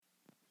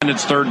And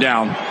it's third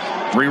down.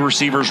 Three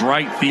receivers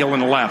right,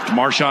 Thielen left.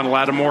 Marshawn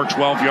Lattimore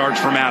 12 yards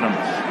from Adam.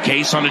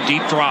 Case on a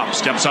deep drop,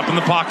 steps up in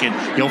the pocket.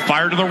 He'll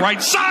fire to the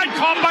right side,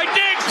 caught by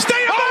Diggs.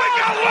 Stay up! Oh, he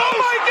got loose!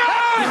 Oh, my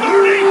God!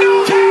 30,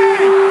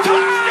 10,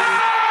 touchdown!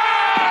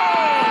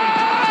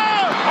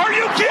 Are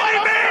you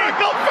kidding me?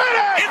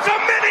 It's a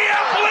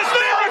Minneapolis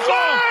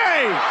miracle!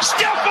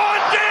 Stephon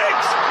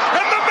Diggs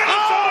and the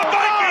Minnesota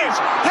Vikings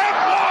have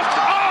walked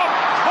off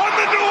on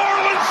the New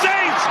Orleans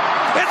Saints.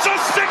 It's a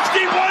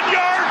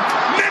 61-yard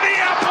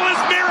Minneapolis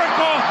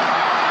miracle.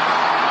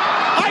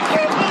 I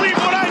can't believe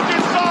what I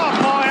just saw,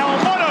 Kyle.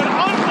 What an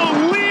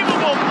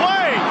unbelievable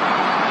play.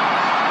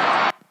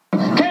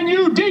 Can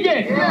you dig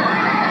it?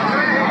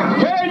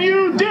 Can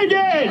you dig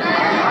it?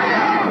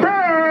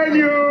 Can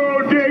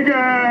you dig it?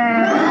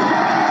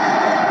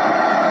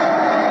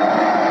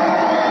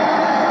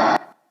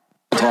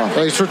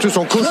 Et surtout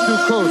son coast to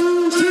coast.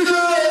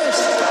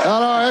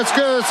 Alors, est-ce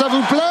que ça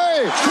vous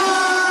plaît?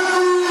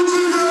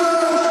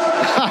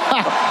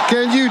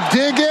 Can you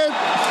dig it?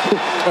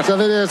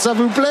 Ça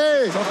vous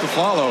plaît? Tough to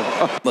follow.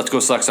 Let's go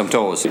suck some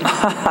toes.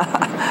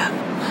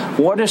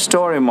 What a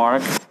story,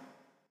 Mark.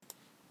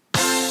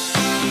 Trying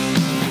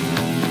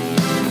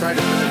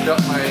to finish up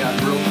my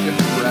grilled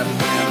chicken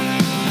breast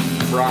and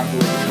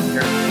broccoli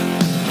here.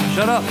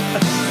 Shut up.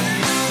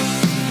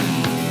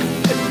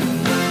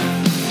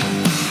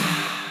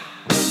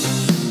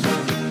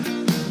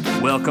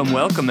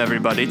 Welcome,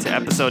 everybody, to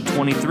episode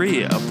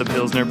 23 of the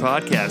Pilsner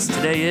Podcast.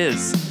 Today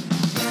is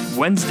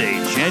Wednesday,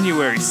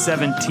 January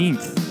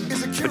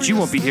 17th, but you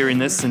won't be hearing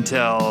this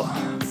until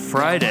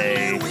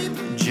Friday,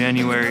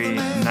 January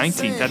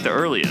 19th at the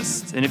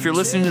earliest. And if you're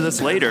listening to this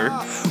later,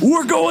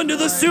 we're going to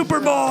the Super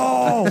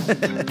Bowl!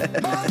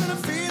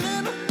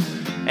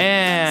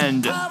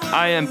 And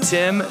I am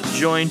Tim,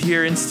 joined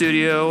here in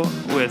studio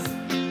with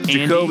Andy.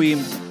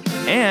 Jacoby.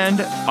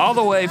 And all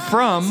the way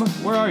from,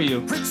 where are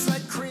you?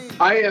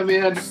 I am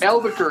in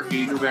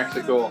Albuquerque, New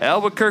Mexico.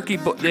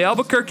 The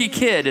Albuquerque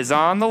Kid is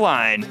on the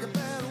line.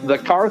 The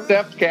car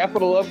theft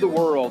capital of the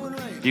world.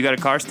 You got a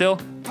car still?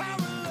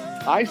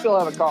 I still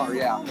have a car,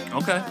 yeah.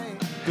 Okay.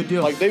 Good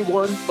deal. Like they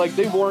warn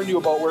you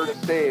about where to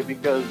stay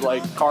because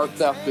car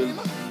theft is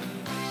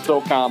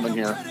so common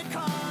here.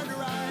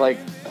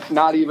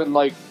 Not even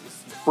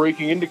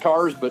breaking into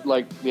cars, but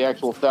the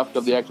actual theft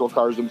of the actual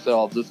cars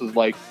themselves. This is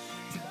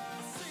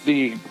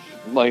the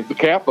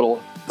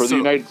capital for the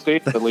United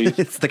States, at least.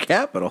 It's the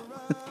capital.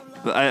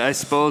 I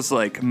suppose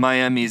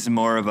Miami's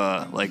more of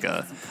a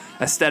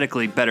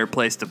aesthetically better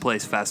place to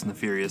place Fast and the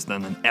Furious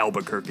than an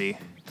Albuquerque.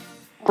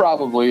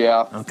 Probably,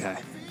 yeah. Okay.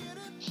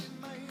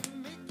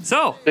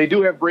 So They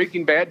do have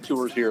Breaking Bad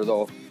tours here,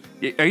 though.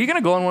 Are you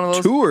gonna go on one of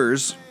those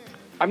Tours?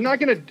 I don't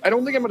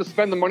think I'm gonna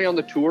spend the money on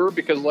the tour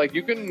because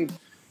you can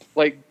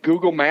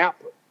Google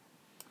Map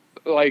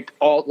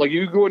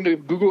you go into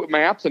Google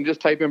Maps and just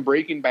type in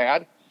Breaking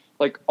Bad,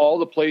 all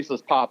the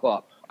places pop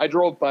up. I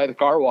drove by the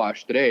car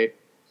wash today.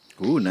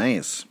 Ooh,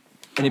 nice.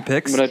 Any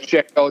pics? I'm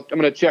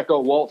gonna check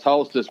out Walt's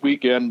house this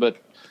weekend, but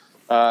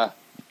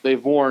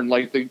they've warned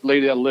the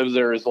lady that lives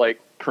there is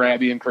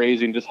crabby and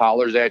crazy and just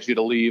hollers at you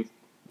to leave.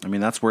 I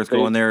mean, that's worth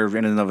going there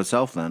in and of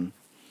itself then.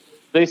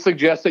 They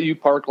suggest that you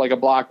park a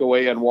block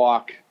away and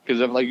walk, because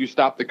if you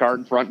stop the car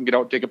in front and get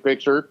out and take a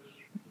picture,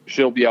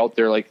 she'll be out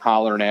there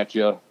hollering at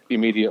you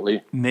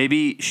immediately.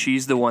 Maybe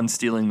she's the one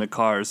stealing the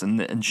cars,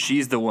 and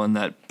she's the one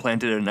that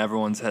planted it in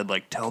everyone's head,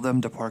 tell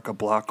them to park a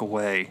block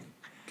away.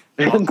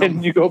 And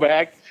then you go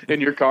back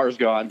and your car's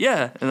gone.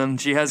 Yeah, and then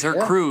she has her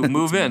crew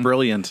move in.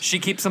 Brilliant. She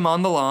keeps them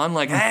on the lawn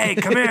hey,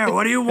 come here,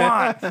 what do you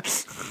want?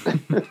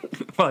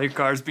 While your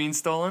car's being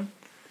stolen.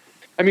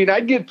 I mean,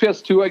 I'd get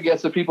pissed too, I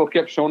guess, if people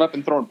kept showing up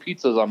and throwing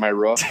pizzas on my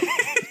roof.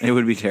 It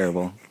would be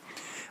terrible.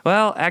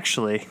 Well,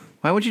 actually.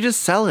 Why would you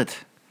just sell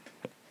it?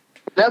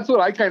 That's what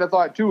I kind of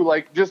thought too.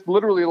 Just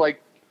literally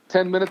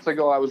 10 minutes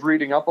ago, I was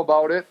reading up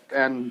about it,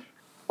 and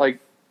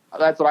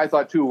that's what I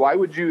thought too. Why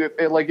would you,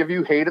 if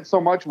you hate it so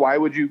much, why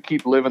would you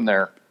keep living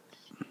there?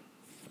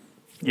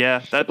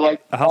 Yeah, a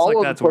house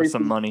like that's worth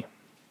some money.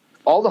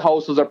 All the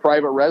houses are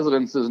private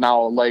residences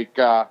now.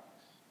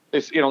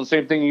 It's the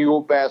same thing you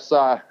go past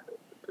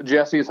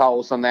Jesse's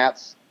house, and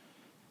that's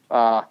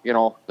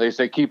they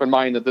say keep in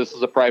mind that this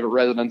is a private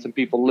residence and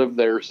people live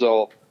there.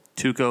 So.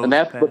 Tuco. And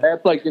that's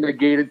in a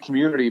gated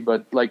community,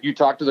 but you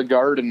talk to the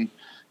guard and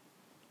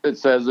it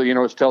says,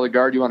 just tell the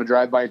guard you want to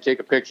drive by and take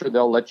a picture.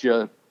 They'll let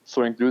you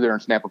swing through there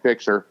and snap a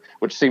picture,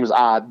 which seems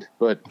odd,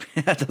 but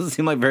That doesn't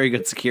seem like very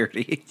good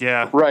security.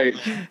 Yeah. Right.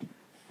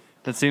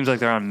 That seems like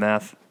they're on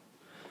meth.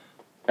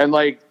 And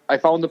I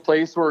found the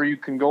place where you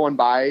can go and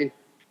buy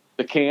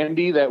the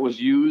candy that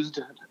was used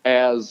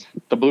as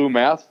the blue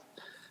meth.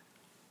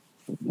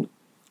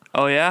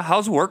 Oh yeah?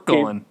 How's work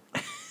going?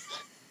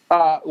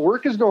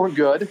 Work is going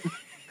good.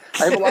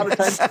 I have a lot of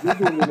time to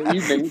Googling in the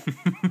evening.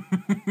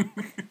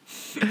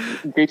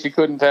 In case you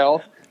couldn't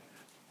tell.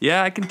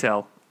 Yeah, I can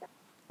tell.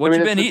 What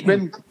you been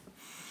eating?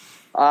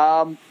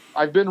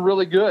 I've been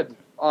really good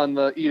on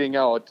the eating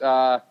out.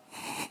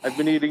 I've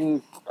been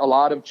eating a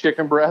lot of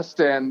chicken breast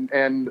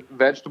and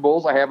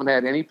vegetables. I haven't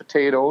had any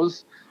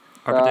potatoes.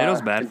 Are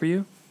potatoes bad for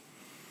you?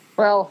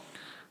 Well,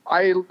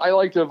 I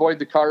like to avoid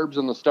the carbs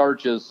and the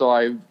starches, so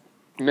I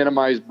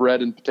minimize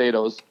bread and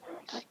potatoes.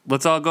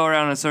 Let's all go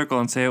around in a circle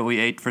and say what we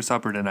ate for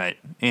supper tonight.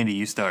 Andy,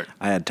 you start.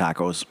 I had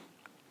tacos.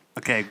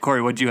 Okay,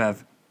 Corey, what'd you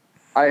have?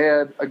 I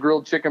had a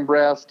grilled chicken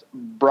breast,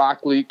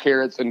 broccoli,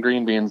 carrots, and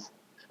green beans.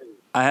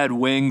 I had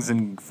wings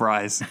and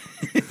fries.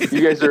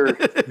 You guys are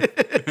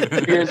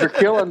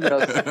killing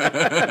this.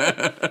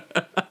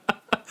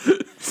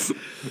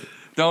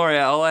 Don't worry,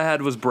 all I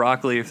had was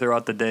broccoli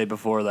throughout the day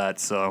before that,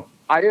 so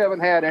I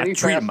haven't had any I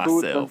treated fast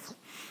food. myself.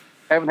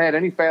 Haven't had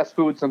any fast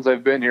food since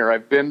I've been here.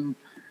 I've been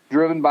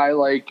driven by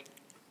like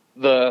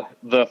the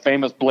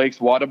famous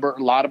Blake's Lotta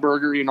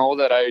Burger, you know,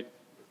 that I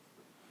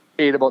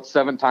ate about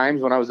 7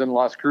 times when I was in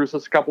Las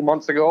Cruces a couple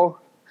months ago,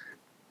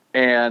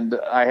 and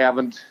I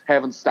haven't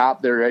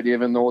stopped there yet,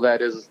 even though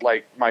that is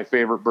like my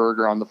favorite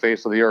burger on the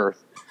face of the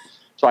earth.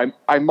 So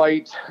I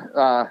might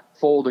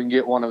fold and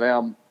get one of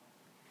them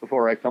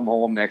before I come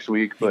home next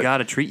week. But You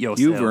gotta treat yourself.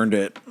 You've earned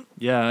it.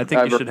 Yeah, I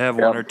think you should have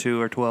 1 or 2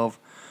 or 12.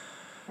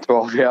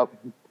 12, yeah.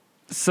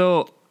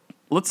 So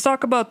let's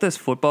talk about this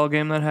football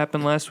game that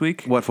happened last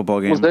week. What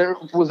football game?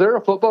 Was there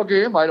a football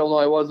game? I don't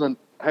know.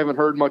 I haven't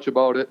heard much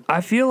about it.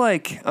 I feel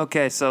like,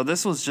 okay, so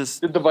this was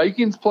just, Did the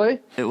Vikings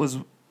play? it was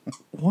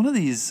one of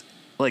these,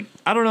 like,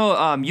 I don't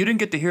know, you didn't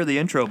get to hear the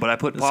intro, but I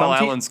put Paul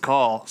Allen's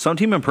call. Some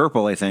team in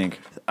purple, I think.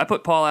 I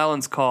put Paul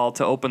Allen's call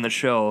to open the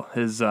show,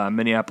 his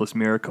Minneapolis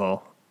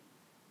Miracle.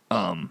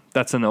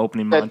 That's in the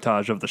opening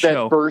montage of the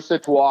show. That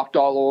Bursich walked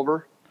all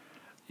over.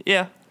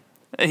 Yeah.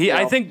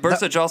 I think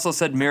Bursich also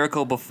said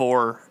miracle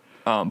before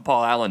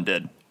Paul Allen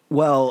did.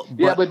 Well,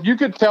 But you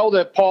could tell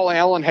that Paul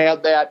Allen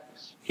had that.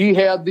 He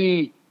had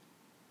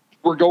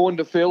we're going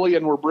to Philly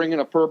and we're bringing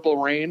a purple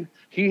rain.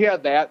 He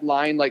had that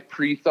line like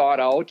pre-thought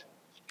out.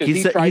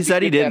 he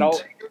said he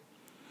didn't.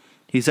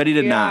 He said he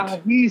did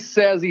not. He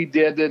says he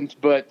didn't,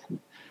 but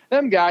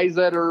them guys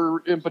that are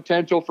in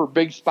potential for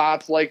big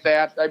spots like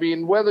that, I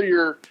mean, whether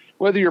you're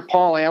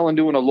Paul Allen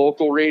doing a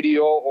local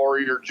radio or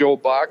you're Joe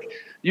Buck,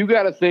 you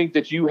got to think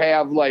that you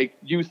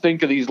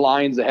think of these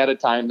lines ahead of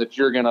time that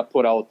you're going to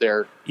put out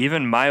there.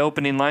 Even my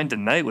opening line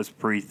tonight was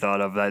pre-thought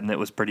of that, and it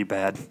was pretty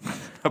bad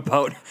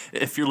about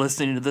if you're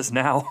listening to this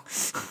now.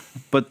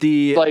 But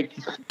the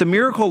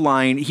miracle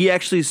line, he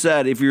actually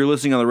said, if you're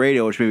listening on the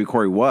radio, which maybe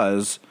Corey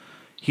was,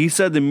 he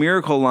said the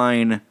miracle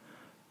line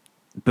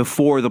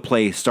before the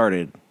play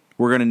started.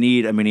 We're going to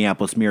need a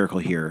Minneapolis Miracle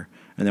here.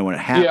 And then when it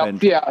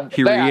happened,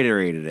 he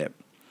reiterated it.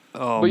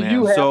 Oh, But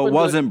man. So it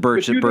wasn't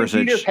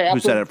Bursich who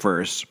said it. it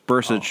first.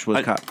 Bursich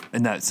was cut.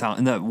 In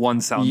that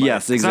one sound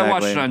Yes, bite. 'Cause I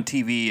watched exactly. it on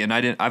TV, and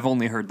I've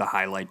only heard the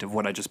highlight of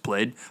what I just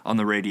played on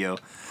the radio.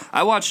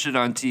 I watched it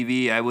on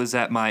TV. I was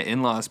at my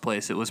in-laws'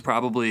 place. It was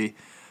probably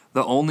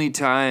the only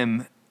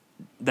time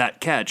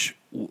that catch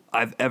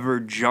I've ever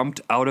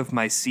jumped out of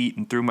my seat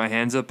and threw my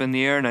hands up in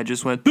the air, and I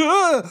just went,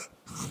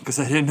 because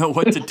I didn't know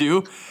what to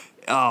do.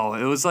 Oh,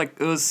 it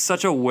was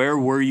such a where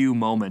were you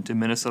moment in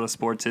Minnesota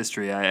sports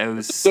history. I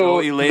was so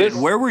elated.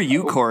 Where were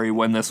you, Corey,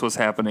 when this was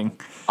happening?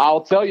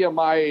 I'll tell you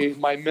my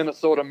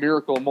Minnesota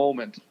Miracle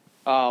moment.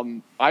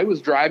 I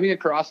was driving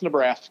across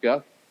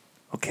Nebraska.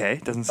 Okay,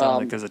 doesn't sound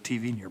like there's a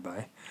TV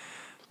nearby.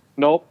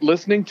 Nope,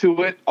 listening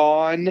to it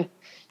on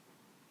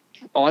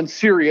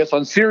Sirius.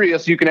 On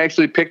Sirius, you can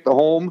actually pick the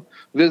home,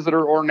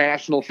 visitor, or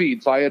national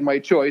feed. So I had my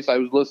choice. I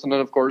was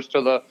listening, of course, to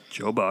the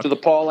Joe Buck. to the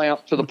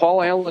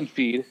Paul Allen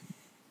feed.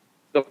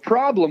 The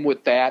problem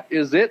with that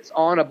is it's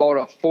on about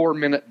a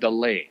 4-minute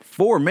delay.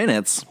 4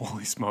 minutes?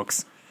 Holy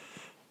smokes.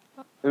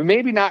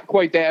 Maybe not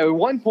quite that. At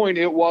one point,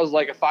 it was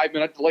like a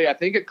 5-minute delay. I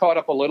think it caught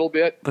up a little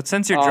bit. But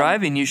since you're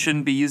driving, you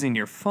shouldn't be using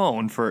your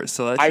phone so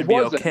that I should be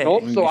wasn't. okay.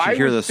 Nope. So You should I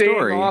hear the was staying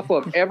story. off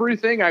of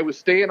everything. I was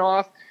staying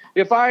off.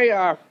 If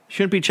I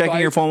Shouldn't be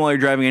checking your phone while you're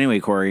driving anyway,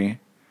 Corey.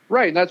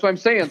 right, and that's what I'm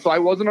saying. So I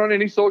wasn't on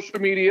any social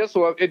media,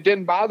 so it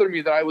didn't bother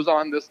me that I was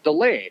on this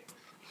delay.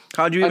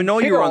 How'd you even know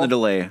you were on the Until-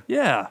 delay?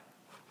 Yeah.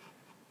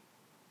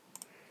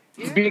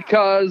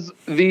 Because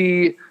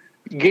the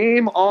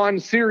game on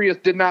Sirius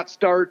did not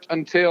start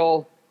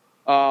until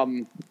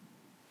the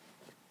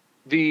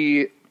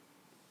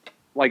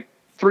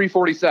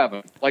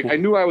 3:47. I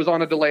knew I was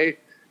on a delay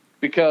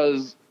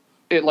because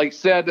it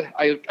said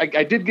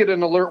I did get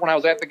an alert when I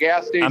was at the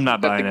gas station I'm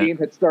not that buying the it. game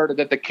had started,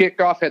 that the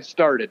kickoff had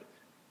started.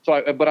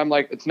 So but I'm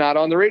like, it's not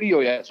on the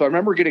radio yet. So I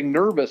remember getting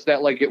nervous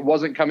that it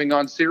wasn't coming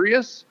on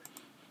Sirius.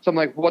 So I'm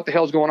like, what the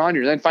hell's going on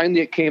here? Then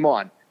finally it came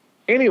on.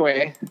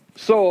 Anyway,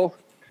 so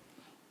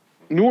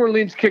New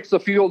Orleans kicks the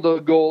field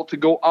goal to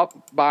go up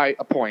by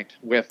a point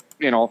with,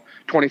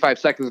 25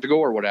 seconds to go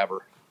or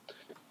whatever.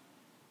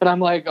 And I'm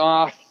like,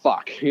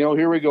 fuck.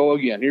 Here we go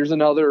again. Here's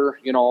another,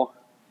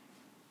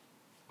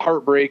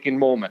 heartbreaking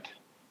moment.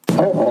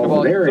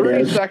 About there 30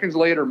 it is. seconds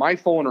later, my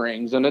phone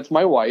rings, and it's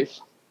my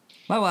wife's.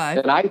 My wife.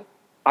 And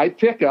I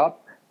pick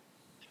up,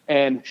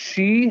 and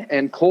she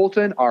and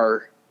Colton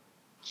are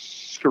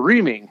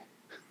screaming,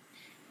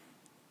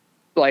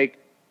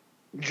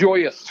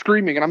 joyous,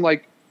 screaming. And I'm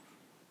like,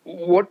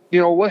 what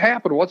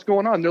happened? What's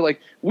going on? They're like,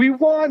 we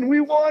won.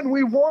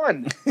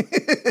 And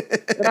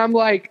I'm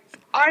like,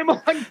 I'm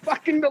on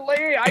fucking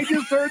delay. I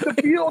just heard the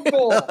field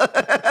goal.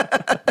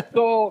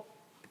 So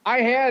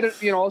I had,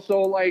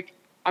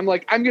 I'm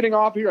like, I'm getting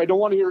off here. I don't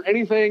want to hear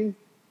anything.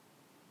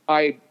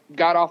 I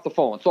got off the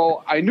phone.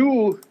 So I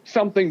knew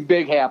something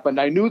big happened.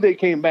 I knew they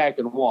came back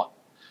and won.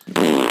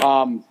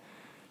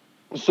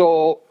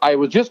 So I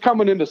was just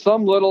coming into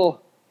some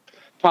little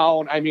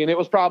town. I mean, it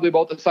was probably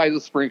about the size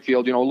of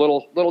Springfield,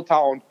 little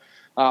town.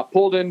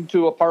 Pulled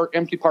into a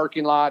empty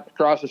parking lot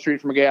across the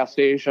street from a gas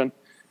station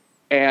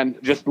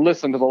and just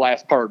listened to the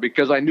last part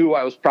because I knew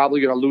I was probably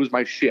going to lose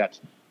my shit.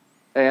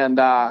 And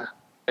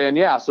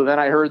yeah, so then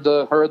I heard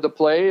the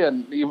play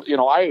and,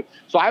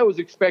 I was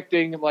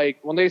expecting, like,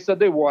 when they said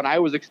they won, I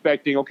was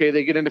expecting, okay,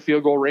 they get into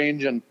field goal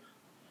range and,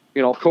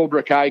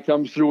 Cobra Kai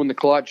comes through in the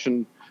clutch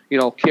and,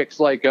 kicks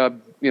like a,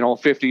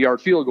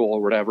 50-yard field goal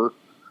or whatever.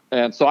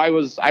 And so I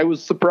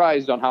was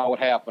surprised on how it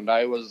happened.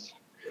 I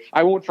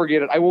won't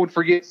forget it. I won't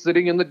forget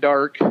sitting in the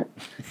dark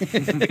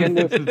in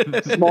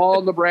this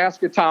small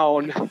Nebraska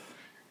town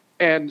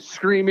and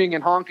screaming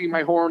and honking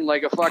my horn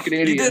like a fucking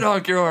idiot. You did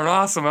honk your horn.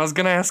 Awesome. I was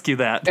going to ask you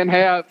that. And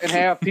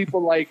have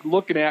people like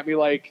looking at me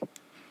like,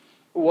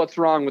 what's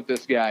wrong with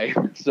this guy?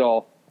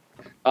 So,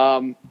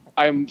 I'm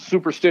a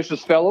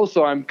superstitious fellow,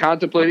 so I'm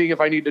contemplating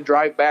if I need to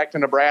drive back to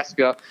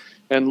Nebraska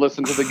and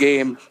listen to the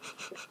game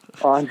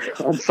on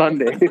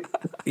Sunday.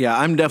 Yeah,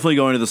 I'm definitely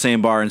going to the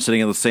same bar and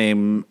sitting at the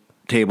same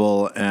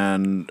table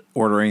and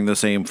ordering the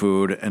same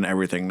food and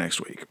everything next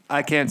week.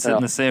 I can't sit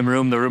in the same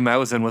room. The room I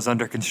was in was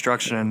under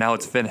construction, and now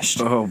it's finished.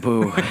 Oh,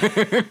 boo.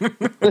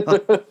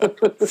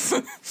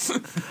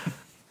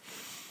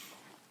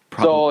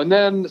 So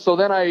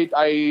then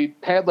I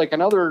had like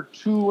another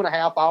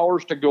 2.5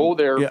 hours to go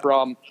there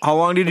from. How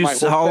long did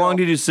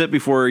you sit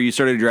before you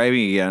started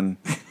driving again?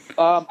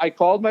 I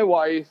called my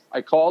wife.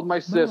 I called my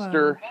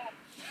sister.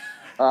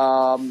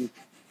 And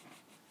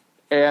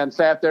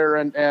sat there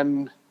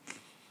and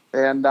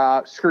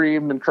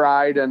screamed and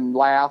cried and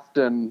laughed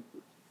and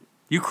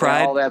you cried.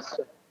 And all that.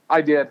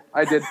 I did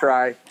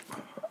cry.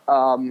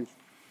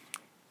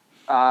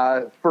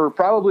 For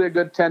probably a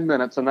good 10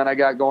 minutes, and then I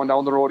got going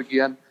down the road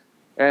again,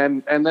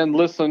 and then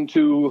listened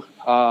to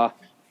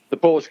the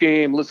post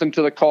game, listened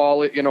to the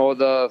call,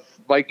 the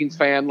Vikings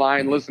fan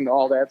line, listened to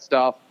all that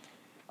stuff.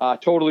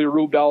 Totally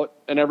rubed out,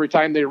 and every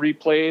time they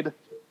replayed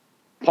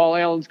Paul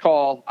Allen's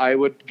call, I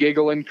would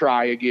giggle and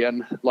cry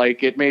again.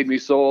 Like, it made me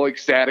so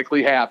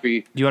ecstatically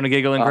happy. You want to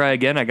giggle and cry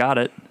again? I got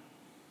it.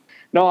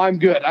 No, I'm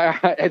good.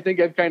 I think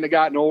I've kind of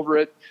gotten over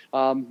it.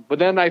 But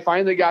then I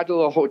finally got to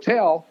the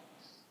hotel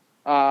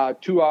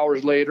 2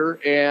 hours later,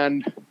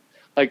 and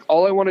like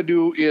all I want to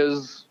do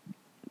is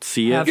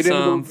see it. Have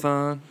some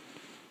fun.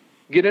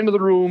 Get into the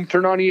room,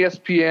 turn on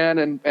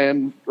ESPN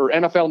and or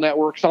NFL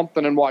Network,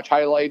 something, and watch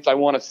highlights. I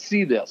want to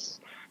see this.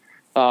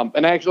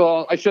 And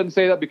actually, I shouldn't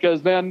say that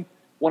because then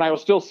when I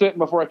was still sitting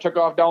before I took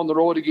off down the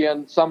road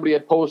again, somebody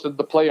had posted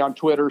the play on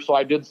Twitter, so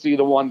I did see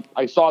the one.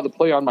 I saw the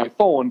play on my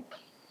phone.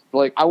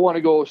 Like, I want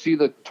to go see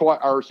the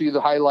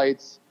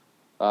highlights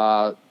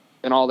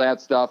and all that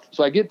stuff.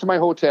 So I get to my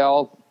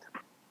hotel.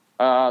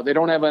 They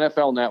don't have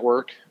NFL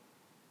Network.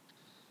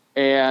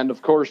 And,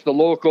 of course, the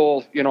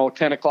local,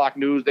 10 o'clock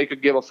news, they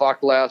could give a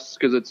fuck less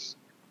because it's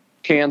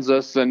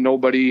Kansas and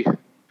nobody,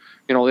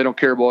 they don't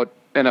care about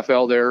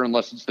NFL there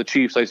unless it's the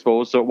Chiefs, I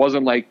suppose. So it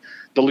wasn't like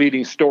the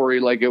leading story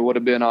like it would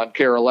have been on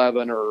KARE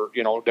 11 or,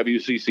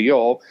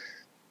 WCCO.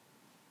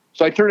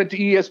 So I turn it to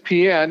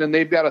ESPN, and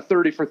they've got a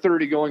 30 for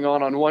 30 going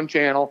on one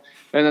channel,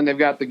 and then they've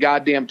got the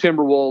goddamn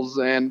Timberwolves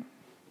and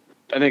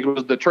I think it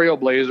was the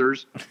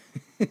Trailblazers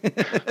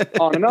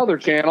on another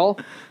channel.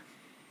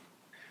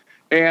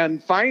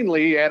 And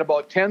finally, at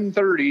about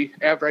 10:30,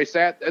 after I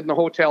sat in the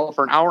hotel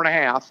for an hour and a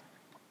half,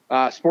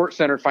 Sports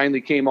Center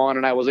finally came on,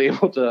 and I was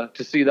able to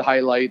see the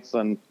highlights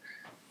and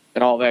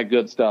all that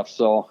good stuff.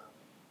 So,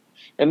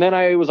 and then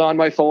I was on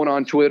my phone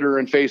on Twitter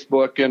and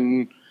Facebook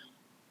and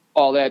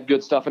all that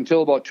good stuff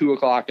until about 2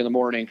 o'clock in the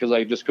morning because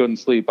I just couldn't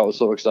sleep. I was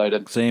so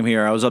excited. Same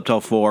here. I was up till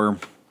 4.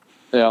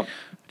 Yeah.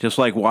 Just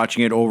like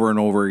watching it over and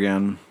over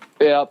again.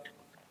 Yeah.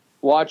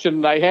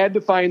 Watching, I had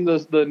to find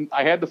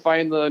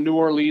the New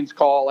Orleans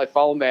call. I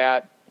found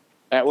that.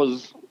 That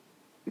was.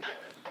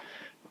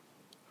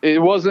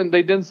 It wasn't.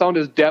 They didn't sound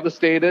as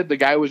devastated. The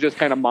guy was just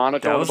kind of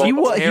monotone. That was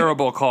a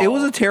terrible call. It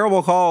was a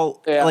terrible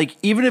call. Yeah. Like,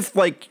 even if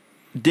like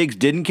Diggs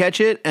didn't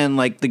catch it and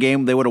like the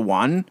game they would have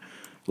won,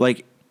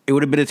 like it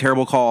would have been a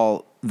terrible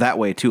call that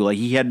way too. Like,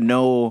 he had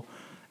no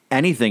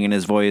anything in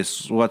his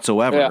voice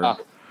whatsoever.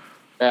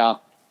 Yeah.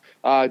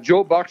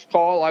 Joe Buck's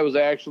call. I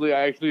actually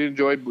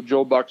enjoyed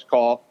Joe Buck's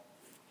call.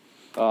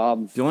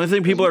 The only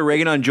thing people are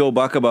ragging on Joe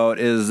Buck about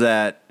is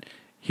that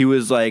he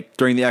was like,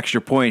 during the extra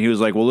point, he was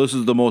like, well, this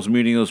is the most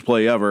meaningless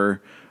play ever,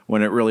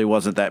 when it really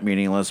wasn't that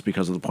meaningless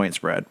because of the point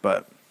spread.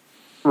 But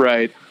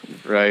Right.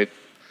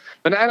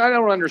 And I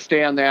don't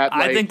understand that.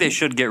 I think they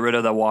should get rid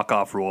of the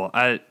walk-off rule.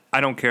 I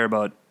don't care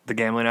about the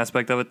gambling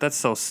aspect of it. That's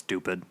so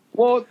stupid.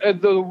 Well,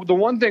 the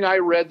one thing I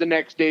read the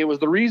next day was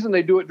the reason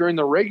they do it during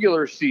the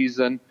regular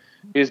season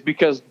is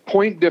because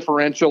point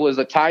differential is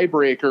a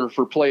tiebreaker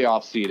for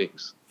playoff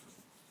seedings.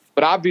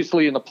 But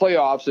obviously in the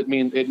playoffs, it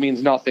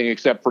means nothing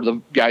except for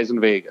the guys in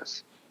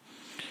Vegas.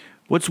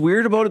 What's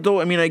weird about it, though,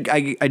 I mean,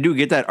 I do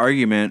get that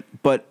argument,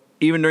 but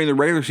even during the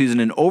regular season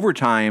in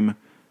overtime,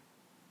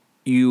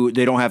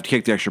 they don't have to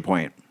kick the extra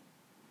point.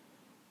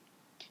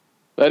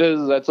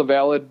 That's a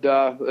valid.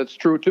 That's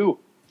true too.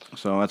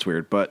 So that's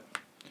weird, but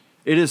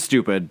it is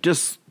stupid.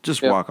 Just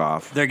walk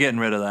off. They're getting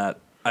rid of that,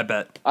 I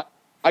bet.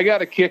 I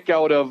got a kick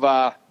out of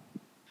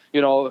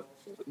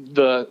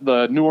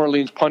the New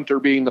Orleans punter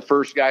being the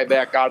first guy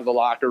back out of the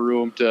locker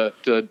room to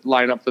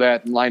line up for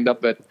that, and lined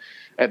up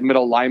at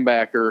middle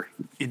linebacker.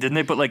 Didn't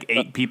they put like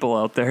 8 people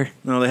out there?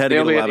 No, they had to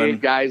get 11. Had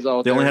 8 guys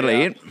out there. They only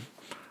had 8?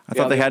 I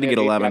thought they had to get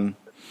 11.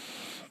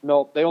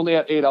 No, they only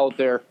had 8 out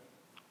there.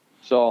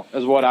 So,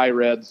 is what I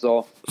read.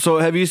 So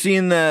have you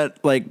seen that,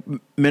 like,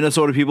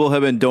 Minnesota people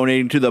have been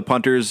donating to the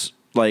punters,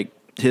 like,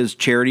 his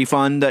charity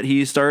fund that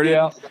he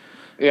started?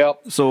 Yeah.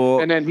 So,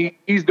 and then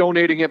he's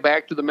donating it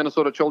back to the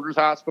Minnesota Children's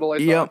Hospital, I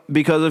saw. Yeah,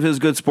 because of his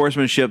good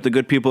sportsmanship, the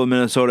good people of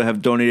Minnesota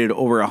have donated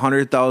over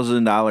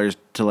 $100,000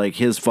 to, like,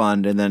 his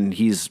fund, and then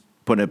he's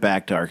putting it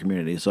back to our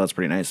community. So that's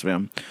pretty nice of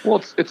him.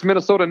 Well, it's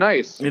Minnesota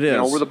nice. It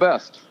is. We're the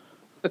best.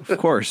 Of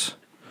course.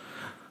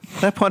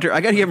 That punter,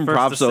 I got to give him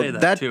props, though.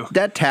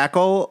 That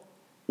tackle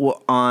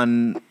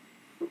on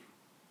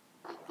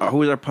who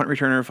was our punt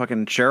returner?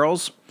 Fucking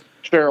Sherrills.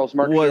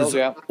 Mark Sherrills,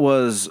 yeah.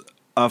 Was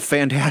a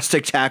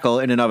fantastic tackle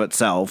in and of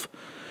itself,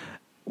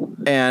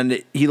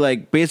 and he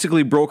like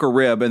basically broke a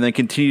rib and then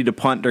continued to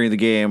punt during the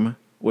game,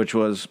 which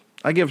was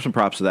I give some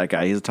props to that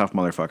guy. He's a tough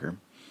motherfucker.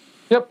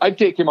 Yep, I'd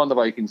take him on the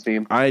Vikings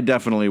team. I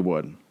definitely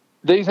would.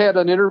 They had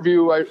an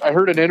interview. I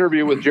heard an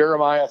interview with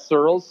Jeremiah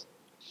Searles.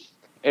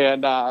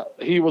 And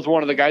he was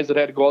one of the guys that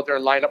had to go out there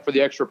and line up for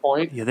the extra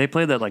point. Yeah, they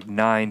played that like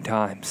 9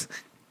 times.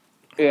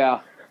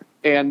 Yeah,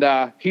 and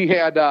he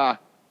had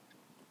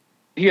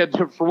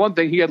for one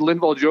thing, he had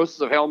Linval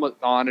Joseph's helmet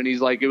on, and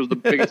he's like, it was the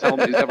biggest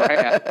helmet he's ever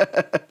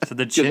had. So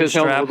the chin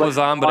strap was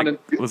on, but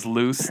it was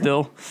loose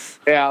still.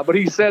 Yeah, but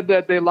he said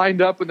that they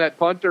lined up, and that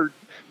punter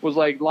was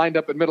like lined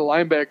up at middle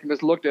linebacker and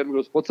just looked at him and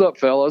goes, "What's up,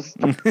 fellas?"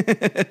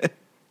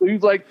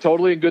 He's like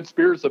totally in good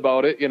spirits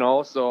about it,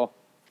 so.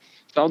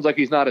 Sounds like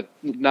he's not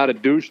a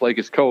douche like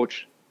his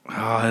coach.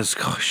 Oh,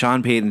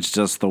 Sean Payton's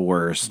just the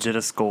worst. Did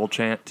a SKOL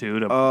chant too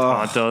to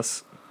taunt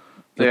us.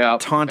 Yeah,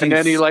 taunting. And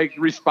then he like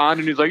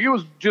responded. He's like, "It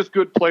was just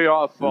good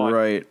playoff fun."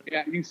 Right.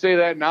 Yeah, you say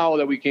that now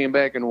that we came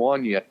back and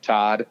won, you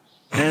Todd.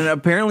 And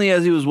apparently,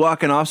 as he was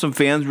walking off, some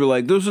fans were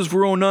like, "This is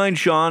for 09,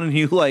 Sean," and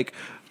he like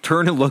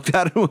turned and looked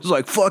at him and was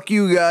like, "Fuck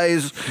you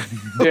guys."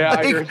 Yeah,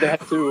 like, I heard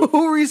that too.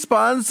 Who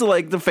responds to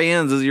like the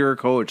fans as your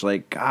coach?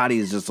 Like, God,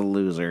 he's just a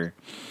loser.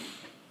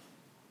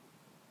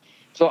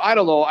 So I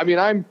don't know. I mean,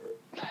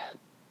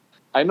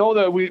 I know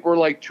that we're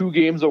like 2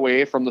 games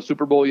away from the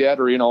Super Bowl yet,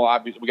 or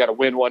obviously we got to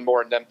win one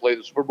more and then play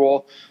the Super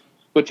Bowl.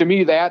 But to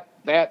me,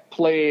 that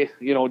play,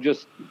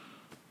 just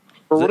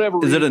for whatever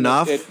reason, is it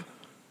enough?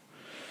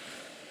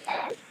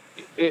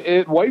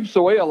 It wipes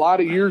away a lot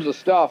of years of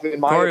stuff. In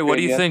my Corey, opinion. what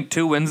do you think?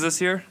 2 wins this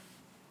year?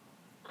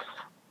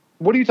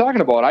 What are you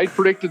talking about? I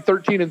predicted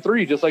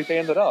 13-3, just like they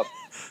ended up.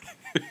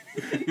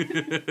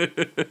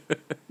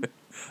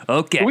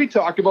 Okay. Can we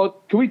talk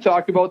about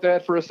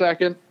that for a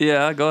second?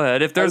 Yeah, go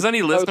ahead. If there's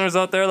any listeners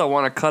out there that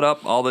want to cut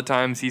up all the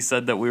times he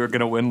said that we were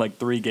going to win like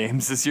 3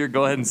 games this year,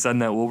 go ahead and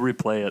send that. We'll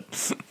replay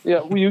it.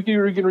 Yeah, you can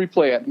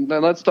replay it, and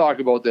then let's talk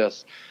about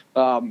this.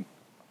 I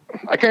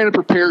kind of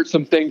prepared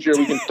some things here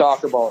we can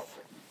talk about.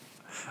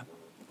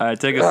 All right,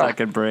 take a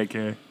second break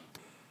here.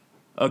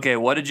 Okay,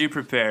 what did you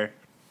prepare?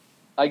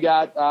 I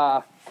got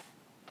a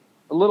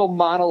little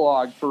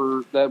monologue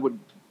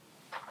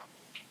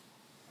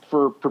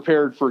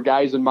prepared for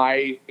guys in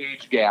my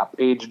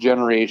age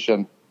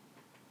generation.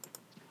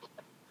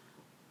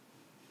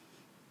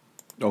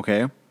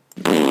 Okay.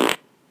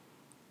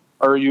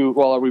 Are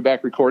we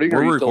back recording?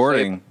 We're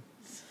recording.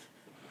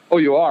 Oh,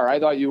 you are? I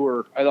thought you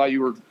were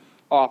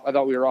off. I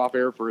thought we were off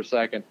air for a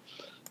second.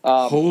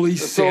 Holy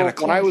Santa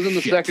Claus. When I was in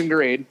the second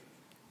grade,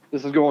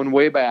 this is going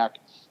way back.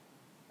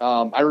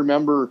 I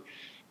remember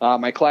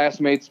my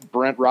classmates,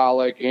 Brent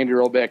Rollick, Andy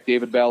Robeck,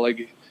 David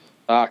Bellig,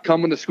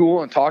 coming to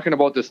school and talking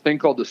about this thing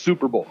called the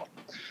Super Bowl.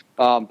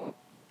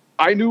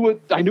 I knew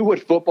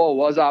what football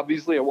was.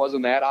 Obviously, it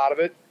wasn't that out of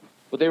it,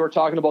 but they were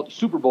talking about the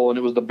Super Bowl, and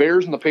it was the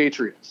Bears and the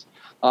Patriots.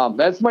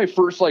 That's my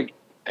first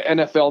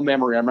NFL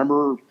memory. I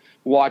remember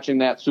watching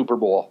that Super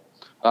Bowl.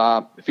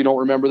 If you don't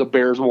remember, the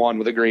Bears won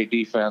with a great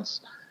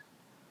defense.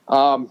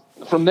 From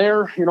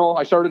there,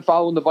 I started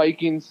following the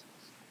Vikings,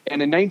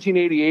 and in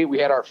 1988 we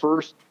had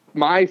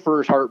my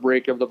first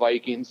heartbreak of the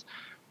Vikings.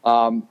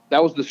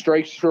 That was the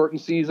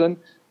strike-shortened season.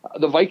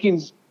 The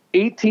Vikings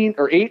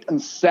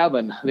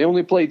 8-7. They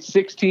only played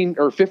 16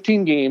 or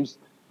 15 games,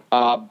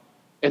 and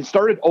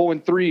started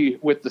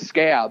 0-3 with the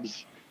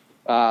Scabs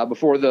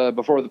before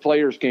the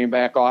players came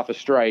back off a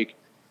strike.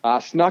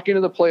 Snuck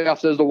into the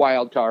playoffs as the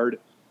wild card.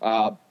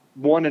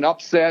 Won an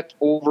upset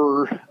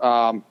over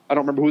I don't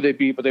remember who they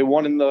beat, but they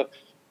won in the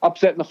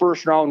upset in the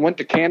first round. Went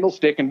to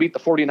Candlestick and beat the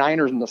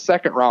 49ers in the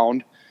second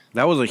round.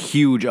 That was a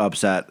huge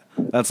upset.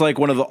 That's like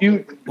one of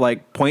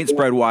the point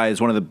spread wise,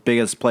 one of the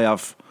biggest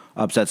playoff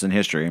upsets in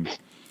history.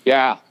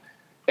 Yeah.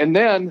 And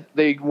then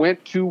they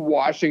went to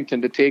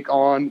Washington to take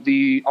on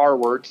the R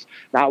words,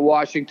 not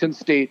Washington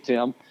State,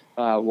 Tim,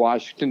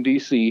 Washington,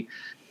 D.C.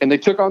 And they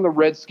took on the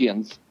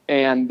Redskins.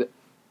 And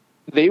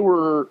they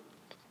were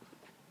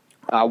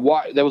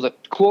there was a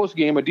close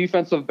game, a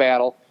defensive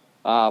battle.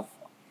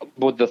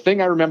 But the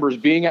thing I remember is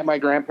being at my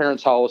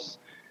grandparents' house,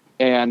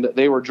 and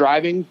they were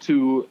driving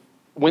to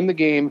win the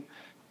game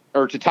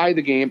or to tie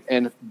the game,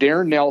 and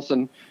Darren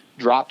Nelson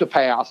dropped a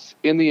pass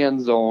in the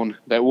end zone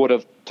that would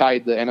have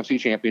tied the NFC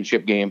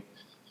Championship game,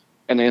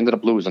 and they ended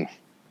up losing.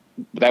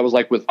 That was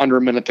like with under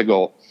a minute to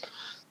go.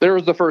 There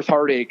was the first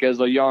heartache as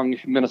a young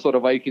Minnesota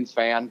Vikings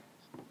fan.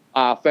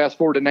 Fast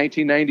forward to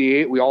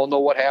 1998, we all know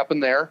what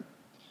happened there.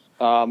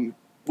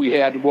 We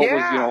had what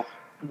was,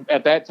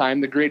 at that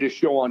time, the greatest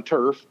show on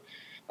turf.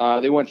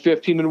 They went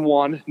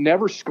 15-1,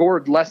 never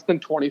scored less than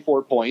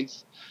 24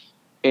 points.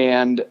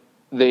 And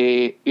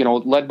they,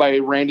 led by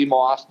Randy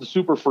Moss, the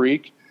super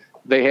freak.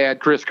 They had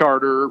Chris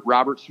Carter,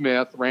 Robert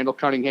Smith, Randall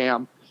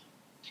Cunningham,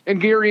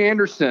 and Gary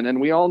Anderson. And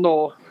we all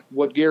know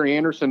what Gary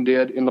Anderson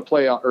did in the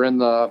playoff or in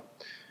the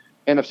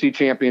NFC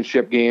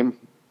Championship game.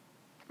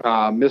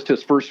 Missed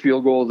his first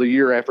field goal of the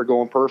year after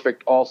going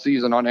perfect all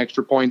season on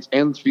extra points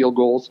and field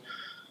goals.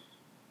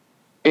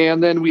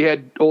 And then we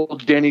had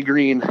old Denny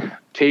Green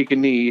take a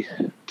knee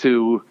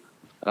to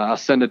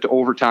send it to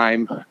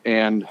overtime,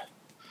 and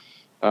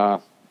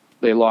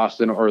they lost,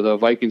 the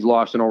Vikings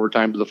lost in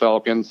overtime to the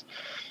Falcons.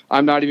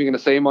 I'm not even going to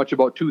say much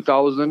about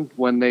 2000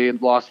 when they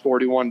lost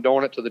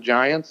 41-0 to the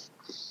Giants.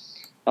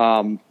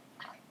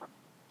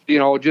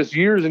 Just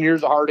years and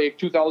years of heartache.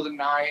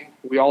 2009,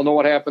 we all know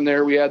what happened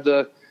there. We had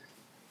the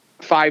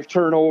 5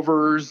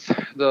 turnovers,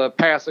 the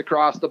pass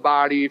across the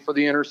body for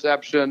the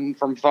interception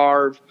from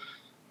Favre,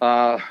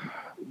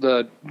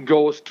 the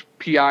ghost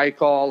PI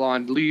call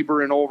on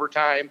Lieber in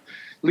overtime,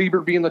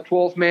 Lieber being the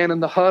 12th man in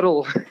the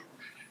huddle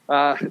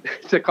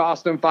to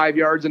cost him 5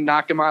 yards and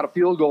knock him out of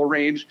field goal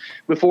range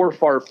before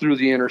Favre threw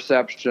the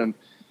interception.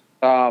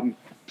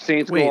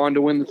 Saints go on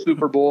to win the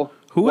Super Bowl.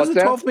 Who was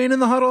the 12th man in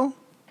the huddle?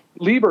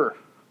 Lieber.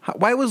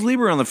 Why was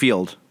Lieber on the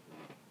field?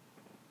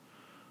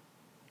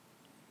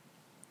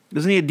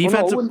 Isn't he a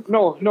defensive?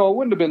 No, it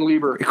wouldn't have been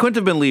Lieber. It couldn't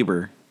have been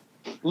Lieber.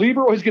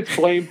 Lieber always gets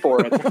blamed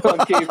for it.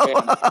 On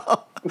K-Man.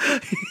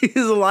 He's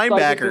a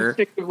linebacker. So I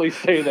instinctively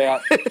say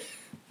that.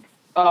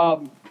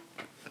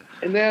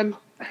 And then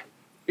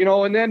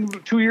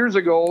 2 years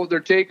ago,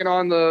 they're taking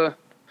on the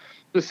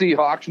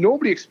Seahawks.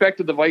 Nobody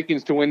expected the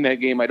Vikings to win that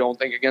game, I don't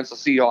think, against the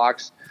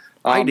Seahawks.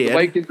 I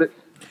did.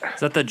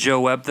 Is that the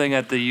Joe Webb thing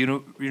at the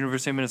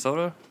University of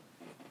Minnesota?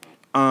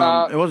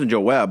 It wasn't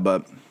Joe Webb,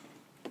 but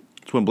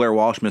it's when Blair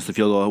Walsh missed the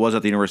field goal. It was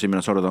at the University of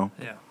Minnesota, though.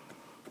 Yeah.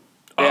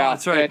 Yeah,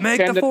 that's right.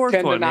 Make the fourth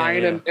 10 one. to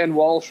 9, yeah. And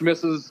Walsh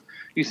misses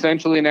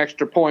essentially an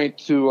extra point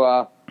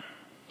to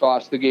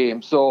toss the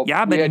game. So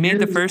yeah, but he made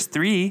the first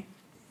 3.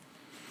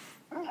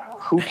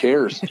 Who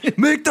cares?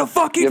 Make the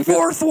fucking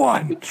fourth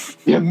one.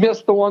 You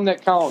missed the one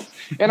that counts.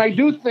 And I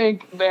do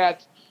think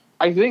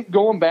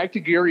going back to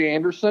Gary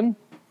Anderson,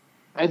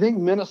 I think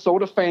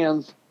Minnesota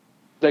fans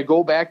that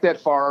go back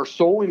that far are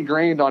so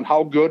ingrained on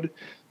how good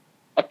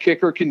a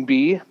kicker can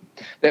be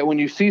that when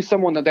you see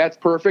someone that's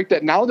perfect,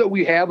 that now that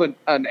we have an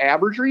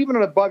average or even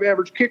an above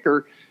average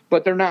kicker,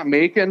 but they're not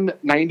making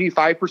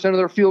 95% of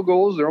their field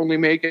goals, they're only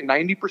making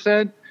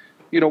 90%,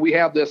 we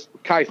have this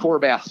Kai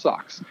Forbath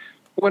sucks.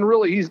 When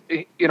really he's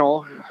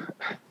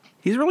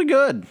really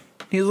good.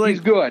 He's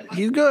good.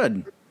 He's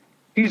good.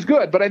 He's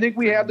good, but I think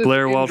we have this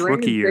Blair Walsh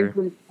rookie year.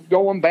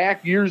 Going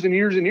back years and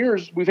years and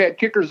years, we've had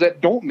kickers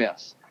that don't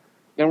miss,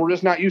 and we're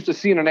just not used to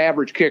seeing an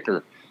average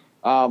kicker.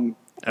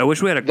 I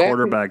wish we had a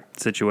quarterback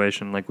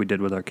situation like we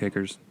did with our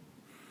kickers.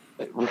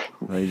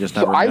 They just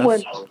never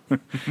miss.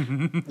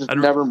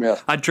 Never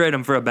miss. I'd trade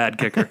him for a bad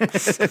kicker.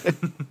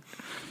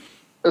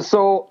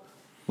 So,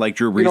 like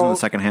Drew Brees in the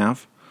second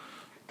half.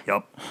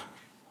 Yep.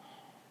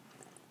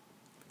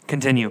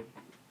 Continue.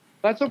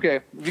 That's okay.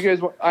 If you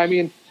guys,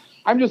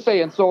 I'm just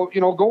saying. So,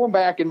 going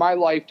back in my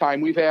lifetime,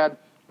 we've had,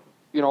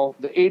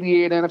 the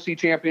 88 NFC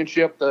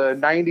Championship, the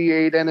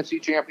 98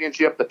 NFC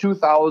Championship, the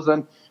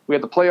 2000. We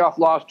had the playoff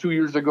loss 2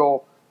 years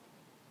ago.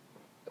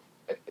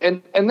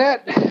 And I'm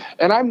not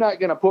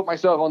going to put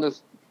myself on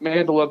this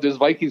mantle of this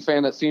Vikings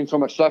fan that's seen so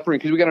much suffering,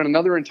 because we got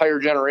another entire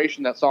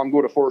generation that saw him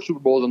go to 4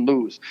 Super Bowls and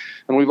lose.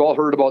 And we've all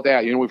heard about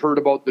that. We've heard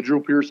about the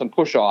Drew Pearson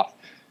push-off,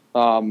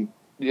 and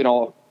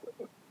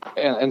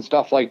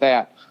stuff like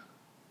that.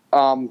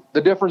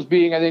 The difference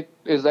being, I think,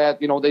 is that,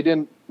 they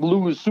didn't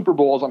lose Super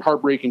Bowls on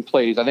heartbreaking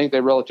plays. I think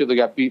they relatively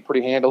got beat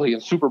pretty handily in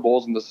Super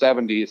Bowls in the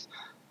 70s.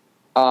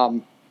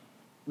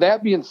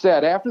 That being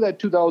said, after that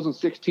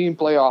 2016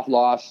 playoff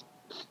loss,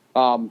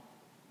 I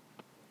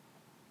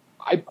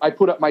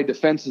put up my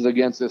defenses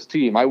against this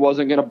team. I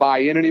wasn't going to buy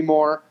in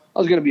anymore. I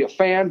was going to be a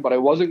fan, but I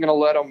wasn't going to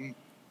let them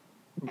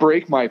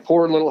break my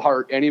poor little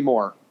heart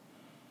anymore.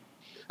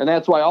 And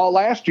that's why all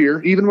last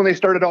year, even when they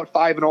started out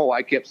 5-0,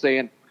 I kept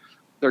saying,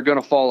 they're going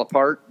to fall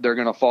apart. They're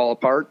going to fall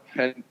apart.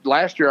 And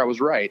last year I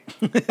was right.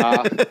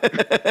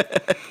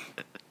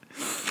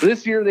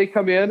 This year they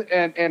come in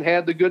and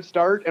had the good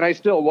start, and I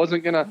still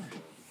wasn't going to,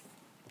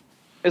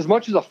 as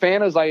much as a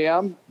fan as I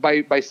am,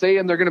 by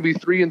saying they're going to be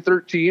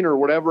 3-13 or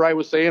whatever I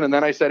was saying, and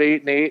then I said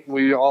 8-8, and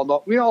we all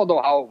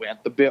know how it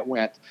went. The bit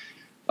went.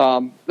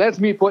 That's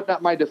me putting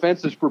up my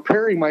defenses,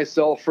 preparing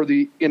myself for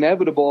the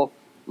inevitable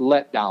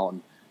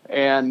letdown.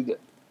 And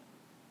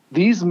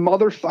these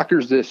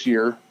motherfuckers this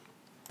year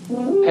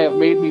have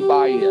made me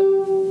buy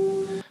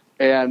in.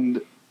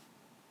 And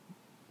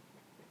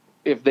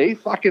if they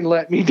fucking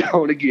let me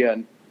down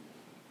again,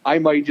 I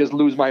might just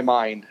lose my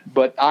mind.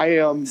 But I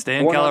am... Stay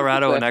in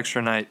Colorado an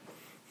extra night.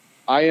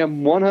 I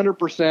am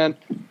 100%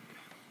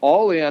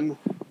 all in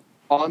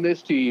on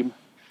this team.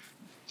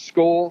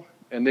 SKOL,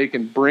 and they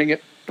can bring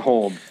it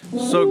home.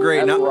 So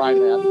great. That's where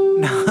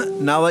I'm at.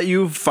 Now that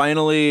you've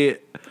finally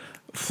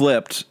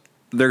flipped,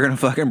 they're going to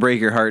fucking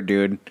break your heart,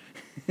 dude.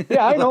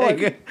 Yeah, I know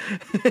it.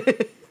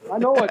 I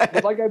know it.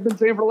 But like I've been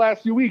saying for the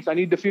last few weeks, I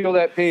need to feel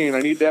that pain. I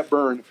need that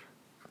burn.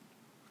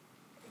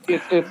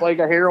 It's like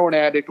a heroin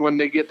addict when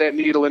they get that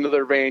needle into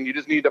their vein. You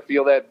just need to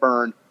feel that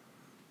burn.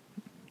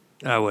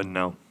 I wouldn't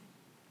know.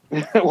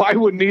 Well, I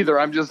wouldn't either.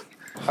 I'm just,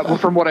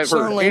 from what I've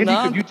heard. Certainly Andy,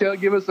 not. could you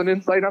give us an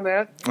insight on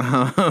that?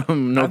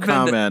 No I've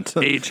comment.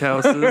 been to H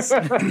houses.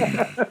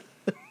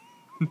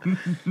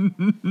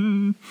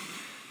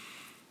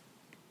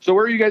 So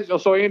where are you guys?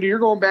 So Andy, you're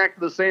going back to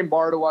the same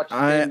bar to watch the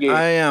same game.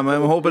 I am.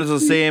 I'm hoping it's the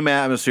same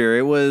atmosphere.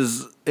 It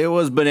was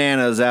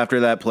bananas after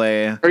that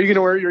play. Are you going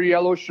to wear your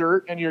yellow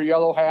shirt and your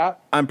yellow hat?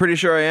 I'm pretty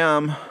sure I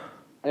am.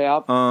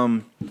 Yeah.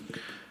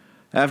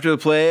 After the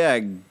play,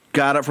 I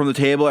got up from the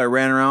table. I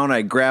ran around.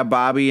 I grabbed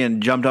Bobby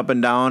and jumped up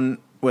and down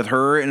with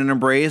her in an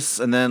embrace.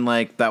 And then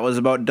that was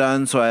about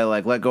done. So I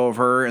let go of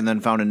her and then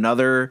found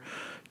another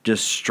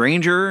just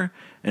stranger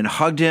and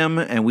hugged him.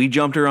 And we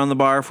jumped around the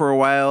bar for a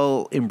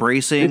while,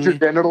 embracing. Did your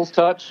genitals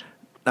touch?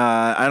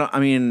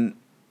 No.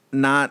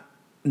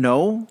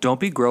 Don't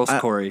be gross,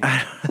 Corey.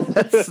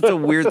 That's a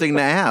weird thing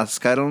to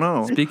ask. I don't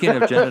know. Speaking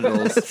of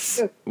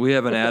genitals, we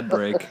have an ad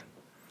break.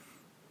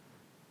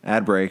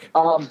 Ad break.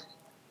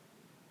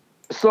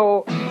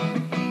 So,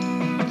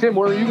 Tim,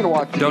 where are you going to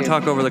watch the Don't game?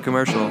 talk over the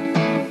commercial.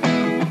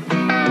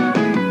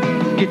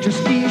 Get your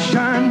skis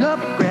shined up,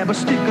 grab a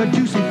stick of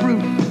juicy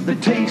fruit. The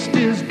taste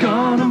is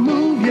gonna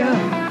move ya.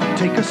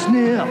 Take a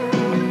sniff,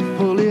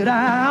 pull it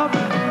out.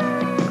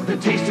 The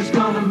taste is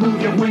gonna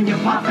move ya when you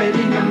pop it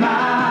in your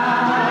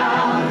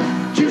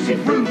mouth. Juicy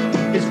fruit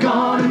is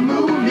gonna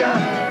move ya.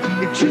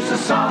 It juices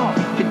soft,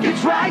 it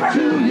gets right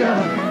to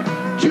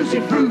ya.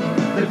 Juicy fruit,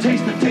 the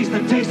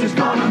taste is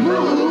gonna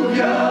move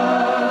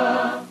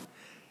ya.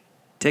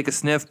 Take a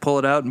sniff, pull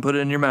it out, and put it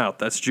in your mouth.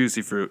 That's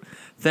Juicy Fruit.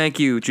 Thank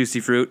you, Juicy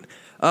Fruit.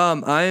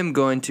 I am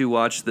going to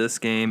watch this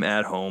game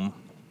at home.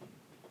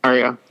 Are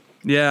you?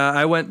 Yeah,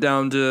 I went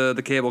down to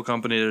the cable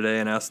company today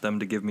and asked them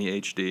to give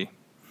me HD.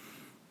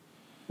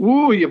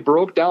 Ooh, you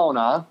broke down,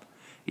 huh?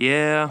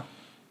 Yeah.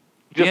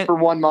 Just for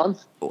 1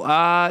 month? No,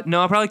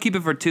 I'll probably keep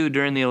it for 2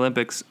 during the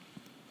Olympics.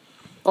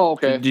 Oh,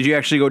 okay. Did you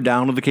actually go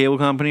down to the cable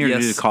company, or did you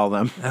Yes. just call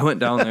them? I went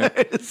down there.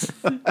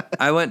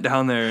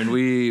 And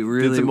we Did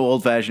really... some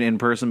old-fashioned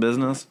in-person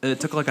business?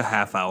 It took like a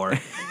half hour.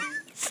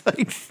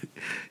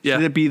 Yeah.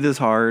 Should it be this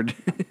hard?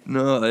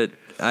 No,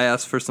 I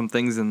asked for some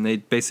things, and they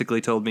basically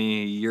told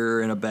me,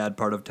 you're in a bad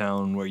part of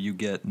town where you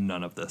get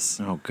none of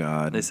this. Oh,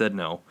 God. They said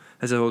no.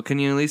 I said, well, can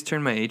you at least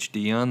turn my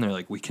HD on? They're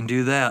like, we can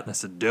do that. And I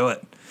said, do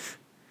it.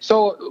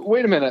 So,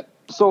 wait a minute.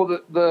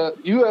 So,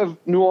 you have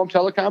New Ulm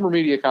Telecom or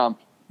MediaCom?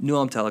 New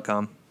Ulm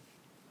Telecom.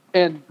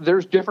 And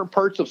there's different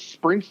parts of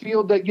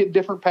Springfield that get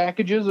different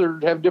packages or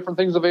have different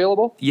things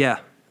available? Yeah.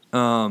 They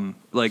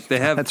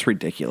have... That's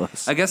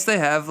ridiculous. I guess they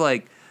have,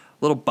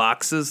 little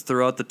boxes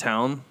throughout the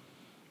town.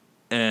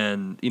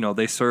 And,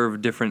 they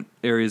serve different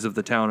areas of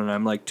the town, and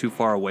I'm, too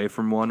far away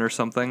from one or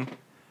something.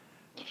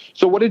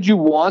 So what did you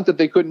want that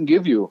they couldn't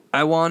give you?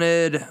 I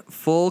wanted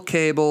full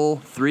cable,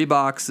 3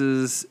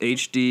 boxes,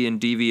 HD and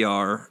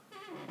DVR,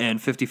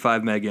 and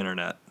 55 meg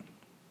internet.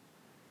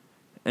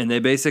 And they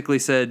basically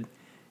said,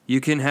 you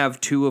can have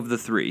 2 of the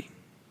 3.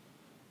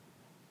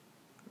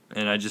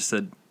 And I just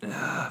said,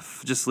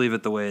 just leave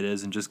it the way it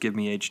is and just give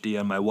me HD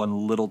on my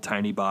one little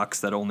tiny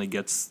box that only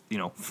gets,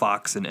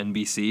 Fox and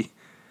NBC.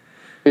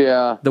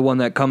 Yeah. The one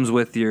that comes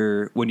with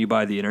when you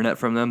buy the internet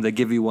from them, they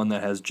give you one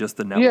that has just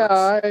the networks.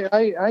 Yeah,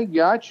 I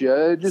got you.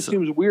 It just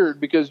seems weird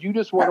because you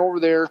just went over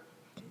there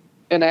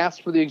and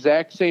asked for the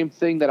exact same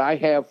thing that I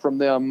have from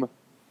them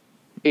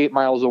 8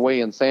 miles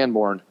away in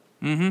Sanborn.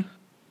 Mm-hmm.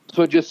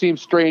 So it just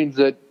seems strange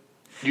that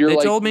you're They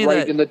told me right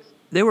that in the...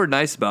 they were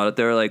nice about it.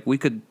 They were like, we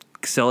could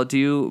sell it to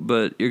you,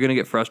 but you're going to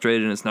get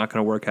frustrated and it's not going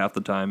to work half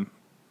the time.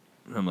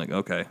 And I'm like,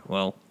 okay,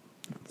 well,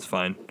 it's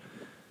fine.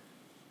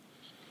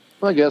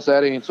 I guess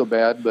that ain't so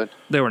bad, but...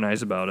 They were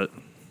nice about it.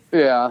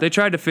 Yeah. They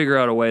tried to figure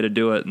out a way to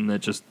do it, and it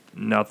just,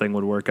 nothing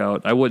would work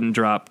out. I wouldn't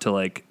drop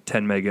to,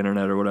 10 meg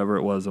internet or whatever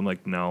it was. I'm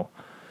like, no.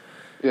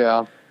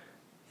 Yeah.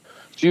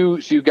 So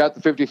you got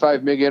the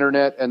 55 meg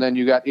internet, and then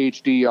you got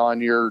HD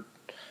on your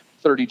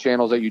 30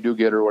 channels that you do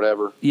get or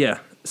whatever. Yeah.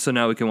 So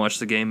now we can watch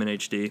the game in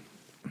HD.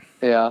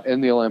 Yeah,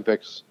 in the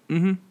Olympics.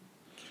 Mm-hmm.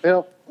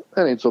 Yeah,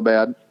 that ain't so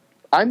bad.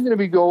 I'm going to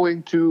be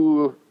going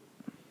to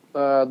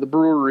the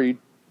brewery.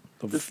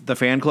 The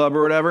fan club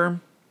or whatever?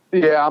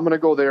 Yeah, I'm going to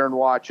go there and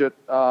watch it.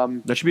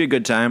 That should be a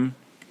good time.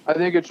 I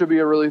think it should be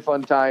a really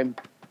fun time.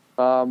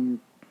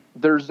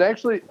 There's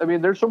actually,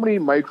 there's so many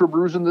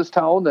microbrews in this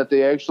town that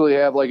they actually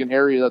have like an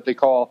area that they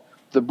call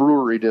the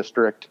brewery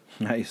district.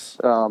 Nice.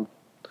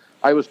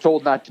 I was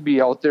told not to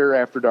be out there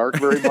after dark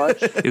very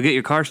much. You'll get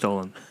your car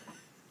stolen.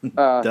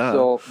 But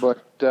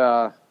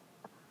I'm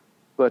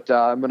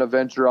going to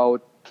venture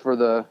out for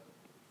the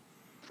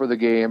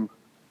game.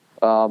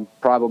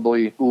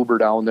 Probably Uber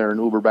down there and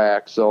Uber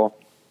back. So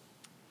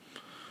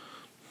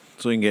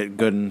you can get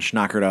good and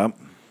schnockered up.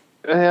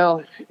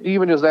 Well,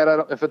 even as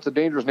that, if it's a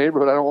dangerous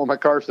neighborhood, I don't want my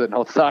car sitting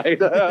outside.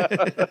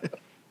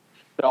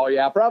 So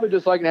yeah, probably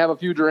just so I can have a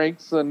few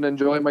drinks and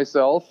enjoy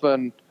myself,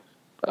 and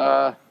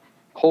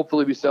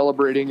hopefully be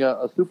celebrating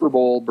a Super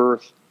Bowl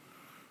berth.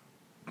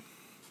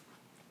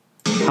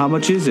 How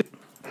much is it?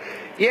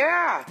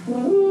 Yeah.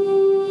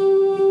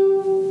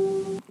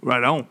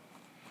 Right on.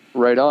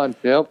 Right on.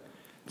 Yep.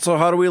 So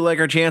how do we like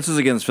our chances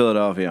against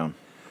Philadelphia?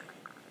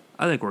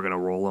 I think we're going to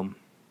roll them.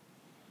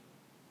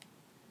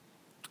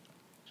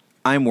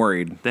 I'm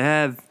worried. They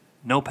have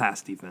no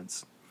pass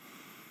defense.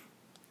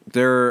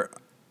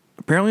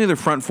 Apparently their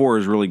front four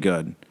is really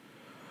good.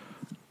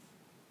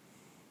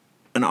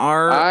 And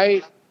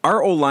our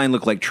O-line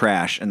looked like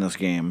trash in this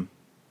game.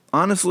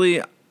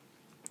 Honestly,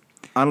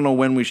 I don't know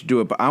when we should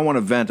do it, but I want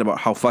to vent about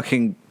how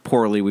fucking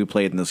poorly we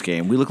played in this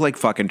game. We look like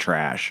fucking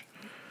trash.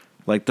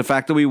 Like, the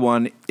fact that we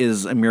won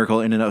is a miracle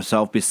in and of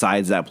itself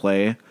besides that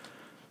play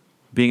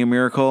being a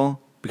miracle.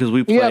 Because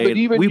we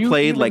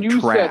played like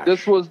trash.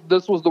 This was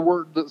the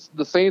worst.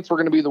 The Saints were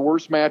going to be the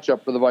worst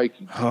matchup for the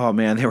Vikings. Oh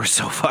man, they were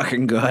so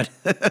fucking good.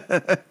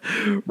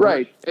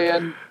 Right,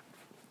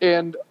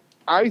 and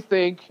I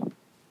think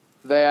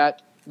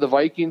that the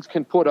Vikings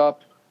can put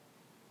up.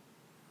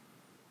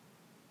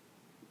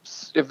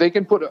 If they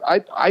can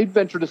I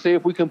venture to say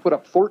if we can put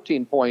up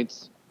 14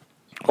 points,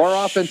 if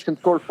our offense can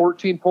score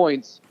 14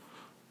 points,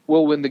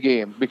 we'll win the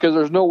game. Because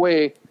there's no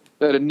way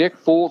that a Nick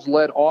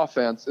Foles-led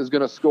offense is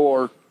going to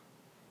score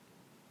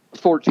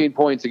 14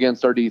 points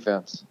against our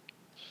defense.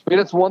 I mean,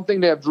 it's one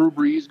thing to have Drew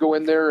Brees go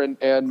in there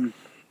and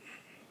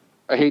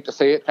I hate to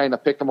say it, kind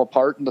of pick them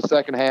apart in the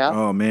second half.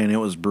 Oh man, it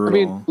was brutal.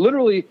 I mean,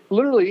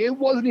 literally, it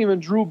wasn't even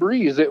Drew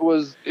Brees. It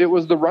was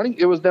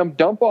them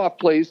dump off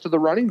plays to the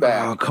running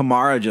back. Oh,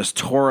 Kamara just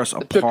tore us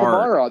apart. To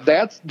Kamara,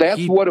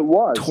 that's what it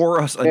was.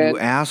 Tore us a new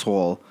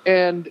asshole.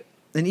 And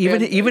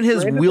even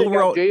his wheel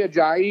route. Jay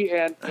Ajayi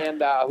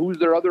and who's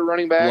their other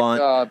running back?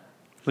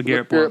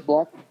 LeGarrette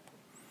Blount.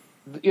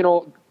 You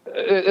know,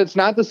 it's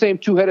not the same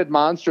two-headed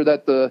monster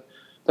that the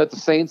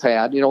Saints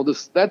had. You know,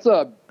 that's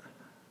a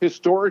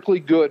historically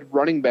good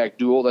running back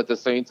duel that the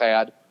Saints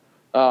had,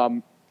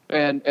 and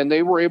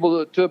they were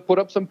able to put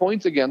up some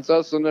points against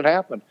us, and it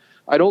happened.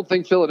 I don't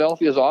think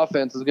Philadelphia's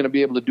offense is going to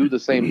be able to do the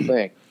same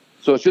thing.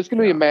 So it's just going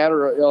to be a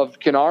matter of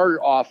can our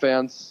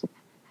offense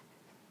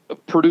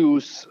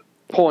produce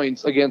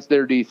points against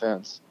their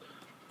defense.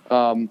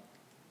 It'll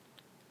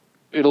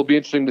be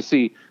interesting to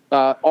see.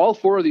 All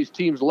four of these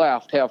teams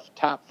left have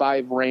top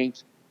 5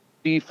 ranked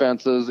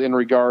defenses in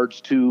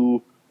regards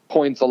to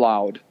points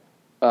allowed.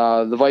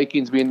 The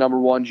Vikings being number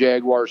 1,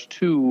 Jaguars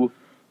 2,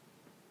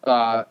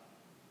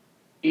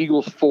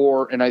 Eagles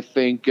 4, and I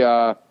think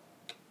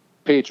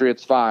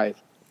Patriots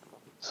 5.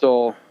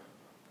 So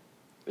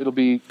it'll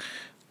be...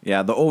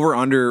 Yeah, the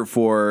over-under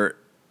for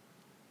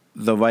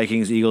the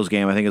Vikings-Eagles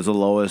game I think is the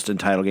lowest in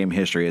title game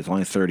history. It's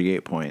only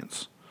 38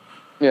 points.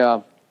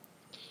 Yeah.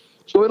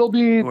 So it'll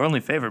be... We're only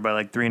favored by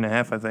like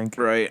 3.5, I think.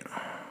 Right.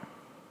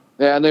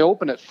 Yeah, and they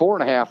opened at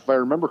 4.5, if I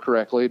remember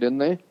correctly, didn't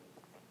they?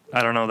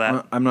 I don't know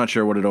that. I'm not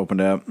sure what it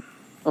opened at.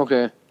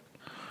 Okay.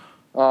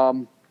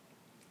 But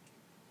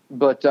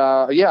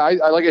I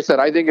like I said,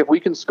 I think if we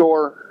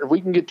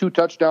can get 2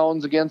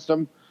 touchdowns against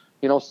them,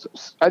 you know,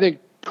 I think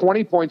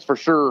 20 points for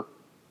sure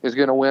is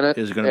going to win it.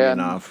 Is going to be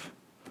enough.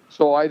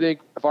 So I think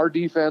if our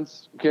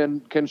defense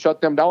can shut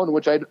them down,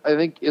 which I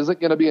think isn't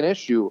going to be an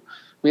issue.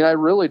 I mean, I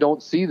really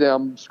don't see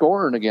them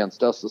scoring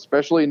against us,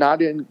 especially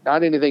not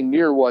anything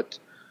near what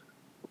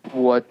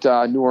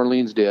New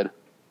Orleans did.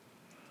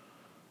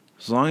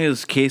 As long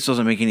as Case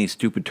doesn't make any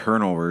stupid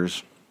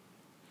turnovers.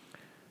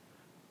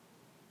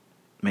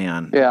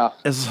 Man. Yeah.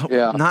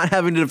 Not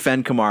having to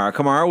defend Kamara.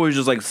 Kamara was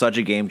just like such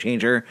a game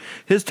changer.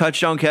 His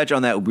touchdown catch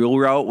on that wheel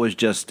route was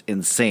just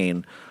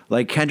insane.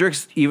 Like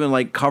Kendricks even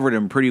like covered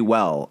him pretty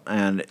well.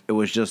 And it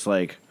was just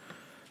like,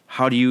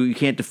 how do you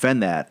can't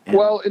defend that.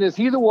 And is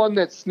he the one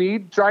that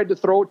Snead tried to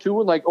throw to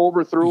and like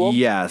overthrew him?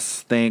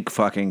 Yes. Thank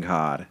fucking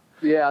God.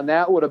 Yeah, and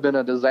that would have been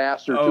a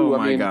disaster too. Oh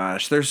my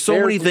gosh, there's so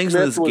many things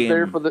in this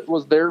game. Would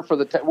have been there for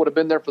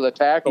the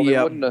tackle.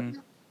 They wouldn't have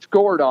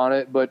scored on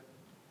it, but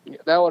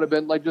that would have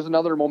been like just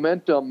another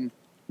momentum.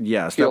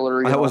 Yes,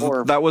 killer. That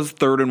was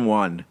 3rd and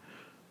 1.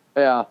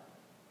 Yeah.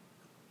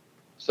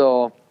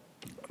 So,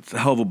 It's a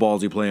hell of a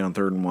ballsy play on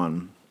 3rd and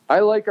 1.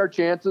 I like our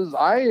chances.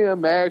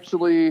 I'm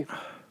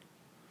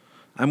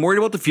worried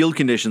about the field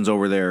conditions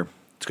over there.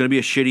 It's going to be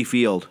a shitty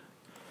field.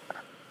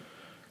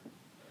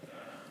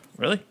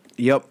 Really?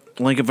 Yep.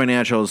 Lincoln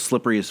Financial is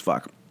slippery as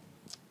fuck.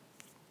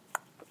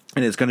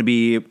 And it's going to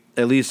be,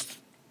 at least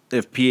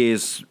if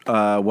PA's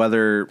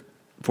weather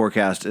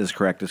forecast is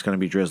correct, it's going to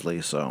be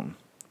drizzly. So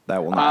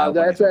that will not.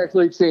 That's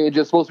actually changed.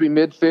 It's supposed to be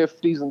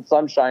mid-50s and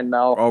sunshine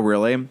now. Oh,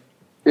 really?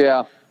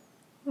 Yeah.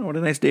 Oh, what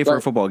a nice day for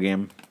a football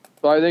game.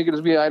 So I think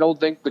I don't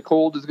think the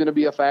cold is going to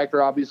be a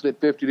factor, obviously,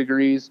 at 50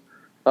 degrees.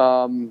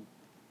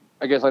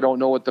 I guess I don't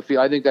know what the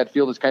field. I think that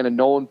field is kind of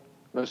known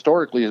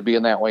historically as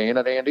being that way, ain't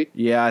it, Andy?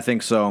 Yeah, I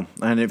think so.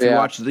 And if you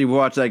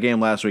watched that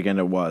game last weekend,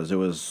 it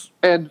was.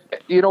 And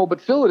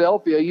but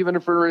Philadelphia, even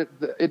for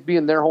it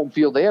being their home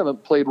field, they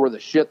haven't played worth a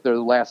shit there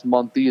the last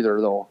month either,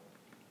 though.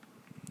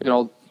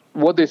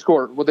 What they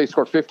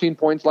scored 15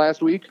 points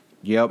last week.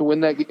 Yep. To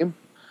win that game.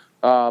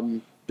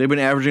 They've been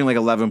averaging like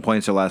 11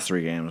 points the last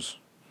 3 games.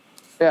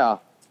 Yeah.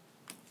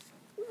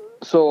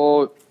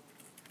 So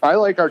I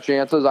like our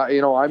chances.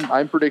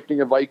 I'm predicting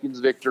a Vikings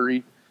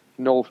victory.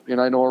 And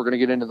I know we're going to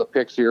get into the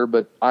picks here,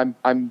 but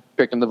I'm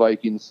picking the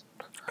Vikings.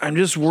 I'm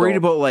just worried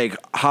about like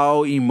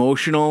how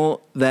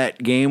emotional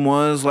that game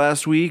was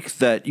last week,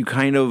 that you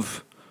kind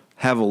of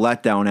have a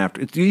letdown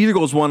after. It either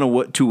goes one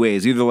of 2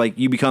 ways. Either like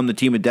you become the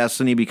team of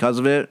destiny because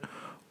of it,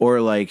 or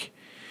like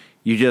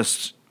you're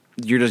just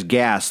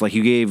gassed. Like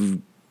you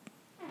gave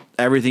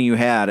everything you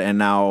had and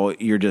now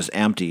you're just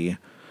empty.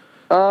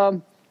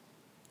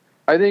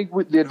 I think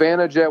the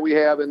advantage that we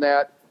have in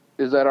that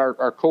is that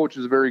our coach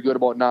is very good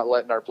about not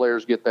letting our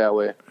players get that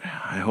way.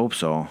 I hope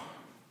so.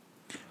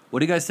 What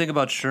do you guys think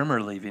about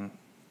Shermer leaving?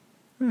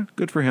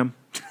 Good for him.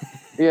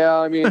 Yeah,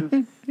 I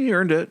mean... He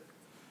earned it.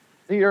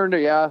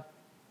 Yeah.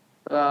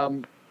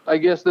 I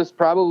guess this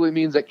probably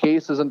means that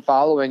Case isn't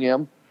following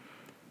him.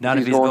 Not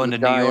if he's going to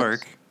New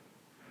York.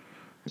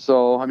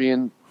 So, I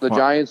mean, the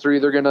Giants are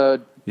either going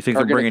to... You think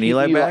they're bringing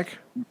Eli back?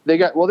 They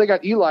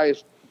got Eli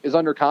is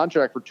under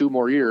contract for 2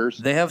 more years.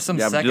 They have some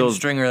second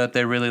stringer that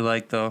they really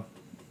like, though.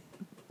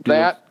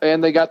 That,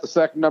 and they got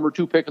the number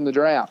 2 pick in the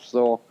draft,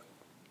 so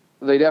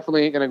they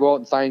definitely ain't going to go out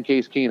and sign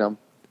Case Keenum.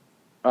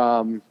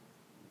 I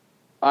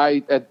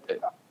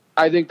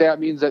think that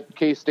means that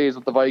Case stays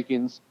with the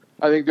Vikings.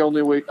 I think the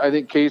only way, I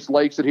think Case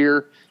likes it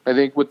here. I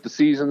think with the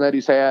season that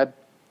he's had.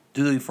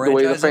 Do they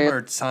franchise him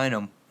or sign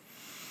him?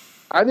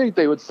 I think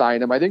they would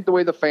sign him. I think the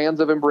way the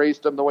fans have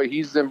embraced him, the way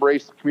he's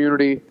embraced the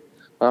community.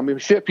 I mean,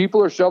 shit,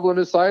 people are shoveling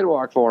his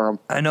sidewalk for him.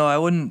 I know. I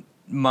wouldn't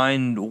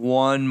mind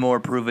one more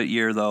prove-it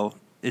year, though.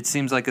 It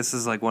seems like this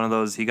is like one of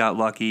those, he got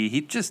lucky.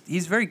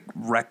 He's very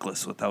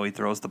reckless with how he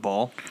throws the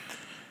ball.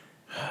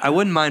 I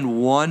wouldn't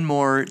mind one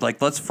more, like,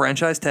 let's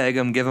franchise tag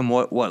him, give him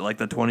what like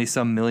the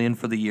 20-some million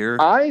for the year.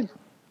 I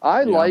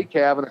like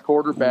having a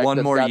quarterback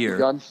one more year.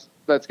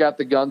 That's got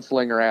the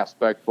gunslinger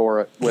aspect for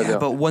it with him.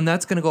 But when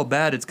that's going to go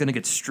bad, it's going to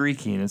get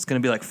streaky, and it's going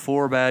to be like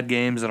 4 bad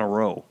games in a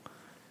row.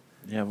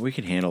 Yeah, we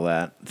can handle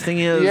that. The thing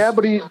is... Yeah,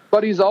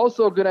 but he's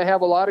also going to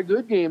have a lot of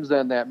good games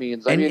then, that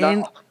means.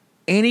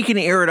 And he can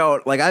air it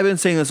out. Like, I've been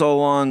saying this all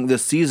along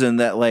this season,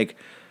 that, like,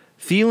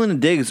 Thielen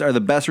and Diggs are the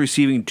best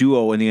receiving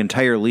duo in the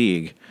entire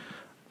league.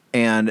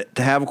 And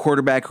to have a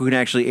quarterback who can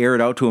actually air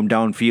it out to him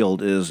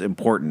downfield is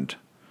important.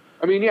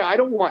 I mean, yeah, I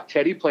don't want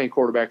Teddy playing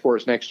quarterback for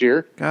us next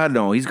year. God,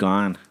 no, he's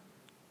gone.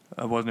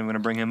 I wasn't even going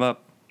to bring him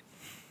up.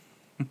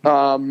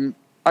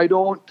 I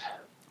don't...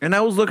 And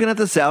I was looking at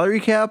the salary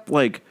cap,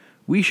 like...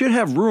 We should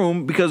have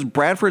room because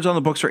Bradford's on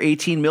the books for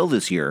 $18 million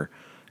this year,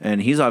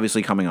 and he's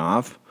obviously coming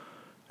off.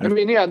 I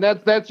mean, yeah,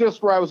 that's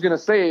just where I was going to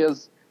say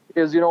is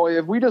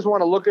if we just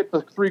want to look at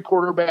the 3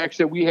 quarterbacks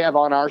that we have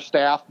on our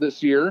staff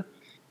this year,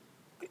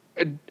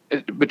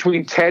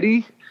 between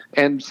Teddy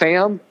and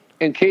Sam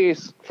and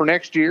Case for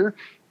next year,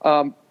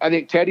 I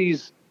think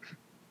Teddy's.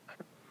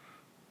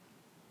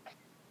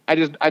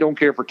 I don't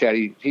care for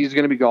Teddy. He's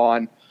going to be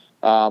gone.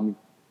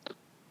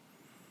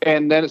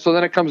 And then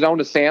it comes down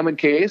to Sam and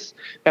Case,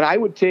 and I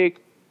would take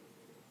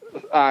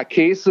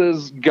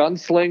Case's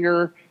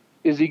gunslinger.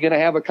 Is he going to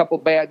have a couple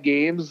bad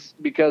games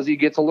because he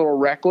gets a little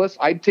reckless?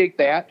 I'd take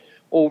that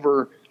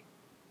over.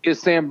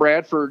 Is Sam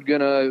Bradford going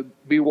to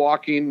be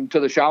walking to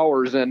the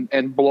showers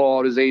and blow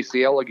out his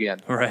ACL again?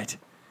 Right.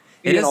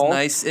 It is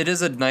nice. It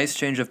is a nice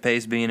change of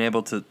pace being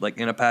able to, like,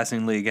 in a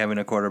passing league, having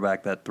a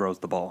quarterback that throws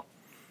the ball.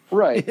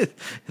 Right.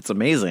 It's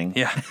amazing.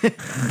 Yeah.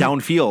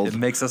 Downfield. It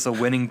makes us a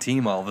winning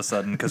team all of a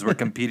sudden because we're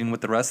competing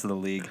with the rest of the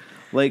league.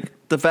 Like,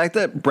 the fact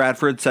that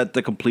Bradford set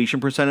the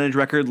completion percentage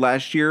record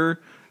last year,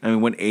 and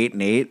we went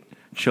 8-8,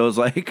 shows,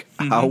 like,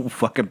 how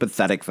fucking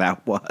pathetic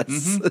that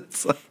was.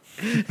 It's like...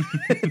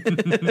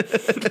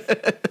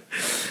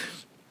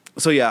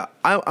 So, yeah,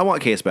 I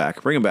want Case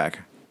back. Bring him back.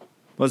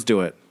 Let's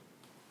do it.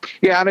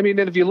 Yeah, and I mean,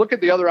 and if you look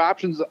at the other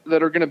options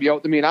that are going to be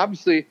out, I mean,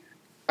 obviously,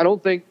 I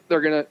don't think they're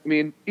going to, I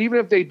mean, even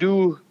if they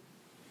do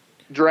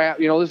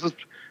draft,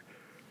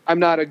 I'm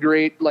not a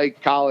great,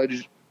 like,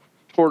 college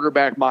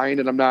quarterback mind,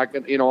 and I'm not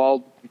going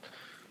to,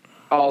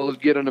 I'll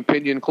get an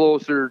opinion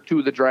closer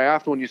to the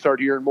draft when you start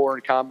hearing more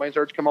and combine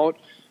starts to come out.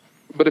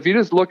 But if you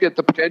just look at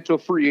the potential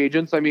free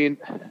agents, I mean,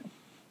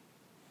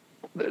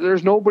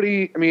 there's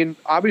nobody. I mean,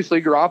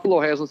 obviously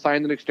Garoppolo hasn't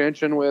signed an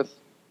extension with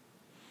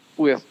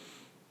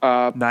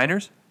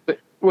Niners?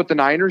 With the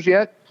Niners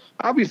yet.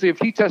 Obviously, if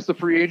he tests the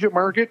free agent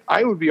market,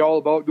 I would be all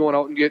about going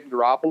out and getting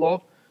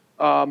Garoppolo.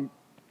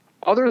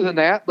 Other than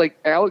that, like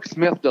Alex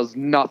Smith does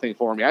nothing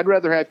for me. I'd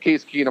rather have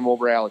Case Keenum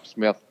over Alex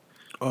Smith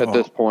at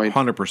this point.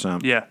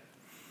 100%. Yeah.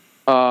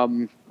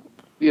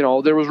 You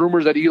know, there was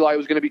rumors that Eli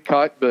was going to be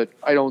cut, but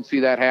I don't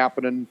see that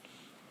happening.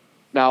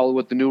 Now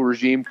with the new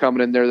regime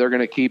coming in there, they're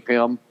going to keep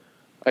him.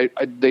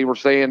 They were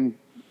saying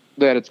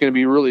that it's going to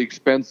be really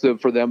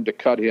expensive for them to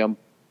cut him.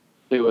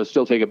 They would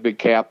still take a big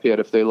cap hit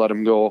if they let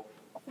him go.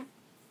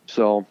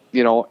 So,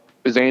 you know,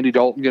 is Andy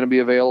Dalton going to be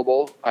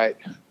available? I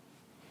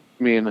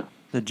mean,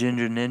 the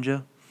Ginger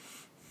Ninja.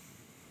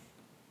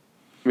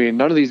 I mean,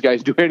 none of these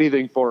guys do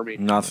anything for me.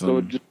 Nothing.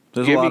 So just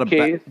there's a lot of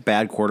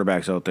bad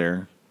quarterbacks out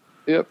there.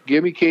 Yep.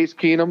 Give me Case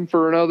Keenum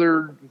for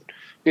another,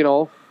 you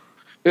know,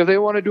 if they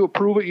want to do a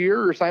prove it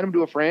year or sign him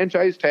to a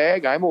franchise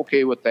tag, I'm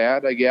okay with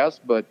that, I guess.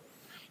 But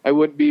I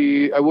wouldn't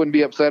be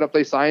upset if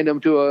they signed him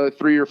to a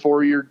 3 or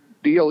 4 year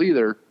deal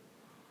either.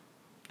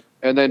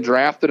 And then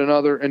drafted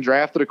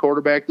a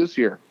quarterback this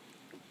year.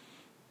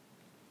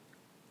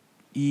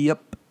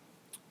 Yep.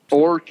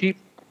 Or keep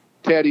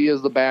Teddy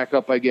as the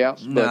backup, I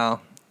guess.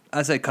 No.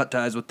 I say cut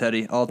ties with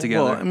Teddy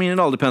altogether. Well, I mean, it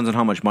all depends on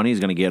how much money he's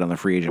going to get on the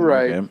free agent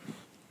Right. market.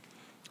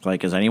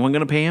 Like, is anyone going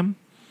to pay him?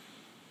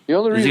 The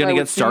only Is he reason gonna I get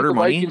would see starter the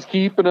money? Vikings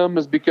keeping him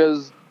is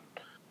because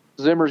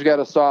Zimmer's got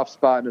a soft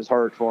spot in his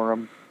heart for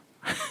him.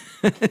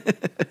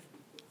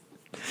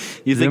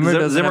 You think Zimmer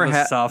doesn't Zimmer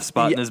have a soft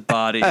spot in his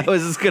body. I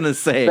was just going to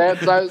say,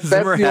 That's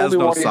Zimmer the has only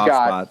no one he's soft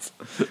got.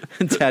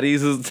 spots.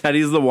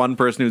 Teddy's the one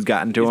person who's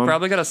gotten to He's him.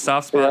 probably got a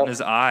soft spot in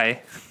his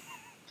eye.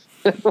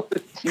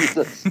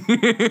 Jesus.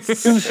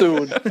 Too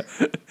soon.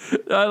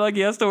 Like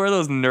he has to wear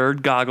those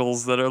nerd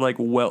goggles that are like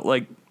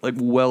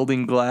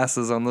welding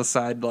glasses on the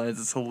sidelines.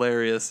 It's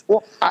hilarious.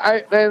 Well,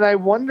 I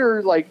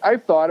wonder, like,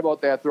 I've thought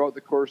about that throughout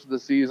the course of the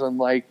season.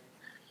 Like,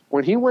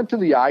 when he went to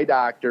the eye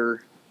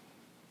doctor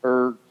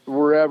or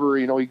wherever,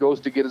 you know, he goes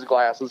to get his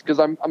glasses, because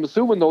I'm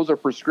assuming those are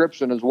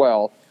prescription as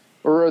well.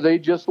 Or are they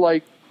just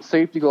like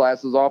safety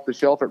glasses off the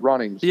shelf at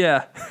Runnings?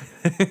 Yeah.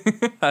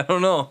 I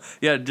don't know.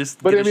 Yeah,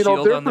 just But get I a mean, if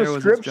shield they're on there with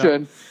his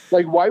prescription,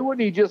 like, why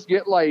wouldn't he just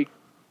get like,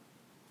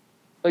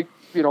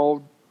 you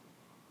know,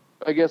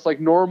 I guess like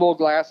normal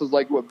glasses,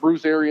 like what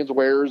Bruce Arians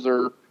wears,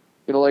 or,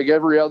 you know, like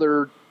every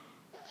other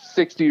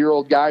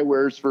 60-year-old guy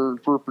wears for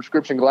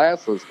prescription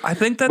glasses. I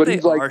think that But they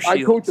he's like, are I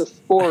shields. coach a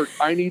sport.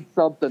 I need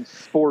something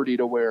sporty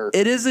to wear.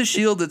 It is a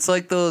shield. It's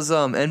like those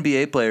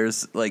NBA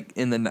players, like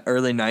in the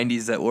early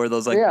 '90s, that wore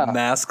those like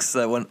masks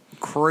that went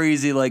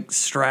crazy, like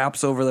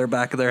straps over their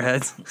back of their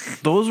heads.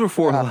 Those were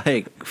for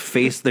like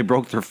face. They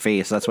broke their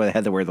face. That's why they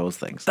had to wear those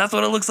things. That's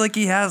what it looks like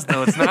he has,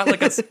 though. It's not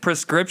like a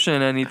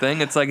prescription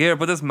anything. It's like, here,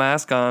 put this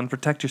mask on,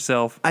 protect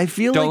yourself. I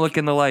feel don't like look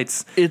in the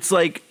lights. It's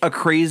like a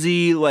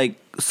crazy like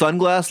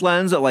sunglass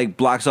lens that like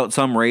blocks out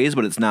some rays,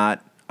 but it's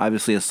not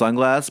obviously a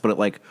sunglass. But it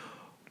like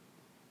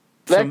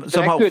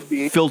somehow could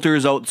be.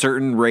 filters out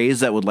certain rays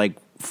that would like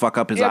fuck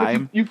up his eye.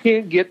 But you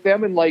can't get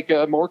them in like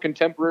a more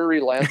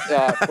contemporary lens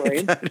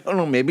frame. I don't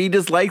know. Maybe he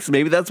just likes.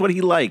 Maybe that's what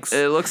he likes.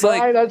 It looks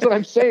like That's what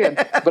I'm saying.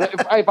 But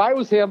if I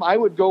was him, I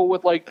would go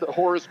with like the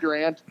Horace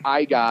Grant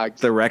eye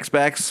gogs, The Rec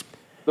Specs.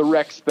 the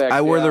Rec Specs.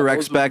 I wore the Rec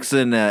those Specs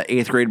in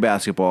 8th grade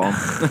basketball.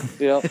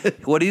 Yeah.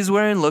 what he's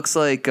wearing looks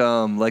like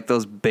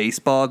those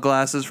baseball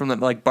glasses from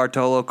like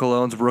Bartolo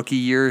Colon's rookie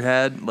year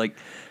had, like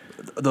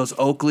those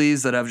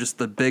Oakleys that have just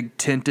the big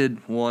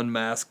tinted one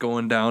mask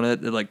going down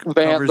it. It like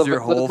covers your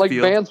whole like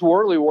field. Vance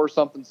Worley wore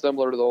something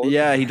similar to those.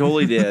 Yeah, he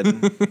totally did.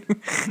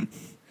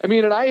 I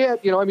mean, and I had,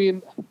 you know, I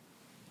mean,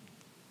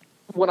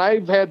 when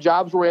I've had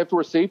jobs where I have to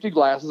wear safety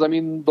glasses, I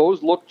mean,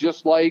 those look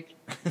just like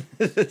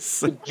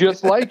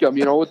them,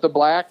 you know, with the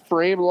black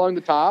frame along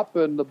the top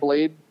and the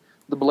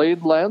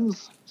blade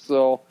lens.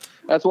 So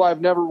that's why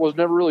was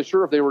never really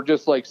sure if they were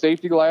just like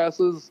safety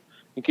glasses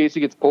in case he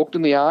gets poked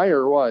in the eye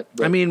or what.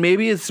 But, I mean,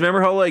 maybe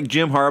remember how like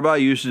Jim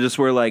Harbaugh used to just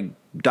wear like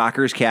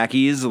Dockers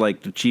khakis,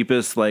 like the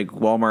cheapest like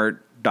Walmart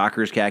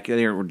Dockers khaki.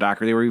 They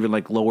were even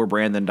like lower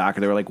brand than Docker.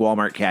 They were like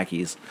Walmart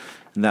khakis,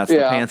 and that's the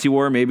pants he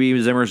wore.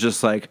 Maybe Zimmer's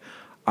just like,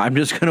 I'm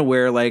just gonna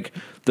wear like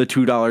the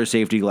 $2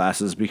 safety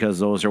glasses because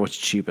those are what's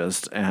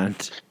cheapest.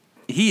 And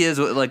he is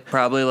like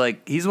probably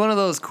like he's one of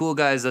those cool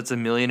guys that's a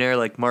millionaire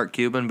like Mark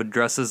Cuban, but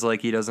dresses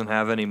like he doesn't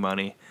have any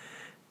money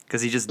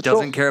because he just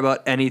doesn't care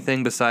about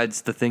anything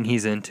besides the thing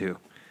he's into.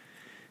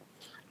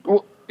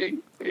 Well,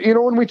 you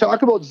know, when we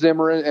talk about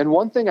Zimmer, and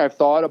one thing I've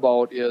thought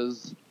about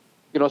is,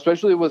 you know,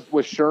 especially with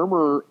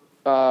Shermer,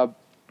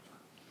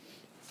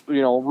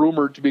 you know,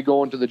 rumored to be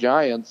going to the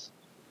Giants.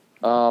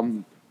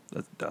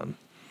 That's done.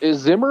 Is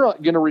Zimmer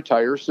going to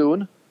retire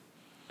soon?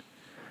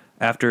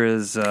 After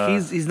his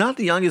he's not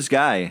the youngest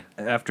guy.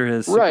 after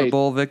his Super Right.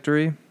 Bowl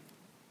victory.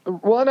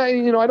 Well, and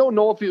I don't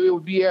know if it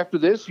would be after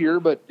this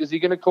year, but is he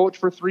going to coach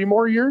for 3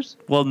 more years?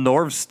 Well,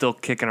 Norv's still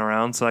kicking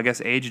around, so I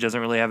guess age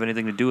doesn't really have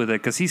anything to do with it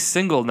because he's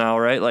single now,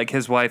 right? Like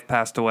his wife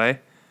passed away.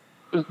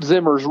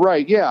 Zimmer's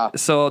right, yeah.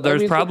 So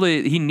there's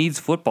he needs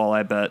football,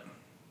 I bet.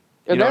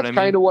 And that's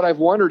kind of what I've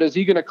wondered. Is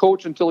he going to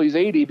coach until he's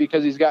 80?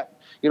 Because he's got,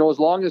 as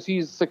long as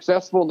he's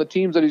successful and the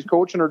teams that he's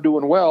coaching are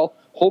doing well,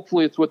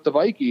 hopefully it's with the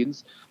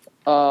Vikings.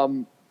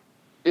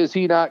 Is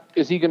he going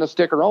to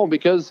stick around?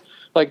 Because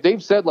like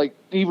they've said, like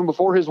even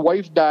before his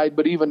wife died,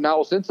 but even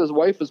now since his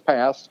wife has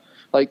passed,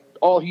 like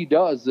all he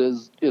does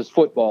is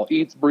football,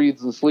 eats,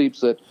 breathes, and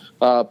sleeps it.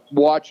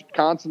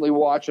 Constantly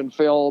watching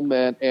film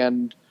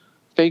and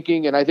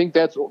thinking. And I think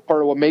that's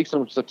part of what makes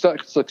him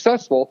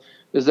successful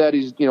is that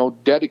he's,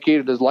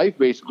 dedicated his life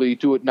basically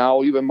to it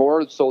now, even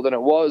more so than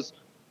it was,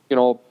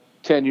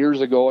 10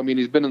 years ago. I mean,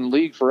 he's been in the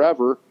league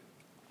forever.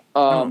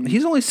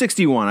 He's only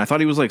 61. I thought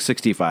he was like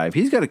 65.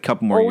 He's got a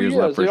couple more years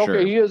left for sure.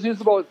 He is. He's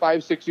about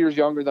 5-6 years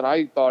younger than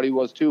I thought he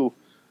was too.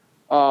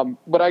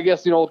 But I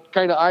guess,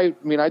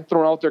 I'd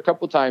thrown out there a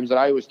couple of times that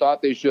I always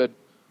thought they should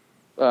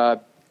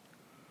sign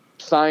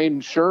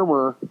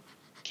Shermer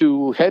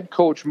to head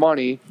coach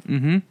money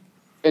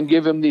and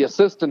give him the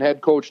assistant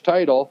head coach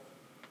title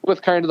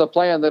with kind of the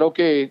plan that,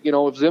 okay,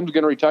 if Zim's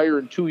going to retire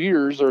in 2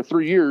 years or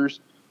 3 years,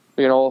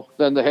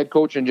 then the head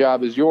coaching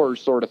job is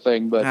yours sort of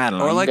thing. But I don't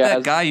know. Or like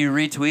that guy you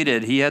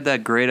retweeted, he had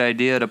that great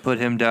idea to put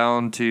him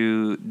down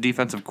to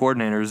defensive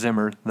coordinator,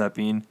 Zimmer, that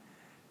being,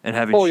 and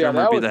having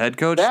Shermer be the head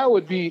coach. That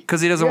would be...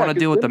 Because he doesn't want to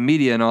deal with the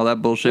media and all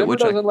that bullshit. Zimmer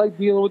doesn't like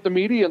dealing with the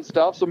media and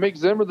stuff, so make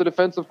Zimmer the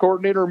defensive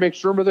coordinator or make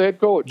Shermer the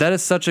head coach. That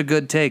is such a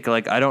good take.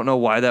 Like, I don't know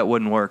why that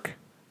wouldn't work.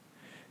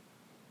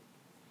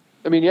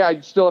 I mean,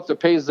 I'd still have to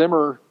pay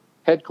Zimmer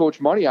head coach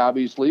money,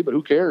 obviously, but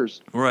who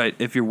cares? Right,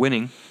 if you're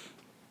winning.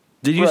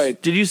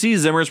 Did you see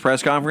Zimmer's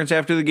press conference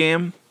after the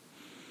game?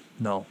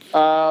 No.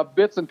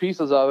 Bits and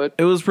pieces of it.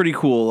 It was pretty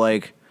cool.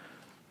 Like,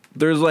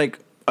 there's like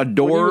a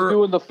door. When he was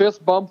doing the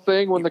fist bump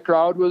thing when the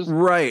crowd was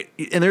right,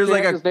 and there's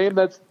like his name.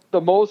 That's the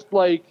most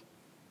like,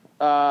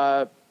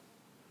 I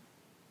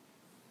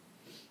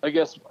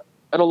guess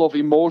I don't know if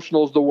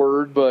emotional is the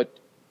word, but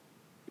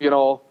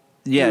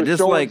yeah,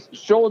 just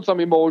showing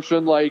some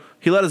emotion. Like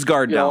he let his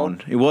guard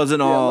down. It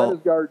wasn't all. Let his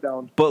guard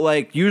down. But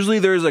like usually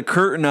there's a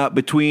curtain up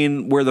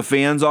between where the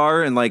fans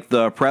are and like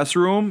the press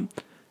room,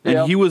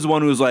 and he was the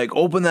one who was like,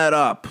 "Open that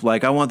up!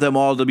 Like I want them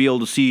all to be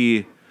able to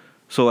see."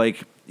 So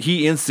like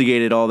he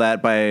instigated all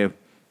that by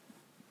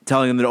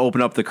telling them to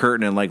open up the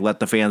curtain and like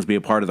let the fans be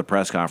a part of the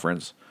press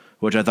conference,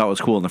 which I thought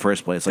was cool in the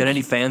first place. Like, did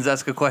any fans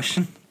ask a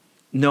question?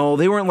 No,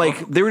 they weren't.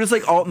 Like they were just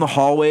like out in the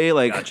hallway.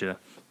 Like gotcha.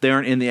 They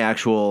aren't in the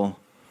actual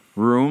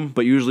room,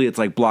 but usually it's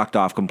like blocked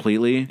off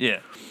completely.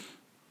 Yeah.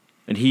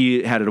 And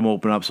he had them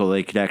open up so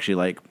they could actually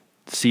like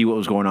see what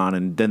was going on,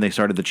 and then they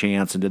started the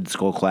chants and did the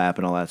skull clap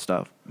and all that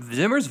stuff.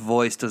 Zimmer's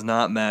voice does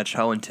not match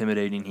how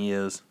intimidating he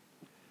is.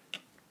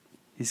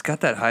 He's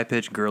got that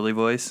high-pitched girly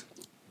voice.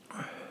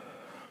 A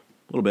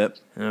little bit.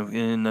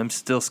 And I'm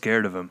still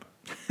scared of him.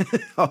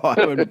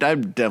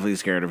 I'm definitely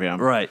scared of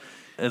him. Right.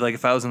 Like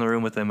if I was in the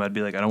room with him, I'd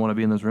be like, I don't want to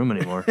be in this room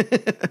anymore.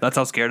 That's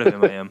how scared of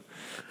him I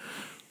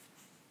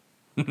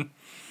am.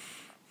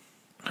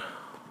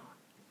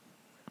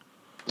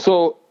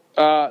 So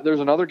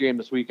there's another game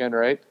this weekend,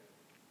 right?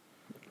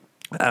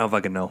 I don't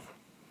fucking know.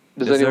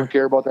 Does anyone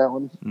care about that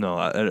one? No,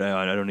 I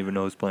don't even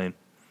know who's playing.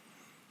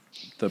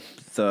 The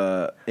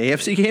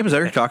AFC game, is that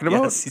what you're talking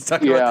about? Yes, he's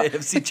talking about the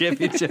AFC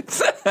Championship.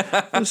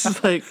 This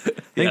is like,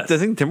 I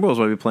think Timberwolves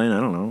might be playing. I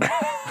don't know.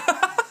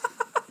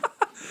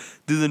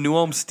 Do the New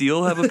Ulm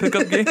Steel have a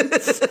pickup game?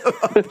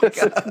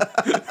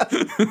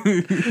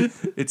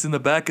 It's in the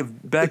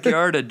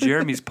backyard at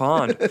Jeremy's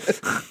Pond.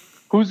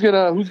 Who's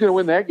gonna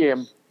win that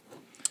game?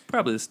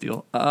 Probably the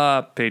Steel.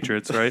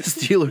 Patriots, right?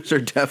 Steelers are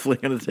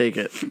definitely gonna take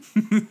it.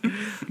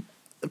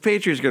 The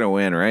Patriots are gonna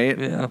win, right?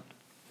 Yeah.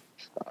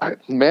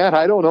 Matt,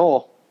 I don't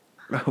know.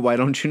 Why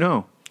don't you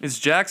know? It's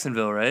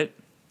Jacksonville, right?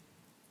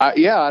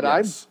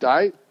 Yes.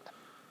 I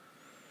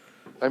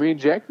mean,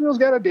 Jacksonville's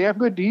got a damn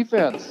good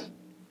defense.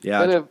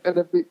 Yeah.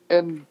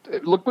 And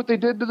look what they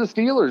did to the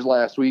Steelers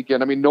last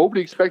weekend. I mean,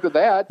 nobody expected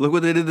that. Look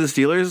what they did to the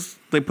Steelers.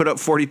 They put up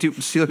 42.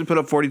 Steelers put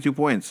up 42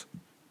 points.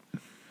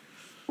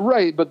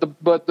 Right, but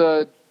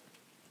the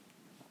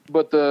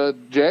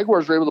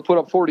Jaguars were able to put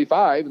up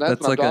 45, and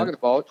that's what I'm talking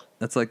about.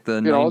 That's like the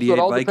 98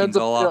 Vikings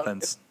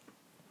offense.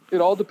 It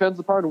all depends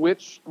upon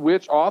which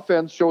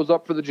offense shows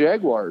up for the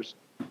Jaguars.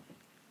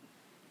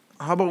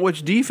 How about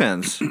which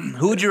defense?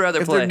 Who would you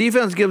rather play? If their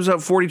defense gives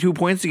up 42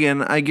 points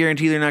again, I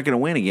guarantee they're not going to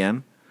win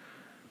again.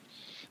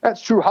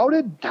 That's true.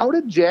 Did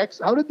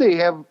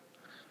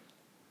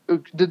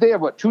they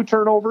have 2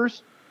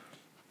 turnovers?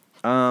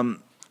 The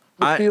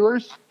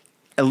Steelers?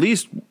 At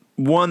least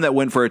one that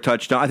went for a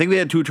touchdown. I think they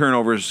had 2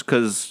 turnovers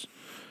because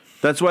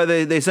that's why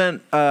they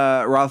sent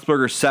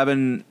Roethlisberger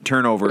 7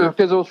 turnovers.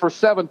 Because it was for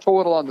 7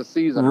 total on the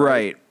season.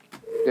 Right.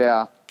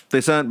 Yeah. They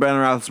sent Ben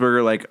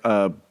Roethlisberger like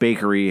a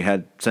bakery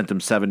had sent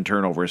him 7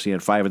 turnovers. He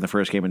had 5 in the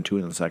first game and 2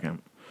 in the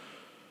second.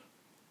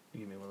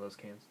 You give me one of those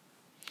cans.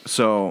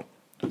 So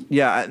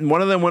Yeah, and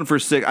one of them went for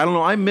 6. I don't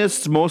know. I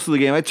missed most of the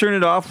game. I turned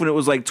it off when it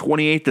was like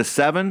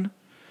 28-7,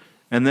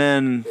 and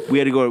then we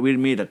had to go. We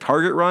made a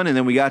Target run, and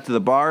then we got to the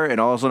bar, and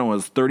all of a sudden it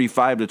was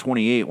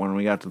 35-28 when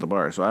we got to the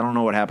bar. So I don't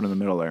know what happened in the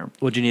middle there.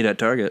 What'd you need at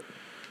Target?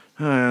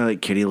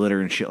 Like kitty litter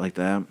and shit like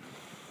that.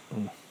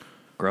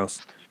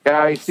 Gross. Yeah,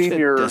 I seen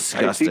your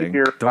Disgusting.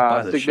 Don't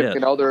buy the significant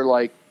shit. other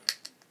like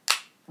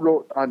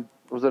wrote on.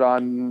 Was it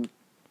on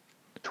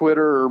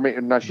Twitter or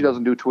no? She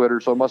doesn't do Twitter,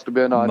 so it must have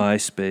been on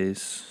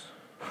MySpace.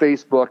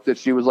 Facebook that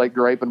she was like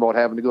griping about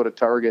having to go to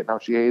Target and how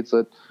she hates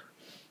it.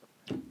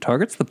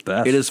 Target's the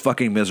best. It is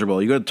fucking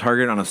miserable. You go to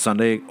Target on a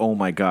Sunday. Oh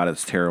my god,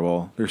 it's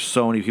terrible. There's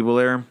so many people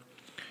there.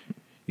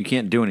 You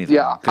can't do anything.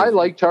 Yeah, I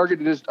like Target,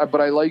 but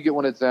I like it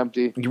when it's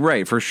empty. You're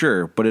right, for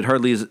sure. But it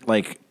hardly is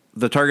like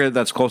the Target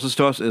that's closest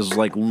to us is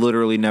like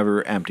literally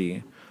never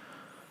empty.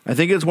 I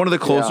think it's one of the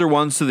closer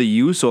ones to the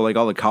U, so like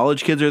all the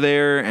college kids are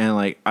there, and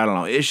like I don't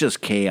know, it's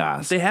just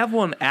chaos. They have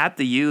one at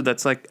the U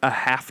that's like a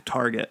half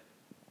Target.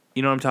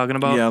 You know what I'm talking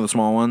about? Yeah, the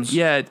small ones.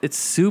 Yeah, it's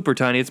super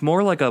tiny. It's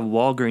more like a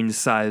Walgreens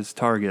size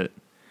Target.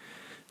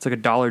 It's like a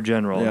Dollar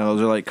General. Yeah,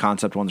 those are like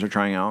concept ones they're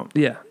trying out.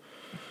 Yeah.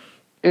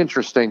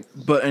 Interesting.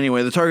 But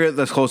anyway, the Target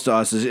that's close to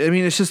us is, I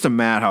mean, it's just a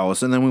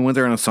madhouse. And then we went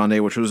there on a Sunday,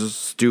 which was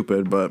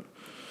stupid, but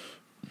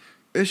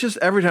it's just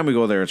every time we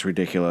go there, it's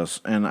ridiculous.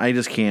 And I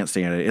just can't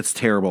stand it. It's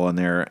terrible in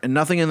there. And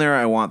nothing in there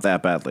I want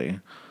that badly.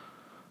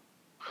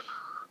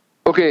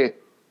 Okay.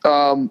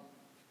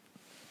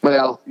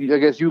 Well, I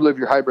guess you live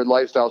your hybrid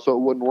lifestyle, so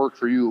it wouldn't work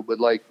for you. But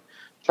like,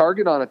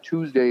 Target on a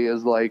Tuesday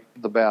is like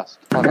the best.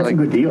 That's like a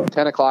good deal.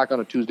 10 o'clock on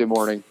a Tuesday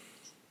morning,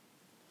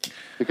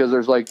 because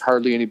there's like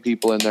hardly any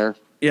people in there.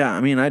 Yeah,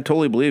 I mean, I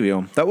totally believe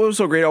you. That was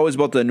so great always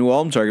about the New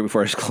Ulm Target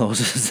before it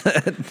closes.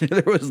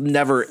 There was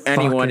never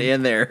anyone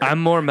in there.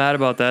 I'm more mad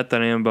about that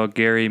than I am about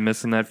Gary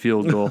missing that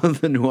field goal.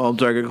 The New Ulm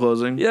Target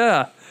closing.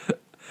 Yeah.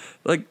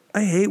 Like,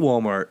 I hate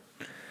Walmart.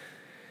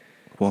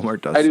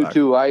 Walmart does I do suck.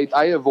 too.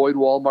 I avoid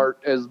Walmart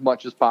as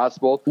much as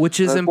possible. Which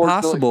is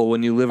impossible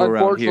when you live around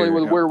here.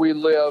 Unfortunately, with where we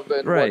live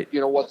and Right.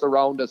 what's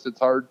around us, it's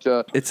hard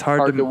to It's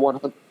hard to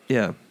 100%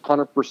 Yeah.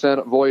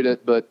 avoid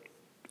it. But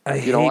I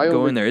hate I going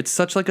only- there. It's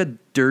such like a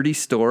dirty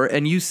store,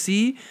 and you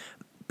see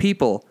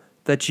people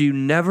that you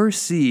never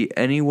see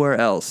anywhere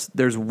else.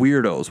 There's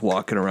weirdos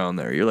walking around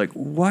there. You're like,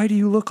 why do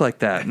you look like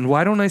that? And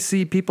why don't I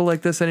see people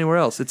like this anywhere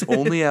else? It's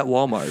only at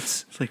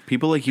Walmart's. It's like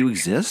people like you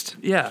exist?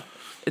 Yeah.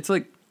 It's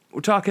like,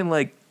 we're talking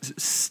like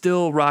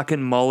still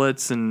rocking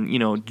mullets and,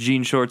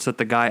 jean shorts that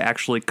the guy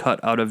actually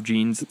cut out of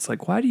jeans. It's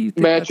like, why do you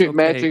think that's okay?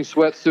 matching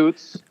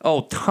sweatsuits.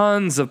 Oh,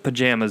 tons of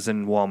pajamas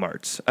in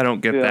Walmart's. I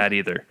don't get that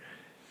either.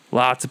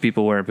 Lots of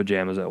people wearing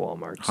pajamas at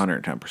Walmart's.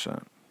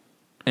 110%.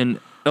 And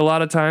a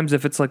lot of times,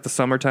 if it's like the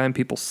summertime,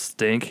 people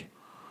stink.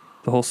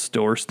 The whole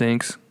store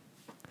stinks.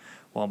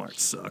 Walmart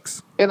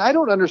sucks. And I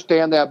don't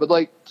understand that, but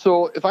like,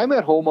 so if I'm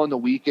at home on the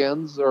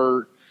weekends,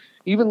 or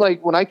even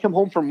like when I come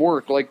home from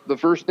work, like the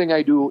first thing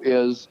I do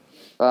is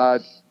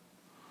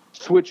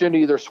switch into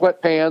either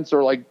sweatpants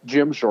or like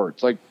gym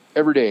shorts, like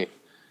every day.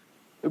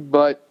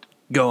 But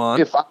Go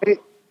on.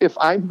 if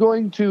I'm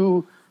going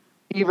to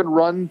even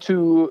run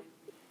to,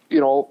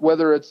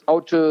 whether it's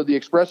out to the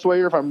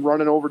expressway or if I'm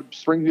running over to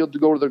Springfield to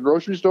go to the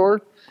grocery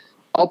store,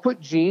 I'll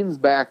put jeans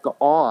back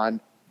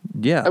on.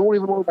 Yeah. I won't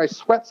even wear my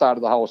sweats out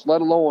of the house,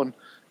 let alone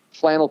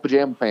flannel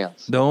pajama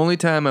pants. The only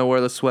time I wear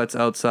the sweats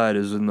outside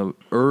is in the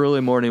early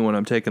morning when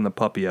I'm taking the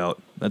puppy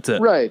out. That's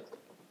it. Right.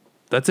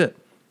 That's it.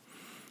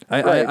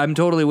 I'm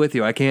totally with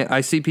you.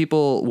 I see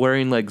people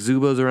wearing like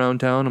Zubas around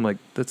town. I'm like,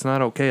 that's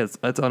not okay.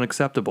 That's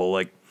unacceptable.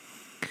 Like,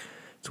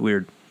 it's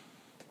weird.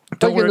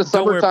 Like in the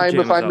summertime,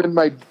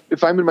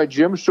 if I'm in my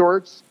gym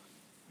shorts,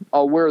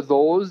 I'll wear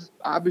those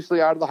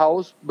obviously out of the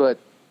house. But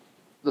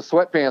the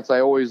sweatpants, I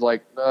always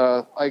like.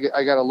 I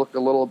got to look a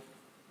little.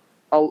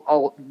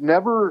 I'll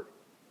never.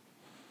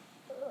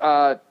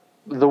 The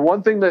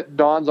one thing that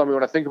dawns on me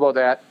when I think about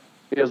that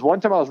is one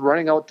time I was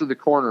running out to the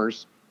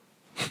corners,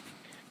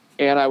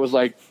 and I was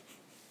like,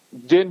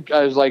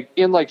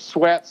 in like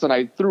sweats, and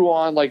I threw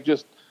on like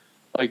just.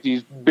 Like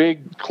these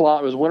big it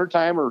was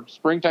wintertime or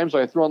springtime, so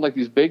I threw on like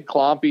these big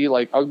clompy,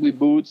 like ugly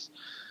boots,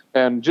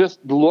 and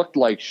just looked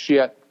like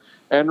shit.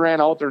 And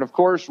ran out there, and of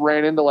course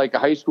ran into like a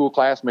high school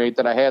classmate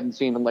that I hadn't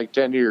seen in like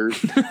 10 years.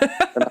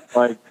 And I'm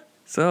like,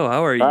 so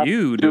how are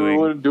you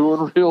doing?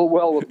 Doing real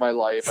well with my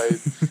life. I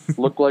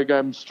look like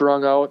I'm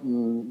strung out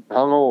and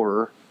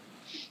hungover.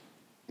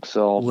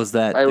 So was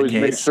that I the always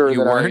case? make sure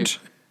You that weren't?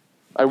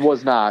 I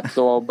was not.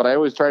 So, but I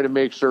always try to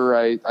make sure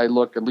I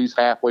look at least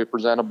halfway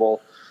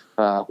presentable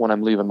when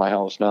I'm leaving my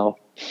house now.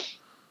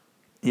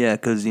 Yeah,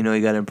 because you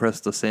got to impress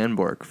the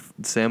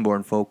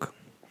Sanborn folk.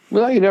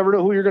 Well, you never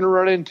know who you're going to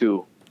run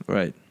into.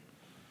 Right.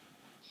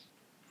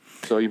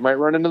 So you might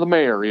run into the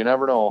mayor. You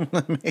never know.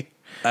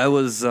 I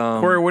was.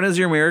 Corey, when is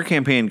your mayor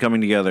campaign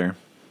coming together?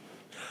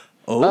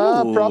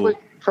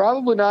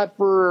 Probably not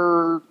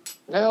for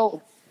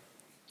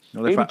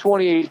maybe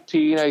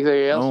 2018. I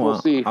guess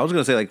we'll see. I was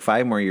going to say like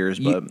 5 more years,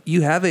 but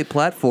You have a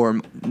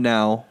platform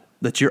now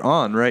that you're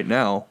on right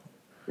now.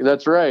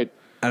 That's right.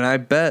 And I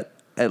bet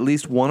at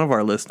least one of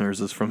our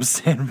listeners is from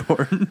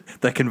Sanborn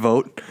that can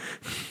vote.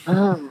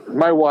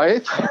 My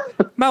wife.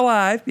 My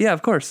wife. Yeah,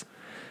 of course.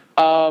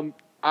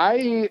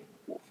 I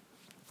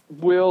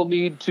will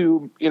need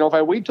to, if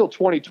I wait till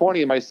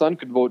 2020, my son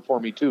could vote for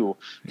me too.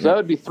 So that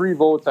would be 3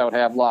 votes I would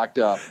have locked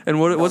up. And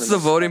what's the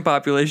voting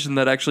population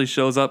that actually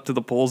shows up to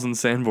the polls in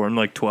Sanborn?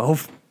 Like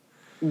 12?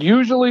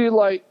 Usually,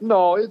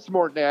 no, it's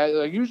more than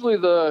that. Usually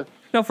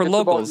for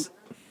locals.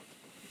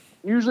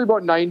 Usually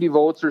about 90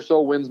 votes or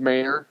so wins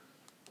mayor.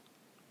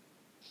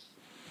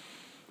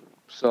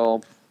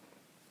 So.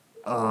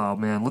 Oh,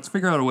 man. Let's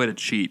figure out a way to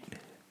cheat.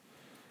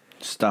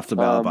 Stuff the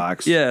ballot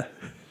box. Yeah.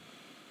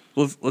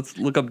 Let's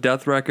look up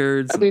death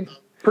records. I mean,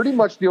 pretty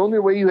much the only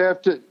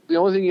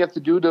thing you have to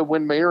do to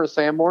win mayor of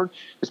Sanborn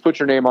is put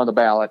your name on the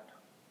ballot.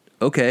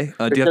 Okay.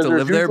 Do you have to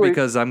live there?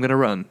 Because I'm going to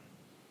run.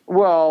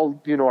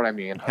 Well, you know what I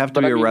mean. Have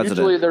to be a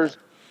resident.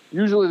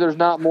 Usually there's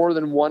not more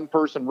than one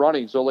person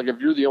running. So, if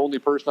you're the only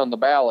person on the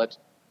ballot,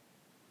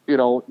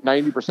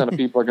 90% of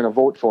people are going to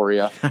vote for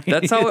you.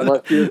 That's how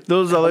unless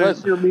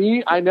you're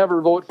me, I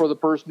never vote for the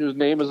person whose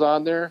name is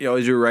on there. You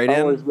always do write-in? I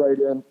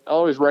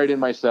always write in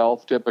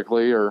myself,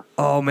 typically.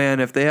 Oh,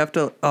 man, if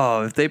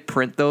they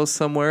print those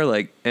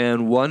somewhere,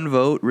 and 1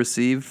 vote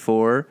received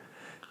for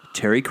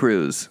Terry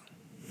Crews.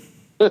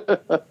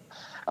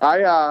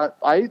 I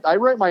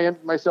write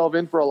myself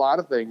in for a lot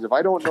of things. If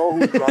I don't know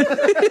who's running,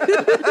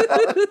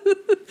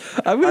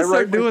 I'm gonna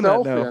start doing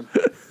that now.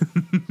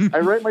 I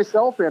write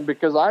myself in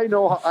because I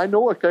know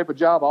what type of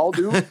job I'll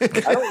do. I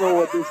don't know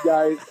what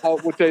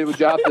type of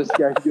job this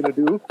guy's gonna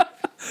do.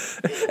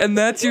 And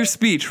that's your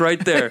speech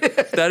right there.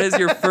 That is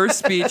your first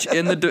speech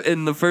in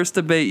the first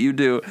debate you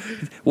do.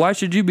 Why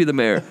should you be the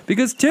mayor?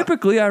 Because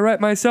typically I write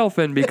myself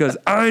in because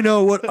I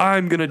know what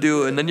I'm going to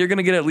do. And then you're going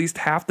to get at least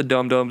half the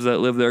dum-dums that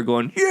live there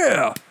going,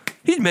 yeah,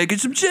 he's making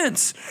some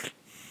sense.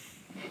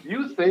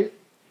 You think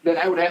that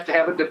I would have to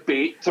have a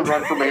debate to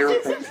run for mayor?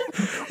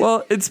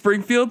 Well, in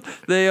Springfield,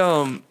 they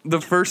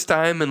the first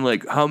time in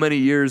how many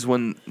years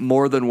when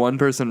more than one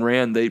person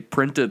ran, they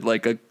printed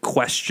a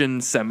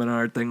question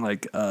seminar thing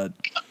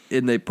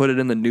and they put it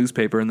in the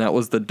newspaper, and that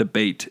was the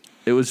debate.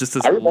 It was just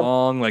this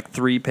long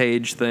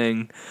 3-page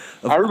thing.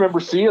 I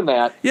remember seeing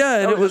that. Yeah,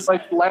 and it was the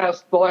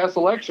last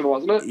election,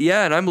 wasn't it?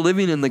 Yeah, and I'm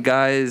living in the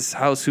guy's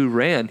house who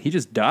ran. He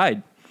just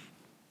died.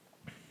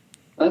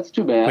 That's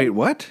too bad. Wait,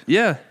 what?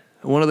 Yeah.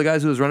 One of the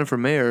guys who was running for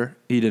mayor,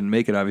 he didn't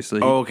make it, obviously.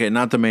 Oh, okay,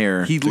 not the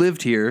mayor. He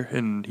lived here,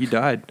 and he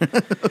died.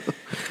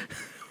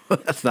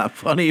 That's not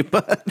funny,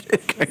 but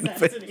it kind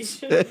of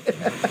is.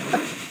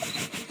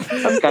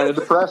 That's kind of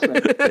depressing.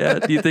 Yeah,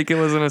 do you think it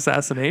was an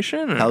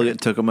assassination? Or?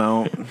 Helget took him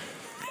out.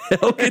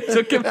 Helget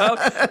took him out?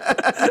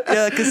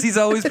 Yeah, because he's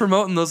always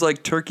promoting those,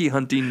 turkey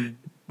hunting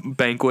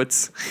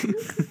banquets.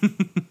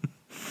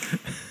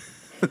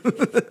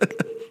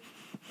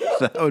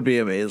 That would be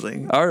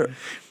amazing.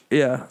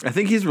 Yeah. I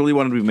think he's really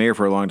wanted to be mayor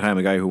for a long time,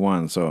 the guy who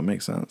won, so it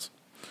makes sense.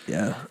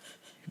 Yeah.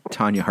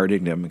 Tanya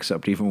Hardinged him,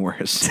 except even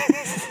worse.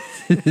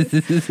 To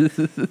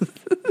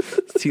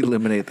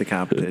eliminate the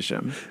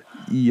competition.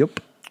 Yep.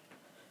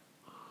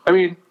 I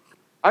mean,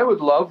 I would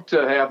love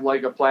to have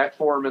a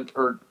platform and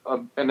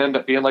end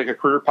up being a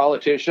career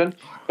politician,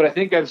 but I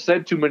think I've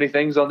said too many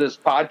things on this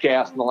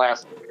podcast in the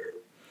last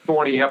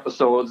 20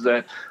 episodes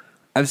that...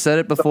 I've said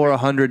it before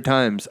 100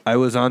 times. I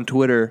was on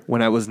Twitter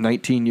when I was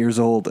 19 years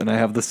old, and I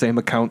have the same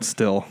account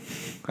still.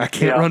 I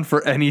can't run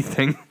for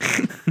anything.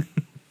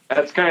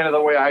 That's kind of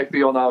the way I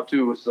feel now,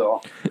 too.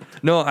 So,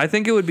 no, I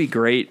think it would be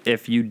great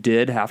if you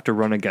did have to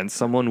run against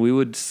someone. We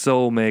would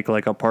make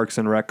a Parks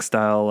and Rec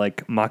style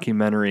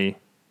mockumentary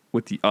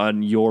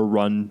on your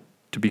run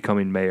to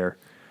becoming mayor.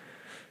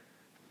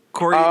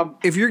 Corey,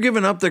 if you're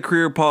giving up the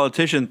career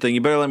politician thing,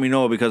 you better let me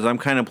know because I'm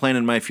kind of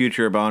planning my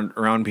future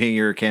around being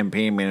your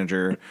campaign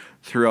manager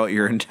throughout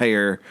your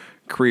entire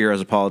career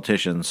as a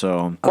politician.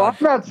 So, well, I'm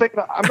not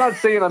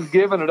saying I'm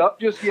giving it up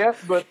just yet,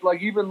 but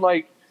even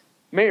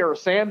mayor of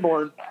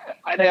Sanborn,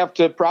 I'd have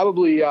to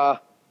probably I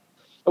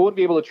wouldn't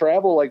be able to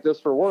travel like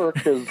this for work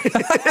because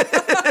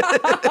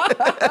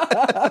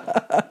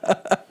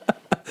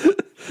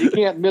you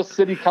can't miss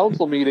city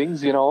council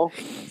meetings. What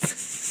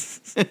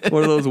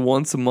are those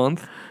once a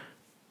month?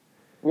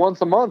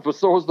 Once a month, but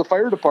so was the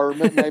fire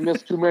department, and I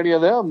missed too many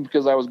of them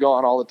because I was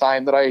gone all the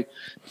time that I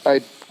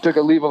took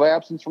a leave of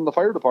absence from the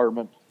fire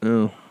department.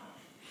 Oh.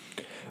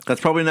 That's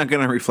probably not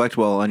going to reflect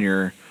well on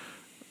your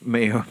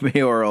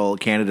mayoral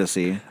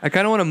candidacy. I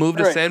kind of want to move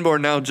to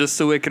Sanborn now just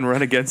so it can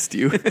run against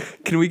you.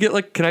 Can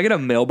I get a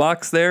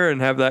mailbox there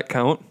and have that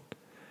count?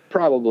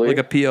 Probably. Like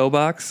a P.O.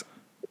 box?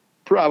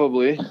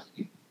 Probably.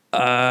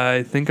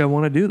 I think I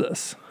want to do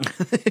this.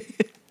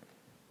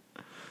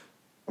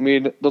 I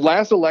mean, the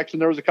last election,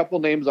 there was a couple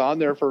names on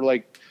there for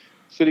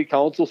city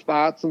council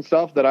spots and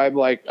stuff that I'm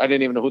I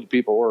didn't even know who the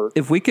people were.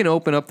 If we can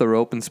open up the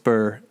Rope and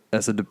Spur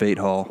as a debate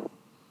hall,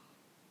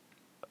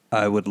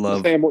 I would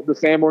love the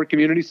Sanborn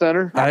Community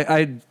Center.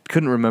 I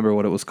couldn't remember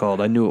what it was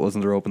called. I knew it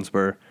wasn't the Rope and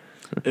Spur.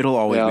 It'll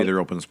always be the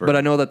Rope and Spur. But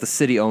I know that the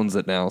city owns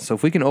it now. So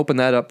if we can open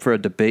that up for a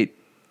debate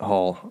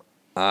hall,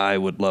 I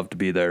would love to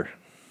be there.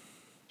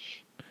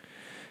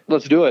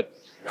 Let's do it.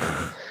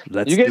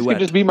 Let's You guys do can it.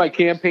 just be my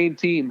campaign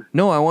team.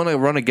 No, I want to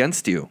run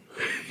against you.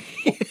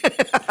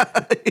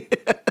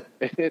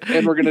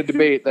 And we're going to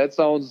debate. That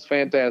sounds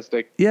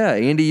fantastic. Yeah,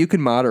 Andy, you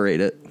can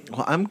moderate it.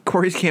 Well, I'm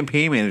Corey's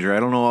campaign manager. I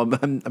don't know.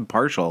 I'm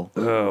partial.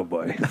 Oh,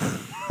 boy.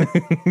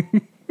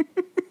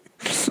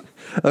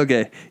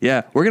 Okay,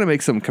 yeah, we're going to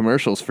make some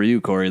commercials for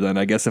you, Corey, then,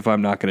 I guess, if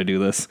I'm not going to do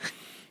this.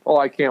 Oh,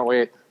 I can't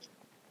wait.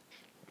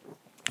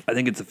 I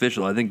think it's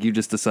official. I think we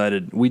just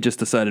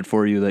decided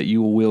for you that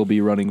you will be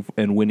running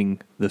and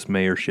winning this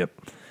mayorship.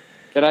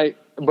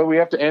 But we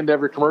have to end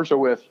every commercial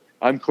with,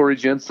 I'm Corey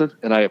Jensen,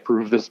 and I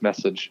approve this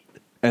message.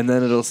 And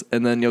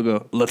then you'll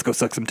go, let's go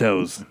suck some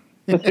toes.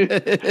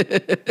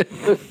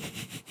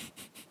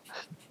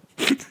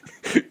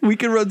 We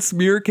can run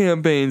smear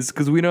campaigns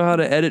because we know how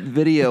to edit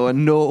video,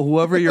 and know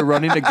whoever you're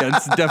running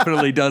against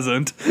definitely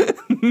doesn't.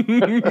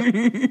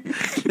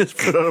 Just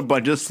put out a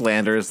bunch of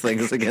slanderous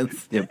things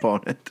against the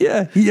opponent.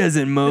 Yeah, he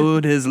hasn't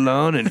mowed his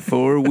lawn in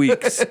 4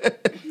 weeks.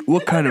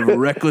 What kind of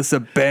reckless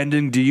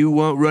abandon do you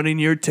want running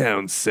your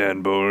town,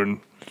 Sanborn?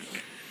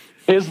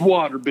 His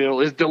water bill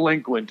is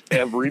delinquent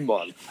every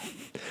month.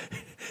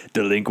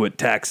 Delinquent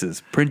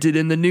taxes printed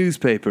in the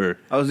newspaper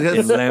I was gonna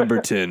in say-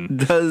 Lamberton.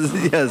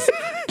 Yes.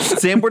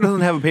 Sanborn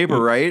doesn't have a paper,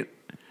 right?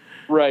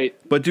 Right.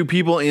 But do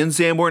people in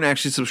Sanborn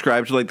actually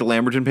subscribe to like the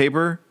Lamberton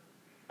paper?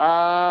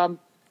 I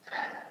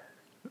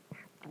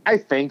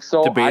think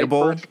so.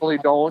 Debatable? I personally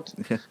don't.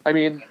 I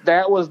mean,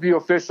 that was the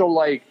official,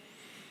 like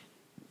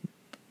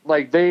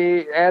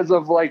they, as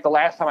of like the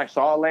last time I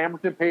saw a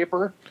Lamberton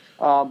paper,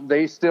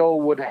 they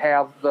still would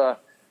have a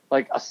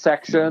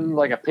section,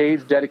 like a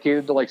page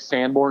dedicated to like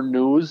Sanborn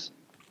news.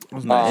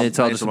 And it's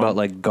all just about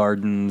like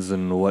gardens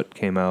and what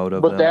came out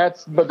of But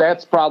them.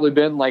 that's probably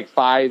been like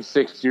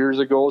 5-6 years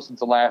ago since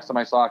the last time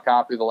I saw a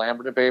copy of the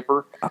Lamberton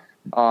paper.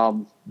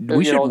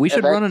 We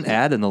should run an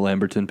ad in the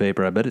Lamberton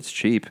paper. I bet it's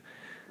cheap.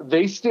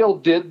 They still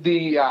did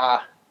the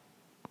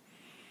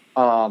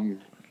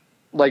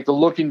like the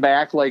looking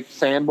back, like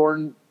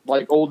Sanborn,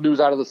 like old news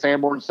out of the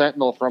Sanborn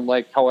Sentinel from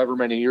like however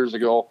many years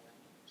ago.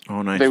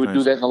 Oh, nice. They would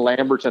do that in the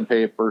Lamberton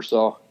paper.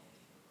 So,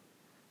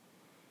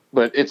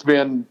 but it's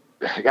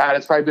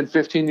probably been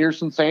 15 years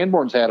since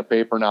Sanborn's had a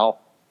paper now.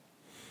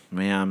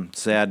 Man,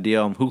 sad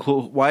deal.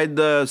 Why'd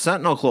the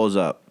Sentinel close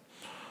up?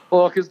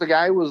 Well, because the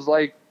guy was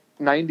like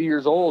 90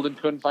 years old and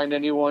couldn't find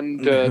anyone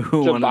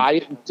to buy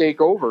it and take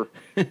over.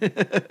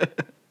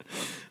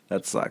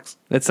 That sucks.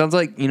 It sounds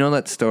like,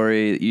 that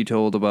story that you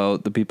told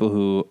about the people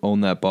who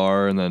owned that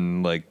bar and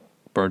then like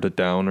burnt it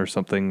down or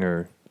something,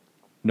 or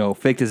no,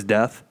 faked his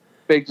death.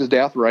 Faked his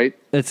death, right?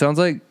 It sounds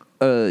like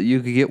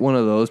you could get one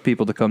of those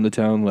people to come to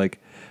town. Like,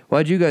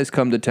 why'd you guys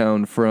come to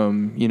town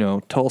from,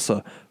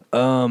 Tulsa?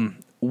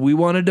 We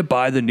wanted to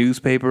buy the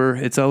newspaper.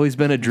 It's always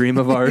been a dream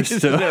of ours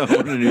to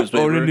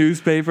own a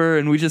newspaper,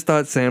 and we just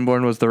thought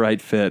Sanborn was the right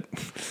fit.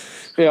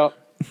 Yeah.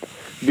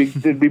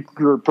 It'd be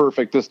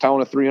perfect. This town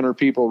of 300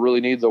 people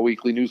really needs a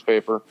weekly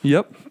newspaper.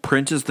 Yep.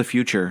 Print is the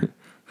future.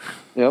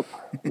 Yep.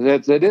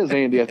 That is,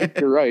 Andy. I think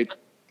you're right.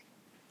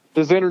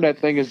 This internet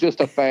thing is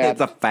just a fad.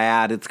 It's a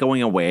fad. It's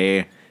going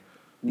away.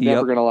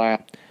 Never going to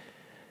last.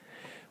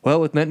 Well,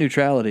 with net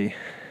neutrality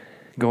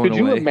going Could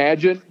you away.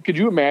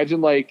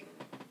 imagine, like,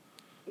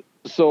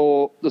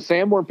 so the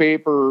Sanborn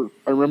paper,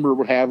 I remember,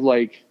 would have,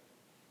 like,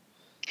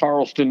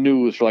 Charleston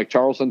news for, like,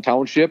 Charleston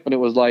Township, and it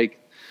was, like,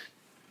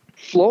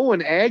 Flo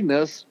and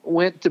Agnes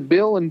went to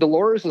Bill and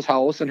Dolores'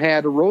 house and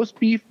had a roast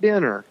beef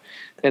dinner.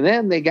 And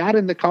then they got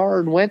in the car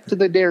and went to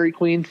the Dairy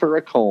Queen for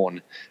a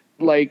cone.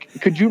 Like,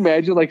 could you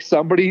imagine, like,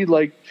 somebody,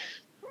 like,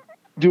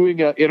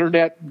 doing an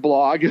internet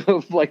blog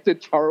of, like, the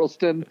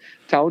Charleston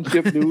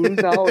Township news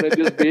now, and it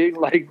just being,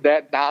 like,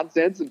 that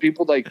nonsense, and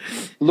people, like,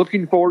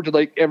 looking forward to,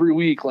 like, every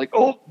week, like,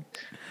 oh,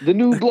 the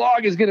new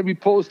blog is going to be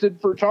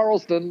posted for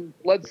Charleston.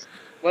 Let's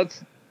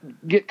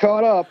get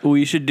caught up.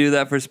 We should do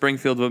that for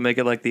Springfield, but make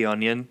it like The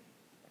Onion.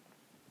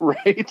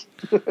 Right?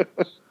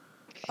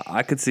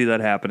 I could see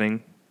that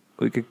happening.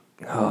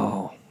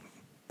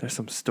 There's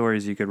some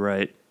stories you could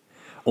write.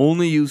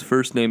 Only use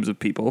first names of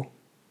people.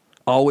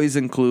 Always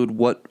include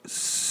what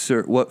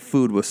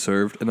food was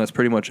served, and that's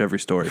pretty much every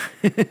story.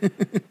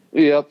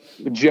 Yep.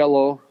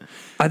 Jell-O.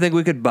 I think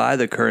we could buy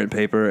the current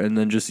paper and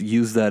then just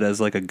use that as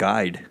like a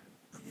guide.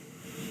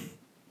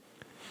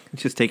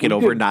 Just take it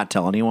over and not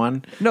tell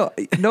anyone. No,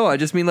 I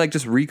just mean like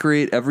just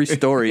recreate every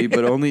story,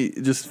 but only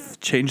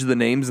just change the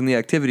names and the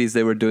activities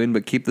they were doing,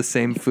 but keep the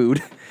same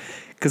food.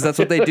 Because that's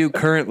what they do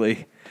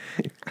currently.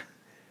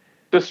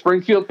 Does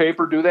Springfield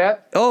paper do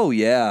that? Oh,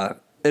 yeah.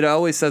 It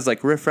always says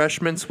like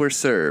refreshments were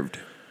served.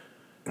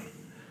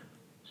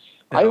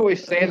 I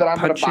always say that I'm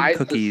going to buy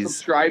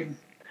subscribe.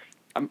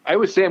 I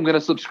always say I'm going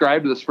to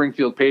subscribe to the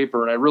Springfield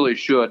paper, and I really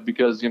should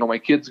because, my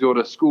kids go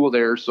to school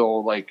there. So,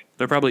 like,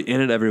 they're probably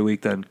in it every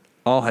week then.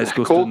 All high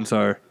school students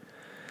are.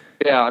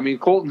 Yeah, I mean,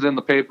 Colton's in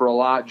the paper a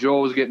lot.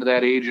 Joe's getting to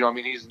that age.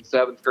 He's in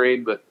 7th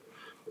grade, but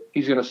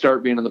he's going to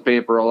start being in the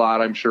paper a lot,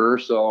 I'm sure.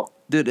 So,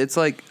 dude, it's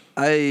like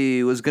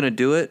I was going to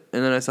do it,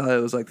 and then I saw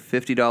it was like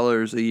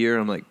 $50 a year.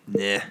 I'm like,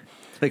 nah.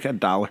 like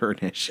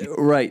 $1 an issue.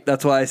 Right.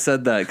 That's why I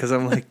said that, because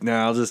I'm like,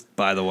 nah, I'll just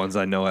buy the ones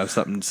I know have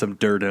some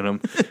dirt in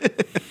them.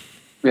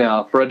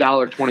 Yeah, for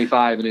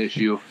 $1.25 an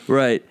issue.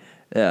 Right.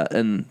 Yeah,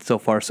 and so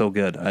far so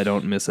good. I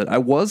don't miss it. I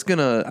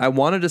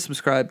wanted to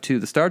subscribe to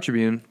the Star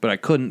Tribune, but I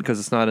couldn't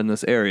because it's not in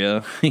this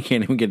area. You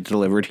can't even get it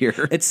delivered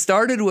here. It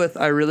started with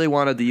I really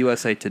wanted the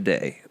USA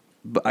Today,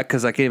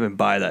 because I can't even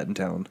buy that in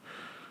town.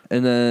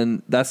 And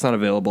then that's not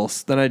available.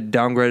 Then I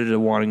downgraded to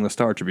wanting the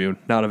Star Tribune.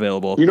 Not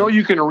available. You know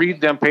you can read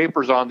them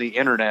papers on the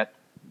internet.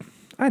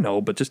 I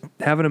know, but just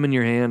having them in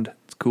your hand,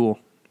 it's cool.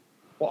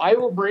 Well, I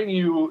will bring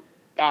you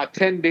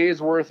 10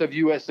 days worth of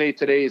USA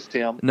Today's,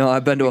 Tim. No,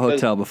 I've been to a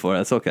hotel before.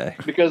 That's okay.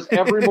 Because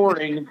every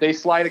morning they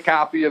slide a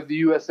copy of the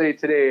USA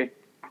Today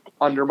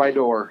under my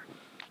door.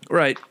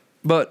 Right.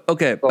 But,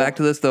 okay, back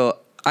to this, though.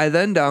 I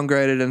then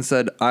downgraded and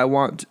said,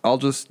 I'll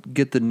just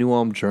get the New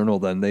Ulm Journal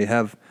then. They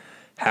have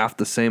half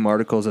the same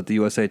articles that the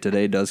USA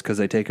Today does because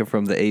they take them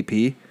from the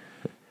AP.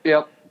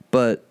 Yep.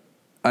 But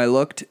I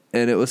looked,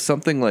 and it was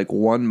something like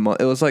 1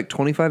 month. It was like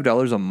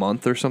 $25 a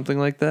month or something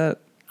like that.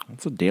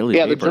 That's a daily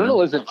paper. Yeah, the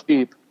Journal isn't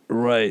cheap.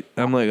 Right.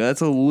 I'm like,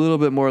 that's a little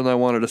bit more than I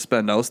wanted to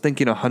spend. I was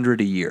thinking $100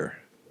 a year,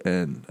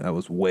 and I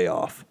was way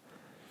off.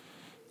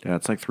 Yeah,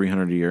 it's like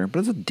 $300 a year, but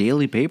it's a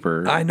daily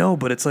paper. I know,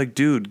 but it's like,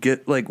 dude,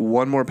 get like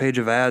one more page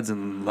of ads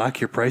and lock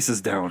your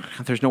prices down.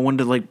 There's no one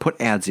to like put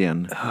ads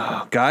in.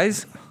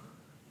 Guys,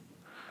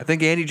 I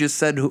think Andy just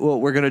said what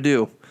we're going to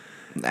do.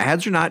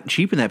 Ads are not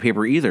cheap in that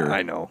paper either.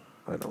 I know.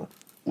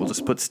 We'll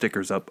just put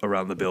stickers up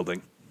around the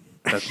building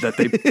that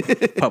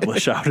they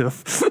publish out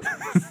of.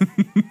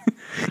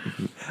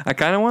 I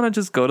kind of want to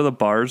just go to the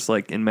bars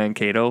like in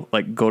Mankato,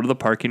 like go to the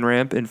parking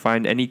ramp and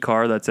find any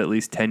car that's at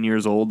least 10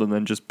 years old and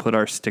then just put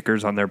our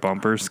stickers on their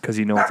bumpers because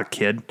you know it's a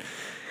kid.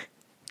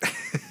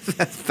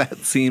 That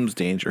seems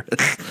dangerous.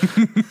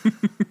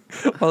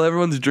 While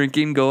everyone's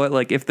drinking, go at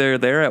like if they're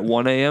there at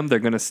 1 a.m., they're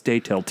going to stay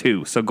till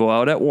 2. So go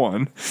out at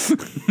 1.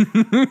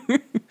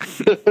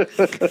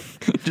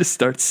 Just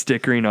start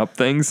stickering up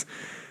things.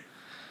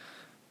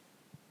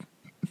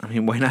 I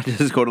mean, why not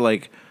just go to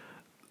like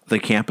the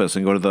campus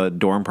and go to the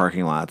dorm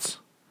parking lots?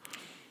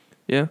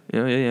 Yeah.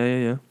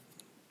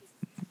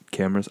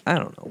 Cameras. I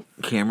don't know.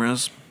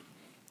 Cameras.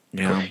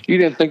 Yeah. You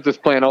didn't think this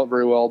plan out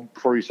very well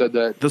before you said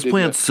that. This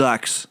plan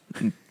sucks.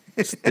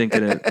 Just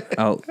thinking it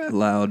out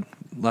loud.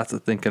 Lots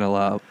of thinking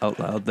out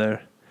loud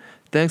there.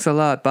 Thanks a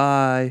lot.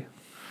 Bye.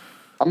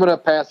 I'm going to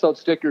pass out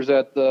stickers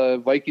at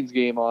the Vikings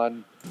game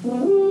on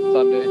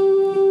Sunday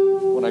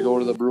when I go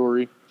to the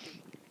brewery.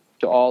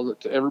 To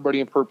everybody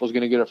in purple is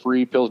going to get a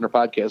free Pilsner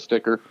Podcast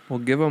sticker. We'll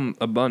give them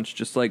a bunch.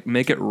 Just like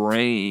make it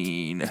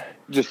rain.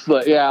 Just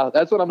yeah,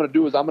 that's what I'm going to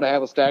do. Is I'm going to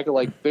have a stack of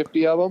like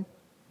 50 of them,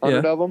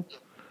 100 of them,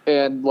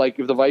 and like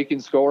if the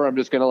Vikings score, I'm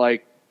just going to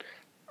like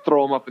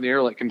throw them up in the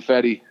air like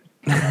confetti.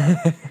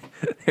 There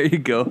you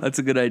go. That's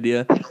a good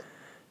idea.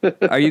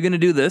 Are you going to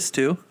do this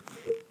too?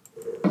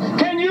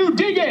 Can you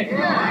dig it?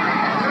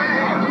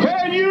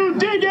 Can you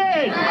dig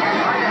it?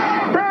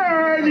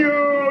 Can you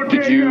dig it?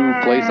 Did you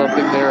play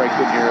something there? I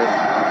couldn't hear it.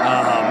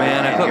 Oh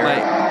man,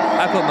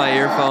 I put my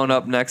earphone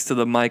up next to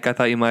the mic. I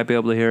thought you might be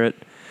able to hear it.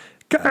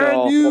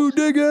 Can you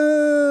dig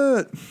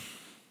it?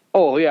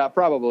 Oh yeah,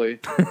 probably.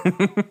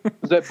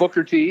 Was that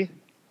Booker T?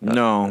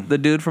 No. The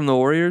dude from the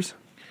Warriors?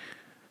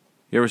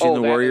 You ever seen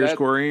the Warriors,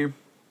 Corey?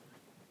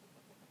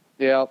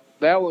 Yeah,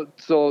 that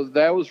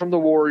was from the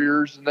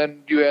Warriors, and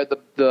then you had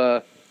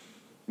the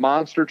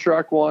monster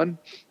truck one.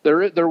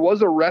 There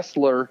was a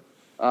wrestler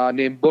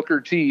named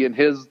Booker T, and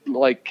his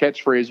like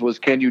catchphrase was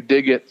 "Can you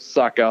dig it,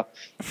 sucker?"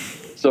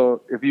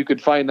 So if you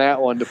could find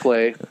that one to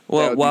play.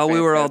 Well, while we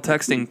were all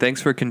texting,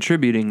 thanks for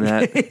contributing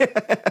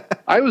that.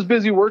 I was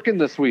busy working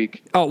this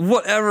week. Oh,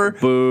 whatever.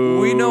 Boo.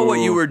 We know what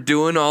you were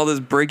doing, all this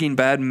Breaking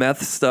Bad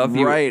meth stuff.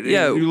 Right.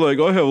 Yeah. You're like,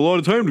 I have a lot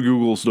of time to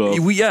Google stuff.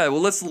 Well,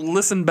 let's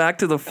listen back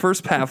to the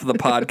first half of the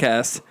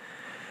podcast.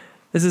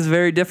 This is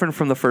very different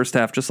from the first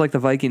half, just like the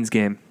Vikings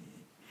game.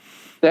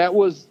 That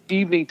was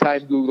evening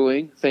time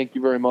Googling. Thank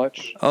you very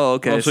much. Oh,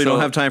 okay. So you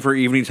don't have time for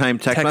evening time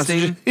text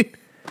texting? messaging?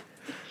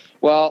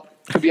 Well,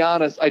 to be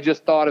honest, I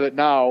just thought of it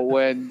now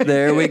when...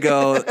 There we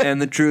go.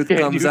 And the truth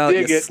comes out,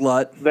 you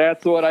slut.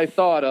 That's what I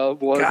thought of.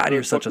 God,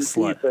 you're such a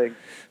slut. Thing.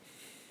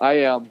 I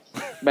am.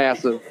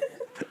 Massive.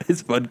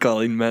 It's fun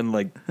calling men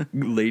like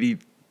lady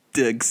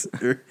digs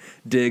or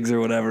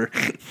whatever.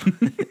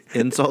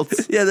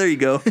 Insults? Yeah, there you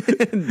go.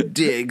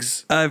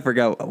 Digs. I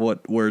forgot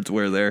what words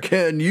were there.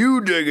 Can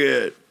you dig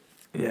it?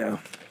 Yeah.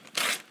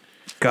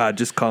 God,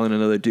 just calling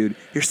another dude,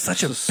 you're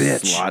such a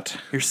bitch. Slut.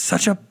 You're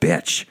such a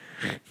bitch.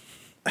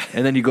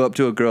 And then you go up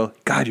to a girl,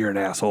 God, you're an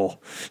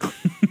asshole.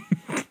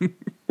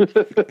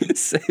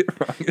 Say it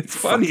wrong. It's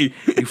funny.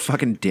 You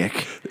fucking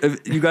dick.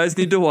 You guys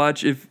need to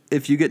watch,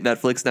 if you get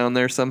Netflix down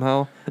there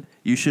somehow,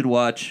 you should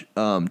watch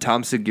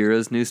Tom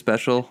Segura's new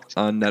special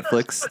on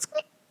Netflix.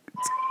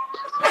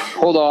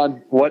 Hold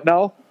on. What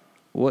now?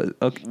 What?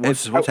 Okay.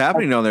 What's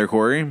happening down there,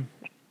 Corey?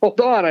 Hold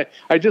on.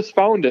 I just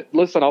found it.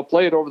 Listen, I'll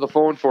play it over the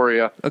phone for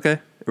you. Okay.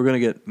 We're going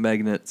to get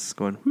magnets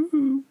going.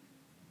 Woo-hoo.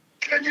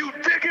 Can you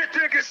dig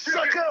it,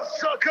 sucker,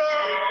 sucker?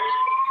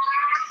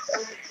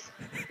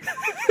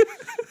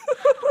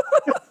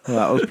 Well,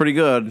 that was pretty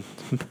good.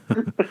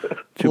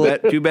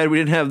 Too bad we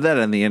didn't have that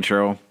in the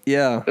intro.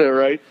 Yeah.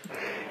 Right.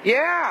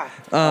 Yeah.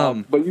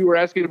 But you were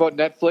asking about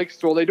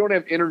Netflix. Well, they don't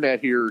have internet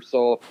here,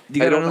 so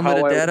You got I don't know how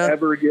unlimited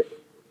data?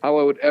 I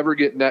would ever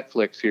get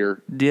Netflix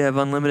here. Do you have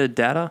unlimited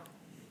data?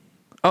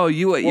 Oh,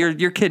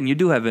 you're kidding. You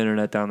do have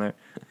internet down there.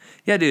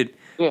 Yeah, dude.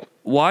 Yeah.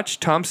 Watch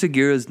Tom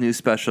Segura's new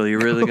special. You're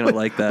really going to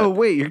like that. Oh,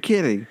 wait, you're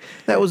kidding.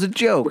 That was a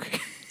joke.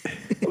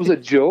 It was a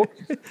joke.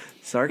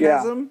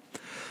 Sarcasm?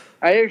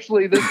 This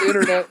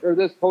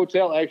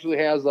hotel actually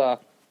has a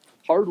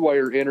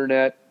hardwire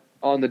internet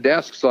on the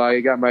desk, so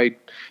I have my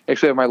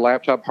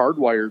laptop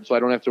hardwired, so I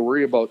don't have to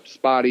worry about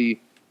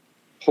spotty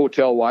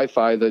hotel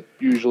Wi-Fi that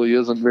usually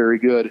isn't very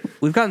good.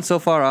 We've gotten so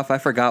far off, I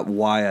forgot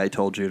why I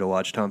told you to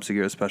watch Tom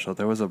Segura's special.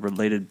 There was a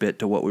related bit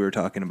to what we were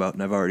talking about,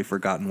 and I've already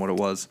forgotten what it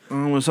was. It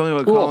was something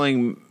about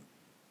calling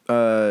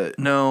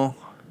No,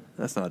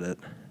 that's not it.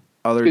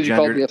 other Because you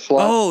called me a gendered... slut.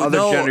 Oh, Other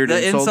no, gendered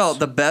the insults?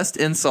 the best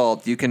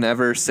insult you can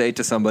ever say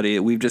to somebody,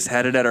 we've just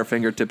had it at our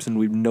fingertips and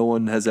no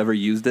one has ever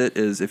used it,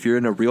 is if you're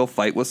in a real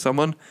fight with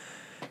someone,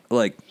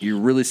 like you're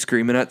really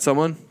screaming at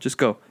someone, just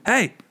go,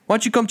 "Hey, why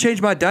don't you come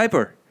change my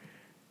diaper?"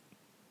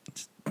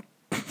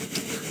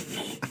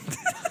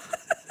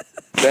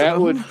 That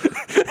would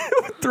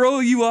Throw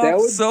you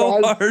off would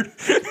so cause- hard.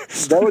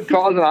 that would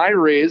cause an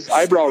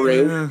eyebrow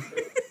raise.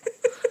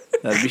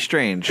 That'd be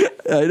strange.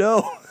 I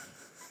know.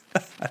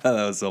 That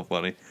was so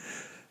funny.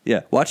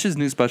 Yeah, watch his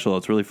new special.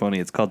 It's really funny.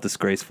 It's called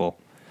Disgraceful.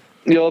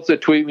 You'll have to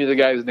tweet me the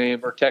guy's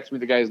name or text me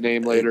the guy's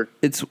name later.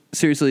 It's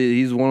seriously,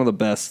 he's one of the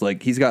best.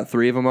 Like, he's got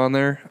 3 of them on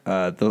there.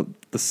 The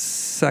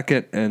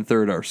second and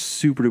third are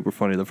super duper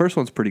funny. The first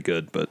one's pretty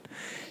good, but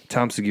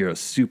Tom Segura,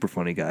 super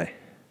funny guy.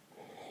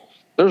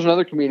 There's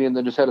another comedian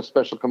that just had a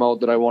special come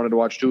out that I wanted to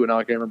watch too, and now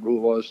I can't remember who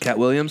it was. Cat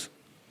Williams?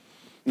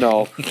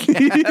 No.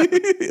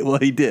 Well,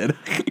 he did.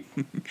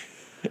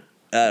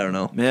 I don't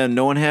know. Man,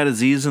 no one had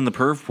Aziz in the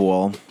perv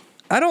pool.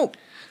 I don't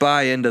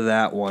buy into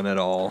that one at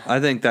all. I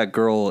think that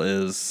girl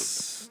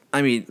is.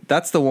 I mean,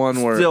 That's the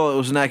one where. still, it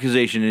was an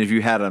accusation, and if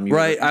you had him... You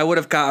Right, I would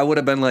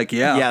have been like,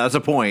 yeah. Yeah, that's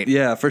a point.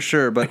 Yeah, for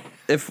sure. But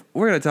if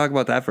we're going to talk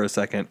about that for a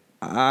second,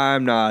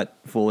 I'm not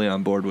fully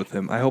on board with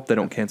him. I hope they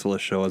don't cancel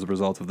his show as a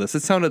result of this.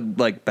 It sounded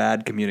like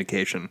bad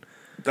communication.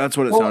 That's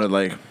what it sounded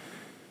like.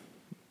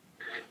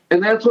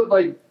 And that's what,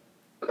 like,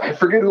 I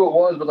forget who it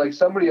was, but, like,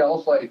 somebody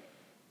else, like,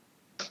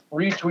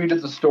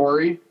 retweeted the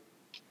story.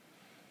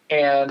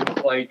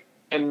 And, like,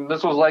 and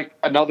this was, like,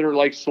 another,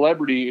 like,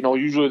 celebrity, you know,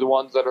 usually the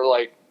ones that are,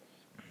 like,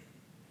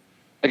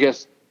 I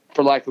guess,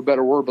 for lack of a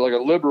better word, but, like,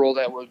 a liberal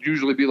that would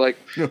usually be, like,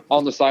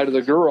 on the side of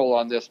the girl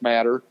on this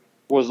matter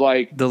was,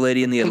 like... The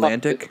lady in the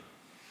Atlantic?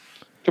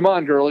 Come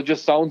on, girl, it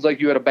just sounds like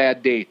you had a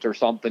bad date or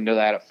something to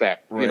that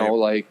effect. Right. You know,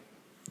 like...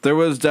 There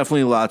was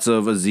definitely lots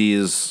of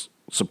Aziz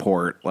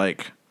support.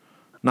 Like,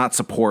 not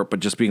support, but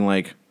just being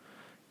like,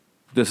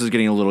 this is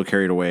getting a little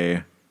carried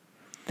away.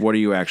 What are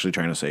you actually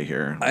trying to say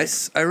here?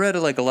 I read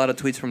like a lot of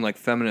tweets from like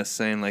feminists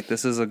saying like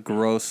this is a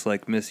gross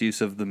like misuse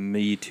of the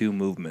Me Too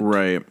movement.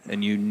 Right.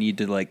 And you need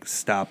to like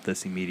stop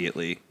this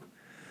immediately.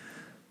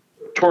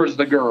 Towards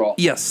the girl.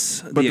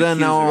 Yes. But then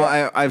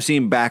now I've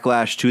seen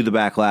backlash to the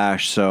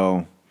backlash,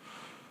 so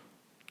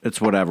it's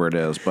whatever it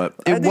is. But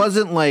it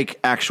wasn't like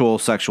actual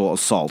sexual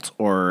assault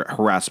or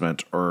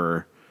harassment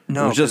or...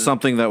 No, it was just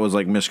something that was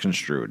like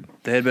misconstrued.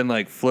 They had been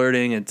like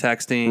flirting and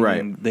texting, Right.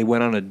 and they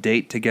went on a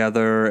date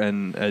together,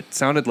 and it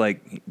sounded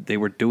like they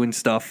were doing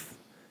stuff,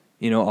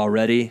 you know,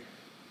 already.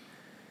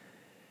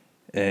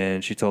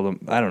 And she told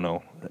him, I don't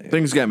know.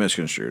 Things got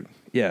misconstrued.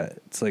 Yeah,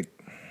 it's like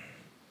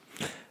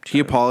He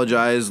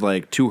apologized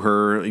like to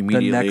her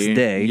immediately. next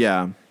day.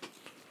 Yeah.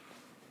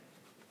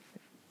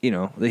 You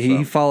know,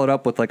 he followed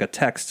up with like a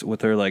text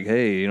with her, like,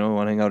 "Hey, you know,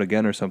 want to hang out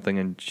again or something?"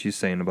 And she's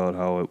saying about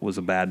how it was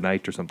a bad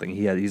night or something.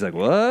 He's like,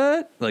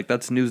 "What?" Like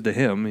that's news to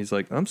him. He's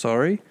like, "I'm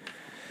sorry."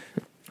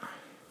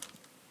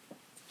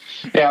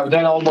 Yeah, but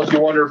then almost you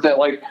wonder if that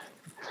like,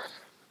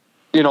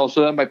 you know,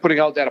 so then by putting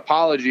out that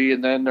apology,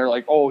 and then they're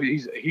like, "Oh,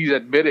 he's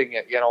admitting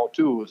it," you know,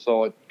 too.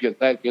 So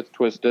that gets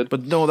twisted.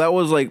 But no, that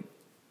was like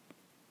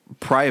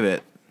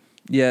private.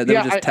 Yeah, they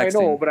were just texting.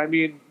 I know, but I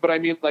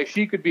mean, like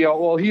she could be,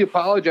 well, he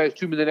apologized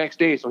to me the next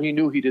day, so he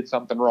knew he did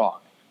something wrong.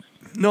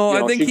 No, You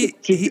know, I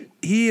think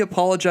he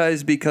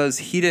apologized because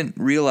he didn't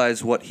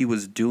realize what he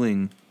was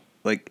doing.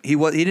 Like he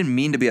didn't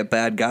mean to be a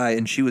bad guy,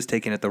 and she was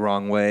taking it the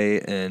wrong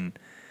way, and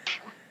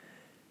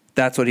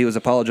that's what he was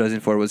apologizing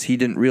for. Was he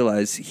didn't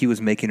realize he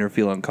was making her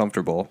feel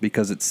uncomfortable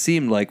because it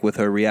seemed like with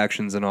her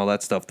reactions and all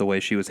that stuff, the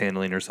way she was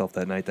handling herself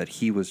that night, that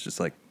he was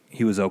just like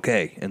he was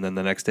okay, and then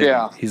the next day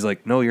he's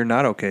like, "No, you're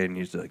not okay," and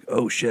he's like,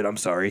 "Oh shit, I'm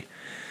sorry."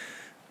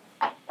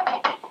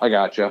 I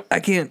gotcha.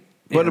 I can't.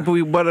 But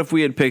if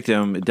we had picked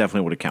him, it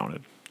definitely would have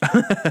counted.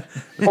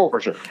 Oh,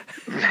 for sure.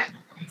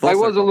 I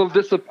was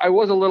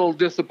a little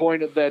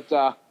disappointed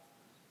that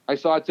I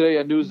saw today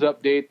a news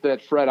update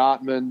that Fred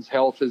Ottman's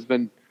health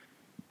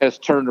has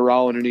turned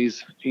around and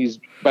he's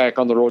back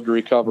on the road to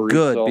recovery.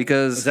 Good, so.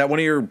 because Is that one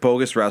of your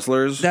bogus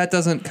wrestlers? that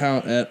doesn't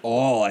count at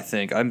all. I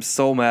think I'm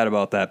so mad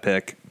about that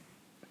pick.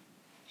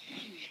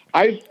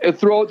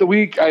 Throughout the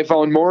week, I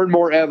found more and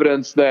more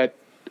evidence that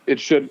it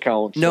should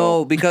count.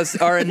 No, because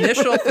our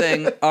initial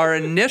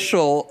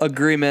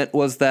agreement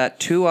was that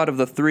 2 out of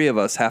the 3 of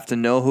us have to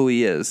know who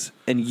he is.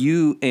 And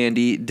you,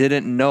 Andy,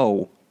 didn't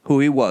know who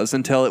he was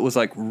until it was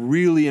like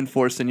really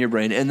enforced in your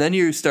brain. And then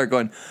you start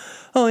going,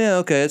 oh yeah,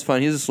 okay, it's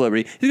fine. He's a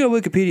celebrity. He's got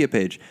a Wikipedia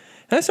page.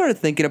 And I started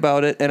thinking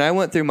about it, and I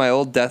went through my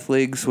old Death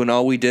Leagues when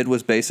all we did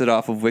was base it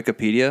off of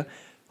Wikipedia.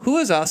 Who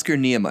is Oscar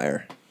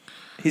Niemeyer?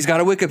 He's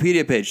got a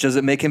Wikipedia page. Does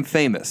it make him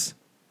famous?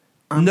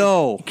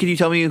 No. Can you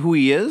tell me who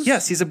he is?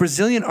 Yes, he's a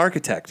Brazilian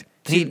architect.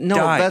 No,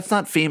 died. that's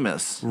not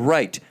famous.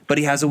 Right, but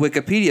he has a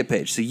Wikipedia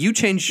page. So you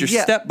changed your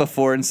step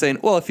before and saying,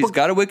 well, if he's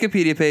got a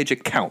Wikipedia page,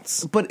 it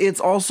counts. But it's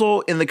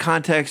also in the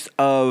context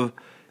of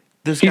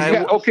this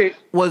guy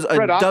was a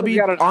got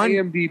an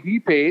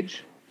IMDb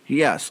page.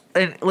 Yes,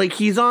 and like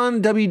he's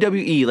on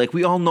WWE. Like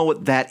we all know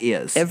what that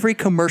is. Every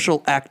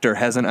commercial actor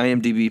has an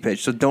IMDb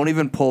page, so don't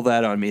even pull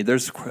that on me.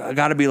 There's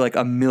got to be like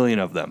a million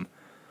of them.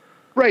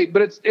 Right,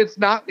 but it's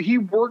not. He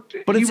worked.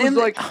 But it's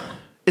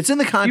in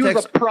the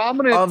context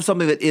of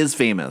something that is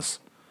famous.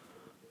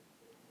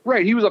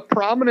 Right, he was a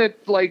prominent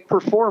like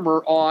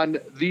performer on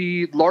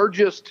the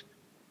largest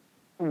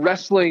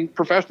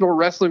professional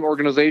wrestling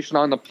organization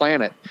on the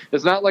planet.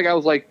 It's not like I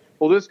was like,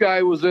 well, this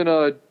guy was in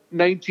a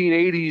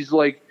 1980s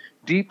like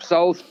Deep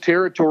South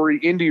territory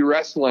indie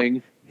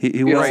wrestling. He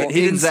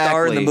didn't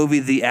star in the movie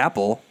The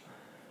Apple.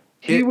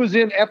 He was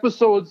in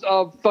episodes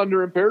of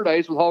Thunder in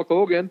Paradise with Hulk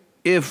Hogan.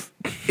 If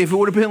it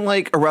would have been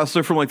like a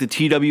wrestler from like the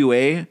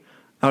TWA,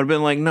 I would have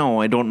been like,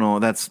 no, I don't know,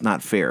 that's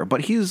not fair.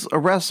 But he's a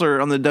wrestler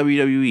on the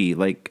WWE,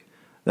 like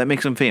that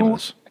makes him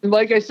famous. And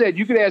like I said,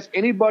 you could ask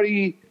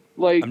anybody.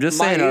 Like I'm just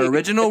saying, our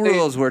original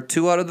rules were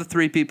 2 out of the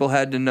 3 people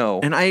had to know,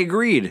 and I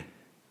agreed.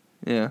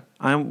 Yeah,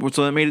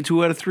 so that made it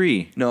 2 out of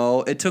 3.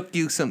 No, it took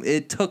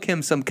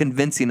him some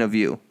convincing of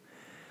you.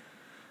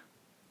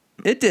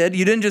 It did.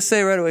 You didn't just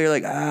say right away, you're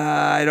like,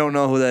 I don't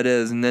know who that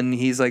is. And then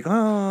he's like,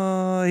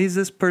 oh, he's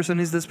this person.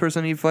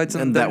 He fights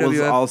him. And that was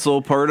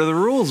also part of the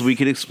rules. We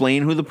could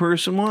explain who the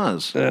person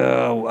was.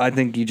 Oh, I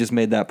think you just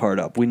made that part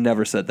up. We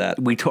never said that.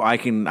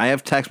 I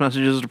have text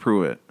messages to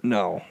prove it.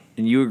 No.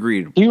 And you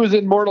agreed. He was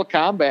in Mortal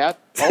Kombat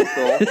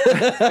also.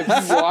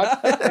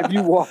 Have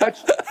you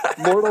watched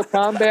Mortal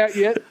Kombat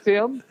yet,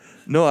 Tim?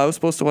 No, I was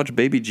supposed to watch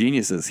Baby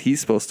Geniuses.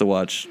 He's supposed to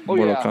watch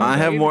Mortal Kombat. I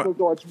have more.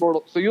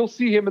 So you'll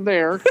see him in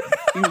there.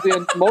 He was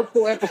in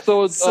multiple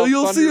episodes. So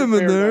you'll see him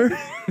in there.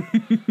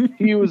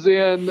 He was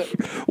in.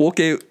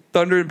 Okay,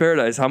 Thunder in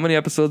Paradise. How many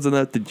episodes of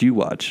that did you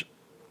watch?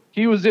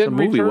 He was in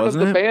Return of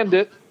the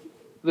Bandit,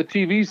 the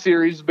TV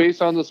series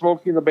based on the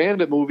Smokey and the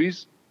Bandit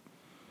movies.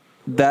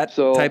 That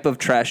type of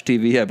trash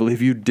TV, I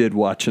believe you did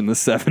watch in the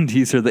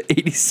 70s or the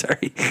 80s.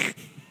 Sorry.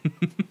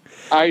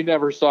 I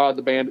never saw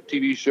the Bandit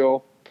TV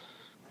show.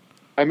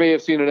 I may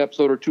have seen an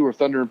episode or 2 of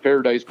Thunder in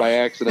Paradise by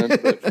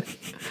accident. But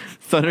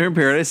Thunder in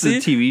Paradise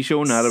is a TV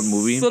show, not a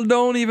movie. So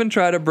don't even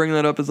try to bring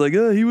that up. It's like,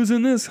 he was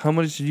in this. How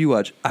much did you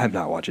watch? I'm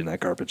not watching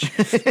that garbage.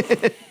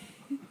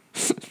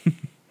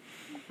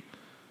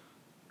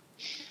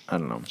 I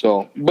don't know.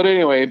 So, but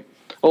anyway,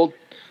 old.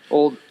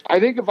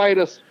 I think if I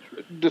had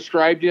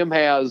described him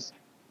as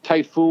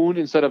Typhoon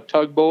instead of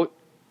Tugboat,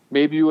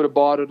 maybe you would have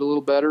bought it a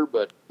little better.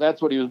 But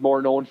that's what he was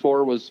more known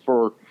for, was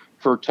for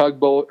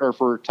Tugboat or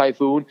for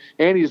Typhoon.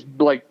 And he's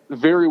like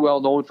very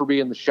well known for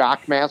being the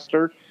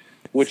Shockmaster,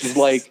 which is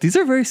like, these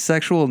are very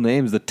sexual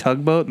names, the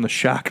Tugboat and the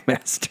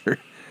Shockmaster.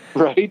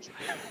 Right?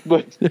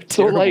 But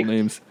so like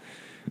names.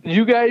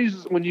 You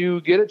guys, when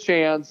you get a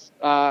chance,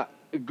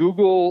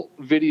 Google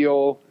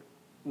video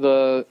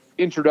the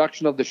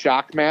introduction of the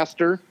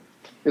Shockmaster.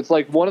 It's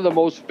like one of the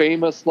most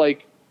famous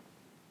like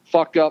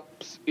fuck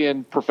ups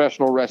in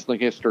professional wrestling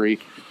history.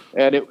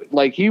 And it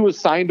like he was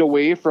signed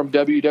away from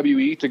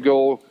WWE to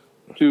go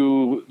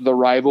to the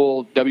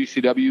rival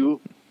WCW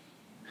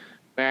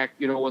back,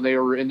 when they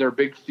were in their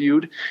big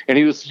feud, and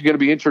he was going to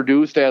be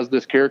introduced as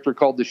this character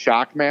called the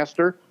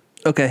Shockmaster.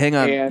 Okay, hang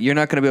on. You're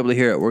not going to be able to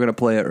hear it. We're going to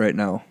play it right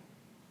now.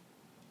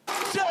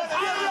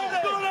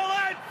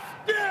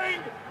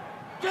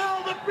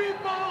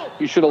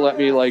 You should have let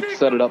me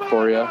set it up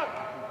for you.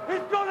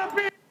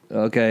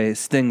 Okay,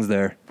 Sting's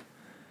there.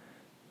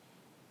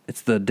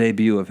 It's the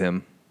debut of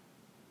him.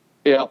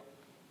 Yeah.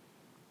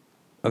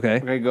 Okay.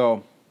 Okay,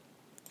 go.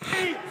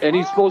 And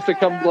he's supposed to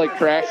come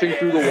crashing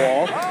through the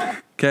wall.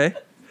 Okay.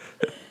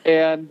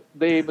 And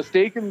they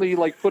mistakenly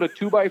put a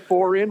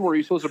 2x4 in where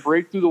he's supposed to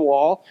break through the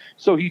wall.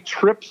 So he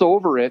trips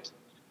over it,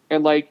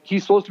 and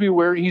he's supposed to be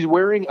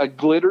wearing a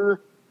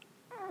glitter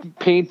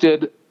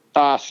painted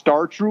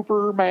Star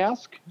Trooper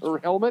mask or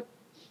helmet,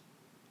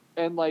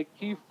 and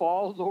he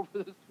falls over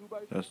this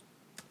 2x4.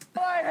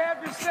 All I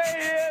have to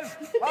say is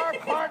our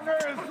partner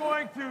is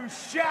going to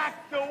shock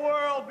the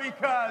world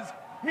because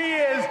he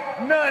is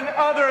none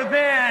other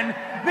than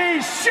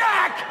the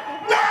Shock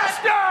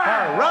Master!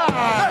 All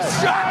right! The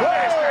Shock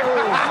Master!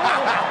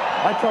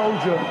 I told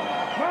you.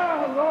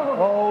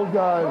 Oh,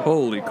 God.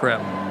 Holy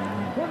crap.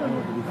 He's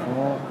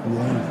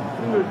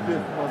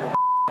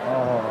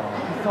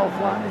so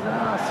flat in his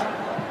ass.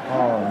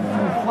 Oh,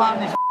 man. Flat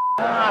in his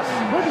Look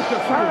at the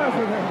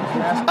size of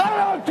them.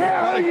 I don't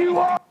care who you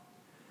are.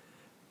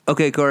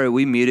 Okay, Corey,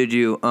 we muted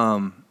you.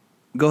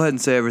 Go ahead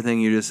and say everything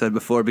you just said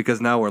before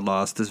because now we're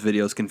lost. This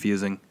video's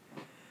confusing.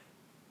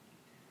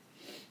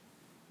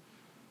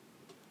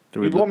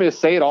 You want me to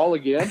say it all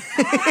again?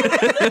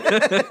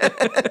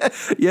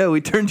 Yeah, we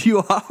turned you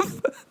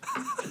off.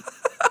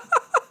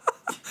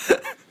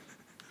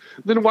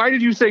 Then why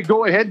did you say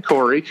go ahead,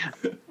 Corey?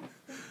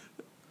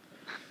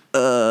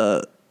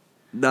 Nah,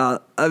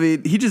 I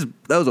mean, that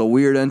was a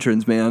weird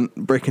entrance, man,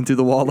 breaking through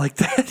the wall like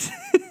that.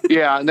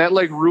 Yeah, and that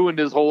ruined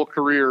his whole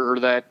career, or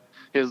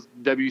his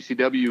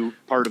WCW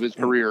part of his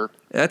career.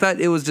 I thought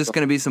it was just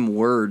going to be some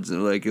words, it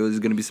was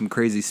going to be some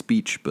crazy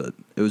speech, but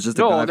it was just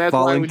a guy and that's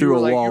falling why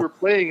through a you wall. were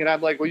playing it,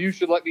 I'm like, well, you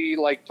should let me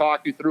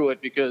talk you through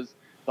it because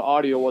the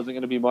audio wasn't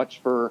going to be much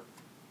for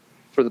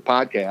the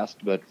podcast,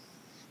 but.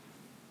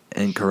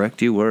 And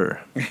correct you were.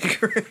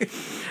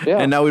 Yeah.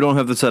 And now we don't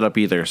have the setup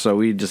either, so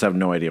we just have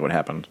no idea what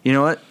happened. You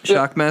know what,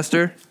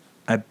 Shockmaster?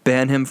 I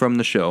ban him from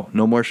the show.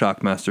 No more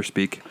Shockmaster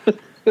speak.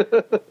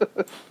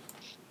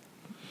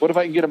 What if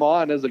I can get him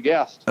on as a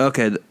guest?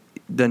 Okay,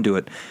 then do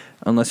it.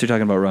 Unless you're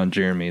talking about Ron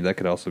Jeremy, that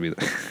could also be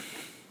the.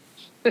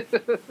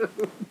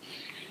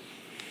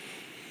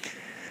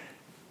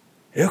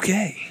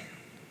 Okay.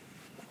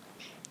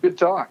 Good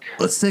talk.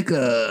 Let's take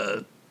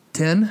a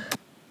 10.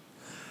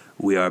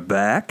 We are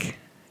back,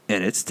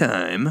 and it's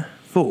time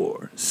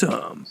for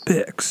some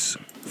picks.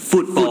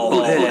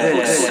 Football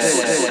picks.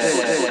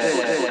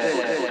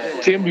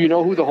 Tim, do you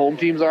know who the home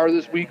teams are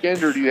this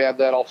weekend, or do you have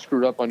that all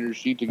screwed up on your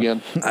sheet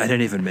again? I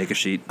didn't even make a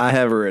sheet. I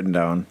have it written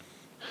down.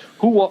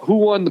 Who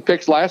won the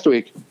picks last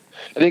week?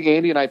 I think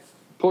Andy and I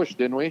pushed,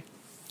 didn't we?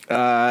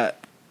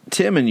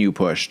 Tim and you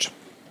pushed.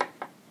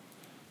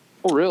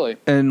 Oh, really?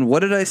 And what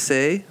did I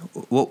say?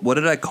 What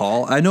did I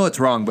call? I know it's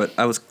wrong, but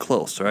I was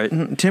close, right?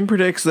 Tim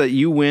predicts that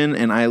you win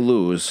and I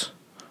lose.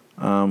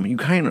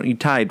 You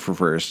tied for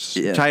first.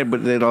 Yeah. Tied,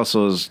 but it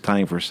also is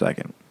tying for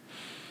second.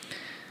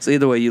 So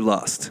either way, you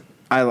lost.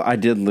 I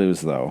did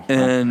lose though,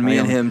 And me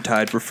and him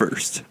tied for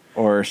first.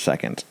 or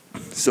second.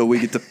 So we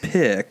get to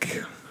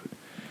pick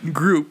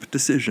group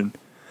decision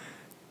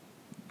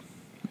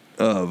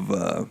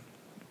of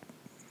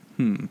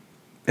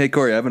Hey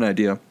Corey, I have an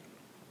idea.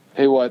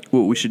 Hey, what?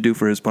 What we should do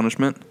for his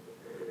punishment?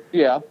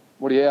 Yeah.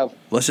 What do you have?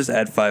 Let's just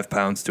add 5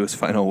 pounds to his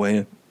final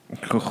weigh-in.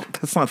 Oh,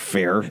 that's not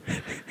fair.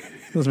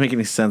 Doesn't make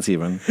any sense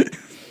even.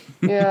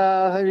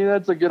 Yeah, I mean,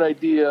 that's a good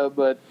idea,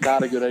 but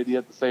not a good idea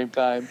at the same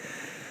time.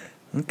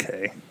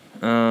 Okay.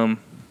 You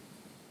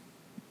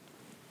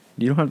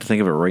don't have to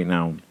think of it right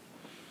now.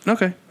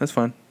 Okay, that's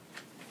fine.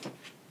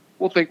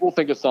 We'll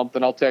think of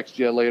something. I'll text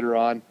you later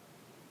on.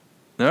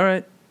 All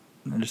right.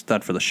 I just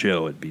thought for the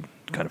show it'd be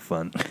kind of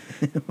fun.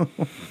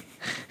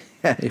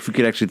 Yeah, if we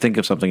could actually think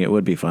of something, it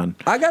would be fun.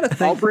 I gotta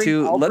think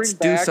let's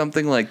do back-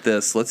 something like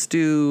this. Let's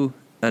do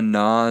a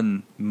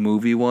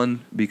non-movie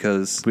one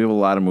because We have a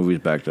lot of movies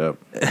backed up.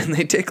 and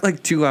they take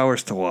like 2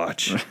 hours to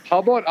watch. How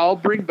about I'll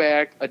bring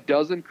back a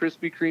dozen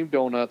Krispy Kreme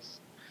donuts,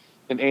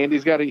 and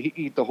Andy's got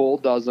to eat the whole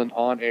dozen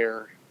on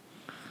air.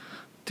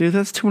 Dude,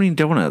 that's too many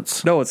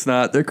donuts. No, it's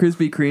not. They're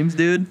Krispy Kremes,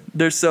 dude.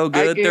 They're so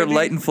good. They're Andy-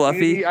 light and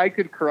fluffy. Andy, I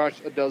could crush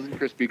a dozen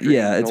Krispy Kremes.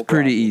 Yeah, it's no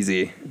pretty problem.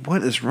 easy.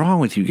 What is wrong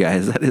with you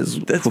guys?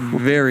 That's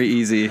very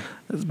easy.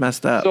 That's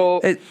messed up.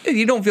 So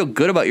You don't feel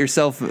good about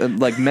yourself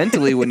like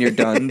mentally when you're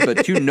done,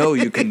 but you know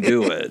you can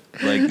do it.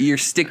 Like you're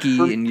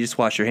sticky and you just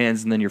wash your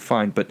hands and then you're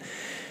fine. But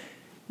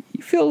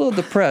you feel a little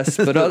depressed,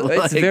 but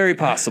it's very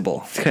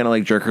possible. It's kind of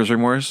like jerker's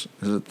remorse.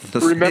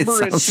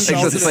 Remember it sounds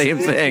like the same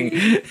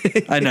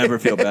thing. I never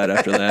feel bad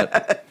after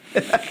that.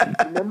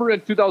 remember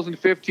in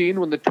 2015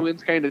 when the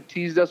Twins kind of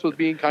teased us with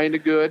being kind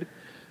of good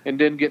and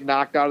didn't get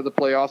knocked out of the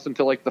playoffs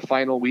until like the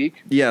final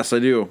week? Yes, I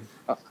do.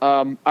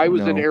 I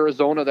was in No.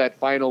 Arizona that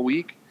final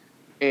week,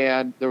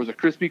 and there was a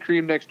Krispy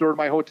Kreme next door to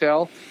my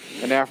hotel.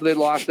 And after they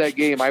lost that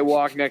game, I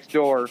walked next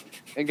door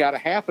and got a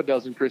half a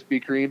dozen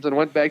Krispy Kremes and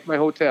went back to my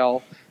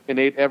hotel and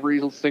ate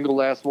every single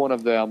last one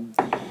of them.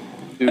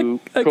 To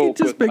I can cope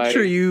just with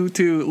picture you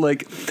to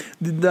like,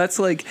 that's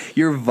like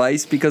your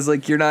vice because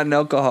like you're not an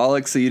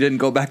alcoholic, so you didn't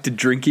go back to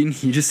drinking.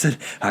 You just said,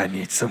 "I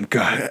need some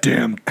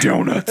goddamn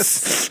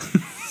donuts."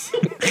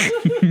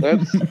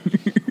 That's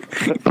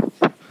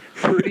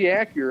pretty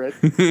accurate.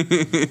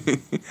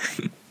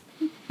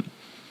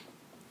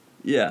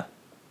 Yeah.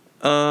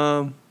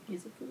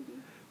 He's a foodie.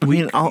 I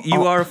mean,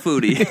 You are a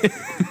foodie.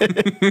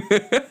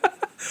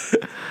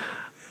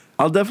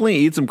 I'll definitely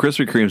eat some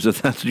Krispy Kremes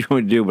if that's what you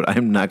want to do, but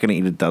I'm not going to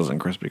eat a dozen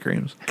Krispy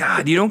Kremes.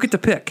 God, you don't get to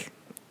pick.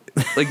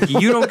 Like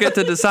you don't get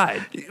to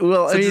decide.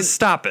 Well, So I mean, just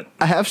stop it.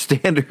 I have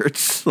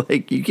standards.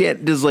 Like, you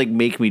can't just, like,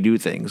 make me do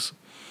things.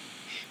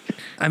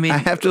 I mean, I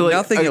have to, like...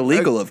 nothing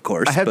illegal, of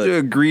course. I have but to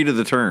agree to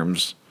the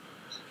terms.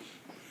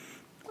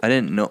 I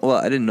didn't know. Well,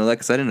 I didn't know that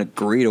because I didn't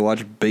agree to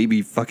watch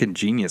Baby Fucking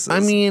Geniuses. I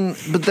mean,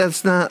 but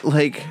that's not,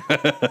 like...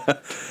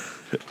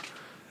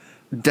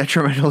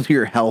 detrimental to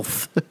your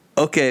health.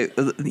 okay,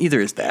 neither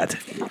is that.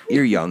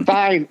 You're young.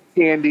 Fine,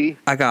 Andy.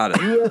 I got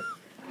it.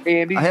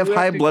 Andy, I have you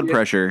high to blood get-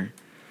 pressure.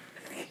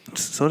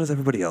 So does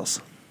everybody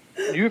else.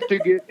 You have to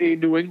get a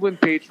New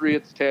England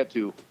Patriots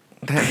tattoo.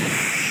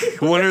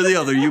 One or the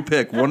other. You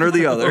pick one or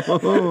the other.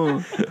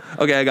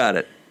 Okay, I got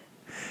it.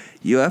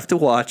 You have to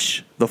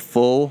watch the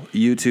full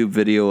YouTube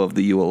video of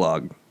the Yule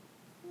log.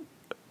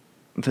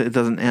 It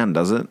doesn't end,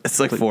 does it? It's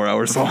like 4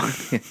 hours long.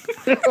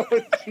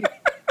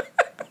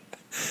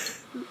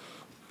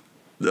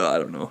 No, I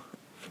don't know.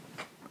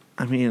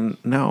 I mean,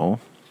 no.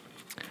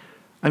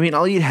 I mean,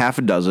 I'll eat half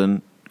a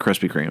dozen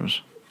Krispy Kremes.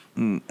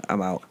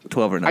 I'm out.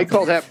 12 or I nothing.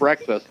 call that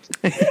breakfast.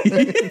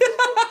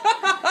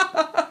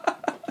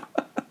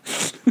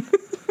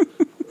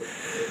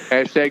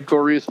 Hashtag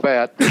Corey is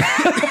fat.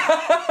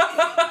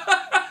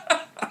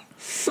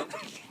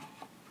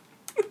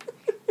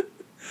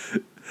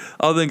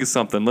 I'll think of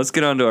something. Let's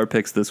get on to our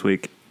picks this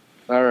week.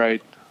 All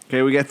right.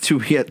 Okay, we got two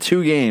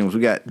games.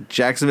 We got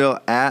Jacksonville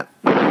at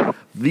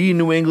the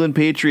New England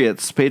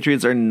Patriots.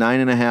 Patriots are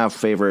 9.5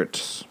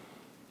 favorites.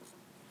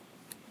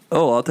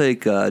 Oh, I'll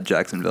take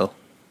Jacksonville.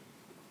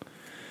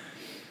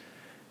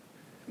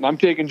 I'm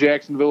taking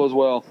Jacksonville as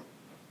well.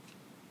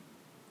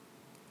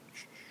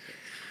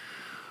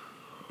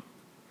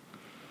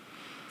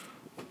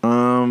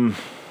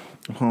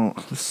 Well,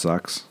 this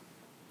sucks.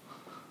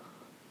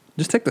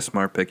 Just take the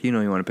smart pick. You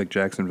know you want to pick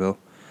Jacksonville.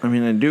 I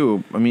mean, I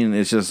do. I mean,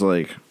 it's just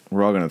like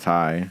we're all gonna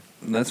tie.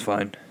 That's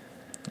fine.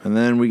 And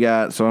then we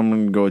got. So I'm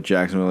gonna go with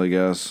Jacksonville, I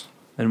guess.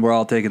 And we're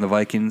all taking the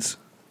Vikings.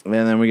 And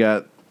then we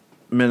got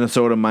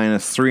Minnesota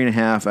minus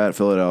 3.5 at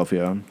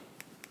Philadelphia.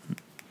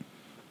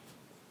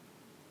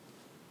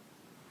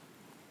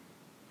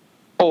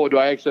 Oh, do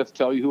I actually have to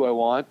tell you who I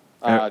want?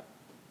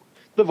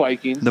 The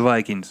Vikings. The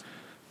Vikings.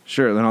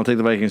 Sure, then I'll take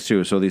the Vikings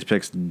too. So these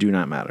picks do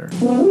not matter.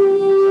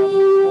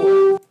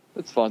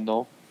 It's fun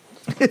though.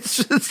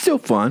 It's still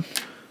fun.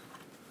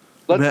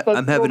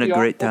 I'm having a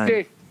great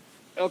time.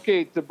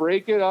 Okay, to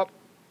break it up,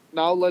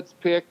 now let's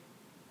pick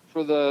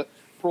for the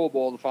Pro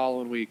Bowl the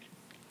following week.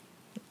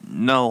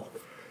 No.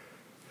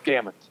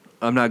 Damn it.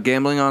 I'm not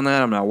gambling on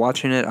that. I'm not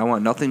watching it. I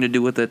want nothing to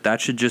do with it.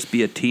 That should just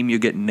be a team you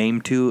get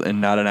named to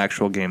and not an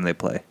actual game they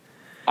play.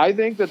 I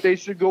think that they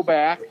should go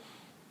back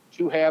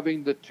to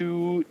having the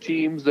two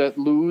teams that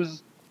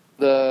lose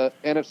the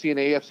NFC and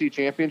AFC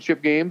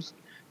championship games,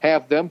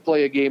 have them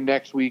play a game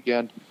next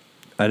weekend.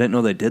 I didn't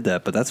know they did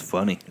that, but that's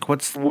funny.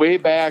 What's way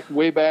back,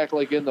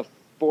 like in the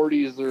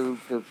 40s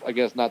or I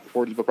guess not the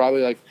 40s, but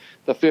probably like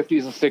the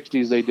 50s and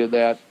 60s they did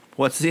that.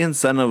 What's the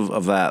incentive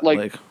of that?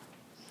 Like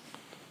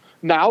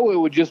now it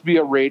would just be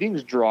a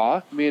ratings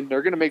draw. I mean,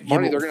 they're going to make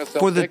money. They're going to sell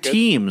for the tickets.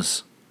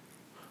 teams.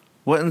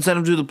 What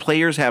incentive do the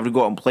players have to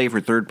go out and play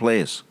for third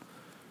place?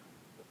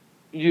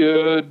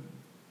 You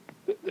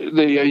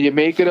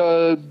make it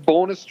a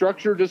bonus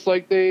structure, just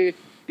like they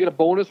get a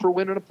bonus for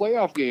winning a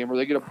playoff game, or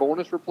they get a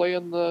bonus for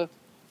playing or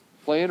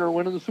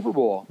winning the Super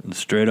Bowl. The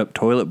straight up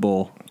toilet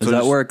bowl. Is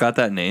that where it got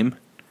that name?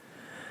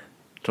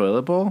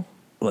 Toilet bowl?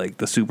 Like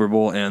the Super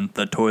Bowl and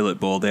the toilet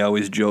bowl. They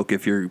always joke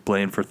if you're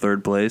playing for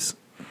third place.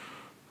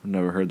 I've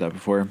never heard that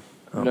before.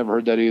 I've never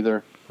heard that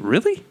either.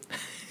 Really?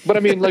 But I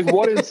mean, like,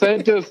 what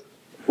incentive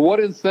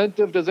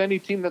does any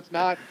team that's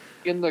not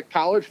in the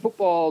college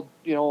football,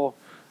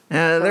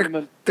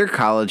 they're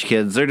college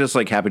kids. They're just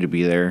like happy to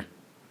be there.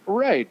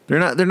 Right. They're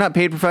not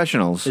paid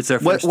professionals. It's their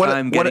first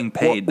time getting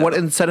paid. What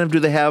incentive do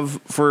they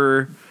have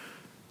for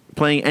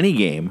playing any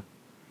game?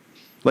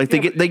 Like they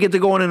get to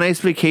go on a nice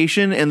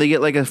vacation and they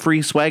get like a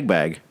free swag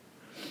bag.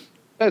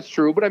 That's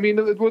true, but I mean,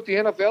 with the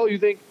NFL, you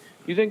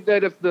think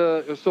that if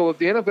the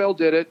NFL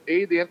did it,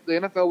 the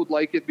NFL would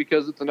like it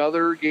because it's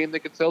another game they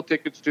could sell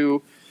tickets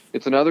to,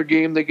 it's another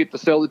game they get to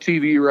sell the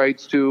TV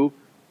rights to,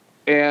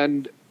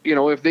 and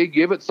if they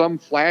give it some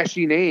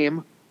flashy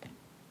name,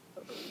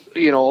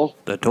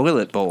 the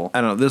toilet bowl.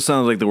 I don't know. This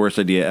sounds like the worst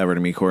idea ever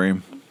to me,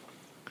 Corey.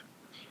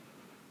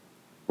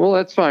 Well,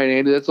 that's fine,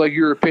 Andy. That's like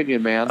your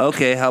opinion, man.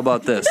 Okay, how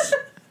about this?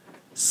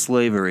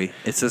 Slavery.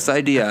 It's this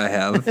idea I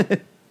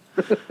have.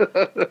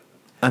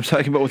 I'm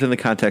talking about within the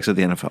context of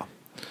the NFL.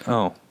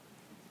 Oh.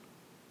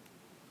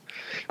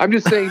 I'm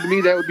just saying, to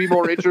me, that would be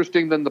more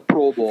interesting than the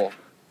Pro Bowl.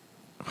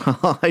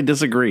 I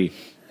disagree.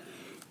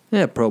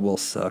 Yeah, Pro Bowl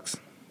sucks.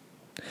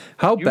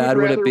 How bad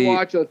would it be?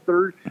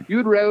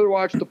 You'd rather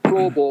watch the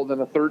Pro Bowl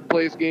than a third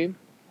place game?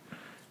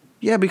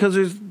 Yeah, because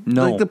there's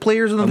like the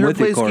players in the third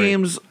place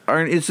games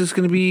aren't. It's just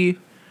going to be.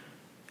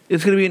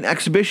 It's going to be an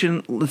exhibition.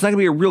 It's not going to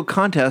be a real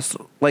contest.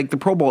 Like the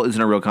Pro Bowl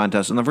isn't a real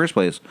contest in the first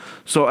place.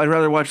 So I'd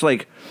rather watch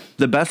like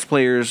the best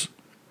players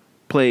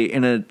play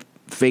in a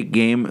fake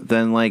game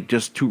than like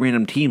just two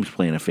random teams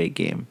playing a fake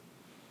game.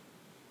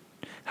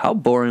 How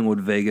boring would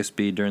Vegas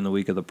be during the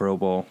week of the Pro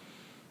Bowl?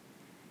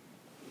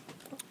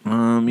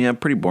 Yeah,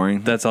 pretty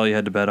boring. That's all you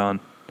had to bet on.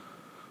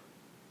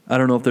 I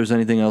don't know if there's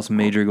anything else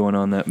major going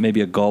on. That maybe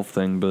a golf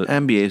thing, but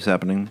NBA's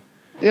happening.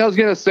 Yeah, I was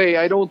gonna say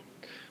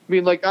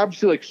like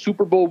obviously like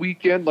Super Bowl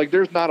weekend, like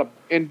there's not an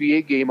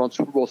NBA game on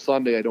Super Bowl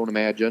Sunday. I don't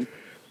imagine.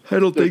 I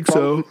don't think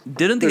so.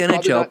 Didn't the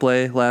NHL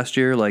play last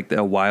year? Like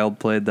the Wild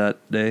played that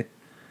day.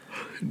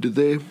 Did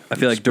they? I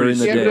feel like during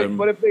the day.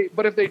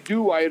 But if they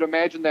do, I'd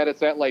imagine that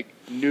it's at like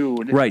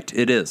noon. Right,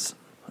 it is.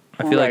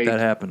 I feel like that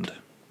happened.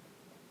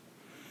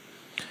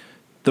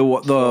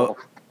 The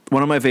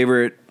one of my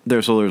favorite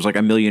there's like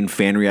a million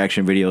fan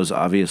reaction videos,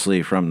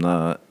 obviously from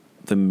the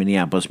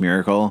Minneapolis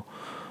Miracle,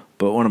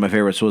 but one of my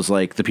favorites was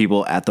like the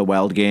people at the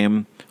Wild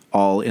game,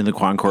 all in the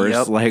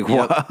concourse,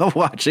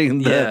 watching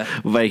the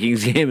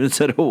Vikings game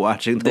instead of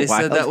watching the Wild.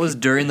 They said that was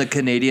during the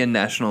Canadian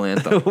national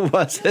anthem.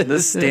 Was it?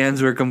 The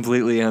stands were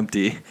completely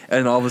empty,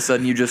 and all of a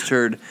sudden you just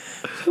heard,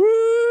 "Woo!"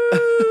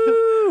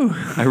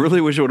 I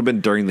really wish it would have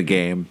been during the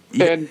game.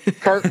 And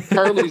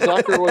Carly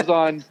Zucker was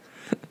on.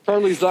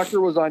 Carly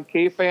Zucker was on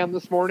K-Fan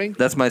this morning.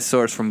 That's my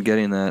source from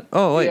getting that.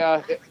 Oh wait,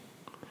 yeah,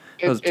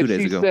 that was 2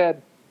 days ago. She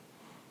said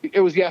it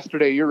was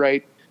yesterday. You're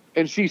right,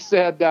 and she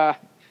said, her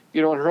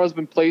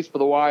husband plays for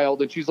the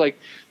Wild, and she's like,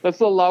 "That's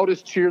the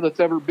loudest cheer that's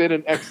ever been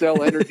in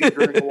XL Energy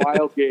during a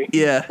Wild game."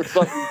 Yeah,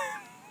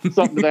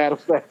 something to that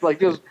effect. Like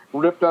just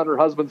ripped on her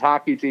husband's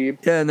hockey team.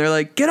 Yeah, and they're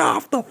like, "Get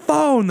off the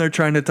phone!" They're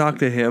trying to talk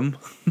to him.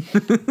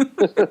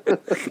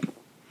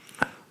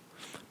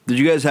 Did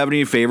you guys have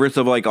any favorites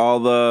of like all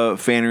the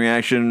fan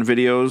reaction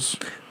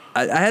videos?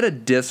 I had a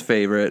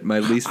disfavorite. My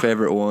least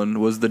favorite one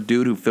was the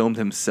dude who filmed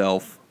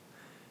himself,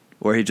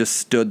 where he just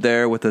stood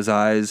there with his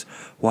eyes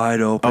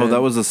wide open. Oh,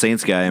 that was the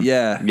Saints guy.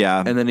 Yeah,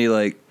 yeah. And then he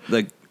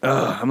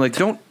I'm like,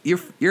 don't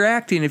you're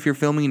acting if you're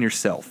filming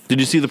yourself. Did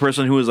you see the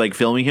person who was like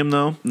filming him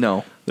though?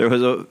 No, there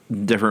was a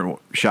different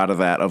shot of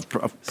that of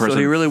a person. So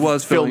he really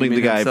was filming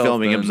the guy himself,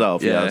 filming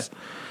himself. Yeah. Yes.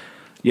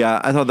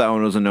 Yeah, I thought that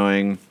one was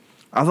annoying.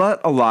 I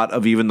thought a lot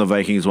of even the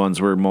Vikings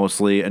ones were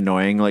mostly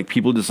annoying. Like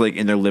people just like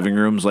in their living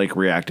rooms, like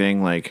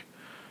reacting, like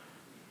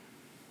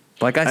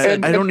I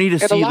said, I don't need to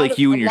see like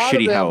you in your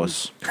shitty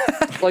house.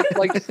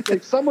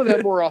 like some of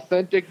them were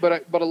authentic,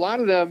 but a lot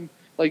of them,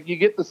 like you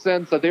get the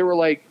sense that they were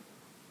like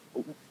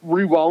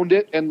rewound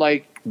it and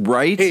like,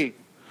 right? Hey,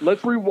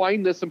 let's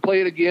rewind this and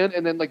play it again,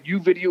 and then like you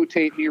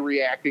videotape me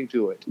reacting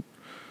to it,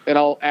 and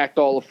I'll act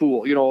all a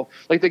fool.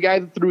 Like the guy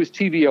that threw his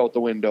TV out the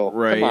window.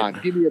 Right? Come on,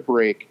 give me a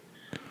break.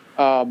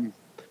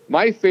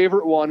 My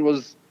favorite one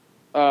was,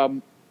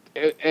 and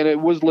it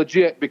was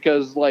legit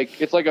because like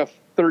it's like a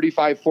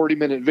 40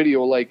 minute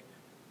video. Like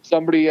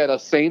somebody at a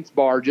Saints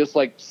bar just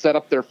like set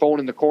up their phone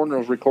in the corner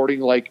and was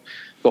recording like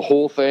the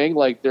whole thing,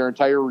 like their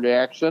entire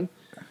reaction.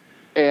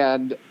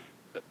 And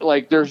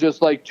like there's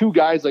just like two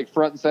guys like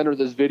front and center of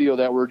this video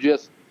that were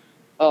just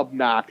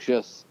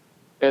obnoxious.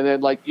 And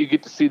then like you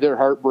get to see their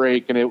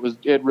heartbreak, and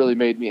it really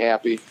made me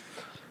happy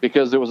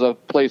because it was a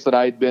place that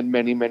I'd been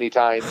many, many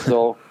times.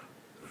 So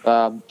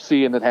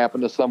seeing it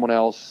happen to someone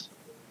else,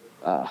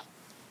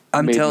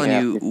 I'm telling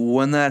you,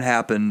 when that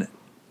happened,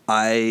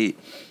 I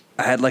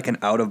had like an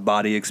out of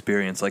body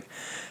experience. Like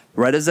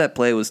right as that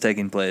play was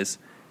taking place,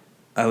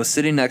 I was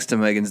sitting next to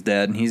Megan's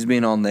dad, and he's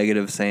being all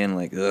negative, saying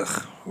like,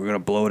 "Ugh, we're gonna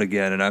blow it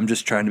again." And I'm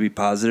just trying to be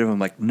positive. I'm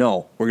like,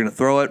 "No, we're gonna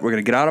throw it. We're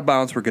gonna get out of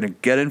bounds. We're gonna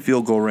get in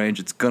field goal range.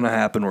 It's gonna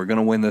happen. We're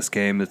gonna win this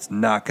game. It's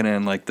not gonna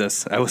end like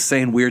this." I was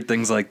saying weird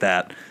things like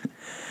that,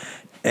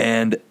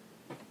 and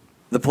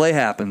the play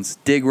happens.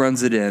 Dig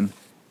runs it in.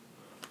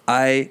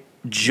 I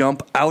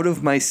jump out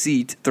of my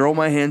seat, throw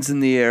my hands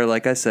in the air,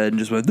 like I said, and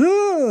just went,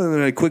 "Ah!"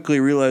 And I quickly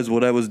realized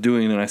what I was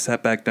doing, and I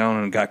sat back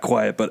down and got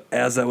quiet. But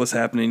as that was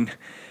happening,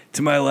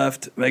 to my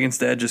left, Megan's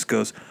dad just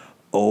goes,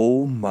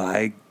 "Oh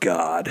my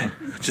God,"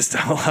 just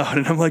out loud.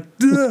 And I'm like,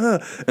 "Duh!"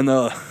 And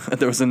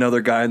there was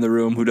another guy in the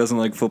room who doesn't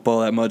like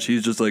football that much.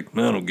 He's just like,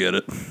 "I don't get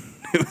it."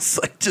 It was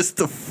like just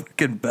the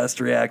fucking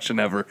best reaction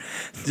ever.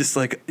 Just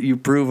like you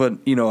prove a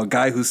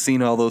guy who's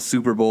seen all those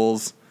Super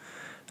Bowls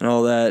and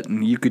all that,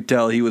 and you could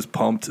tell he was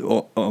pumped.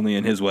 Only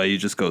in his way, he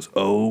just goes,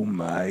 "Oh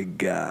my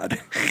God!"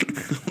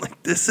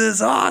 Like, this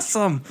is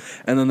awesome.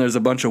 And then there's a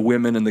bunch of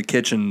women in the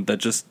kitchen that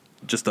just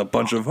a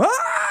bunch of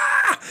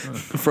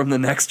from the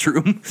next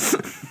room.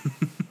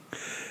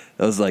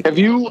 That was like, have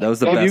you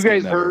best guys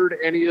game heard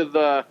any of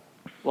the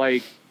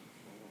like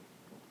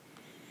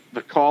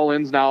the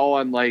call-ins now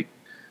on like?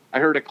 I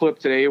heard a clip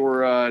today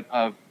where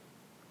a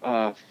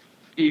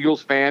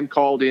Eagles fan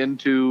called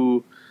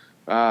into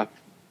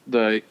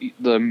the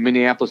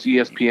Minneapolis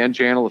ESPN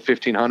channel, the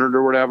 1500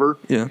 or whatever.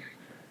 Yeah.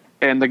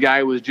 And the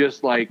guy was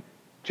just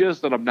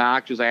an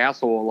obnoxious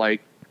asshole,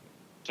 like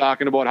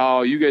talking about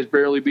how you guys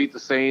barely beat the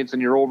Saints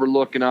and you're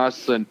overlooking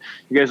us and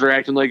you guys are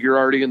acting like you're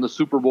already in the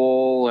Super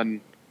Bowl.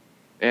 And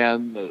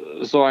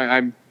so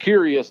I'm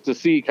curious to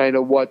see kind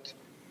of what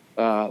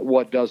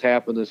does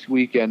happen this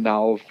weekend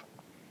now.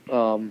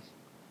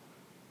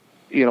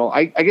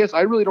 I guess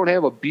I really don't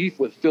have a beef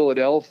with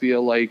Philadelphia.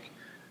 Like, I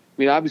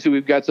mean, obviously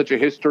we've got such a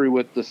history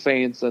with the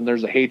Saints, and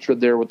there's a hatred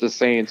there with the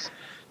Saints.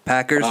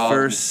 Packers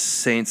first,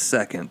 Saints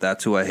second.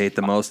 That's who I hate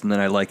the most, and then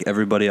I like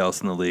everybody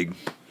else in the league.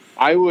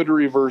 I would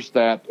reverse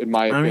that, in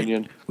my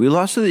opinion. We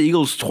lost to the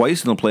Eagles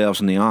twice in the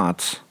playoffs in the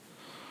aughts.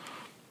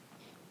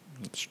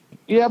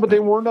 Yeah, but they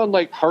weren't on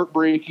like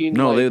heartbreaking.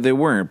 No, they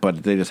weren't,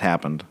 but they just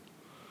happened.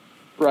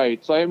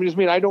 Right. So I've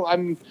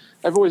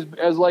always,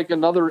 as like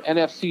another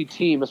NFC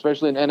team,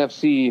 especially an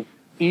NFC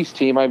East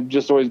team, I've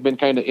just always been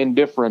kind of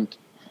indifferent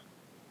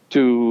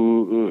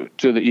to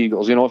the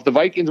Eagles. If the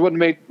Vikings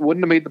wouldn't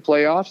have made the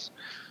playoffs,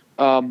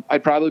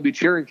 I'd probably be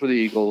cheering for the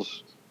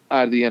Eagles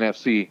out of the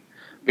NFC.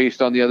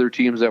 based on the other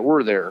teams that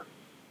were there.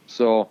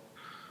 So,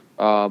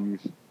 that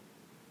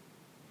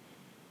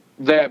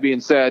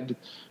being said,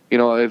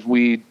 if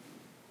we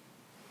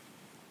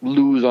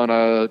lose on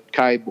a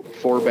Kai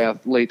Forbath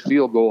late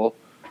field goal,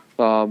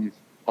 I'll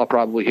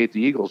probably hate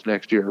the Eagles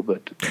next year.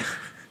 But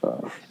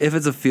if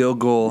it's a field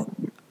goal,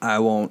 I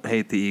won't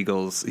hate the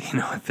Eagles.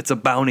 If it's a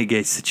bounty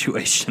gate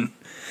situation,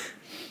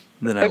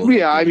 then I will.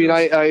 Yeah, I mean,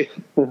 I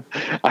don't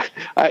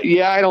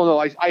know.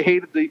 I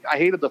hated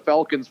the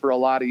Falcons for a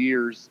lot of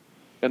years,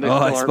 and they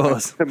still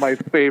aren't my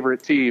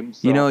favorite team.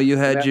 So you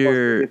had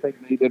everything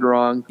they did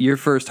wrong. Your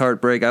first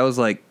heartbreak. I was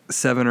like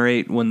 7 or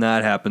 8 when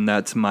that happened.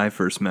 That's my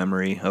first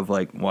memory of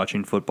like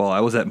watching football.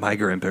 I was at my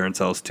grandparents'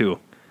 house too.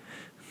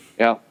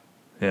 Yeah.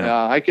 I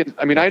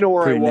know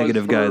where I was. Pretty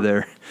negative guy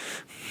there.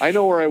 I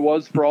know where I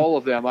was for all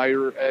of them.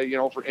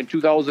 In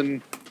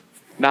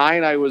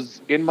 2009, I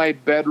was in my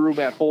bedroom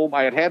at home.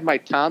 I had my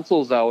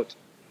tonsils out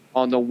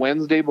on the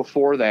Wednesday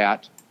before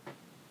that.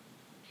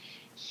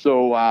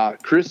 So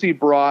Chrissy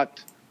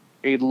brought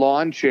a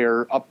lawn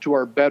chair up to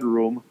our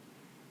bedroom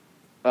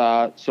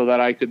so that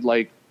I could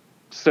like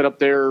sit up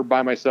there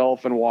by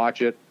myself and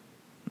watch it.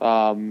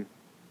 And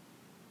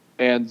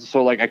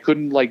so like I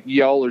couldn't like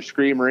yell or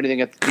scream or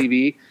anything at the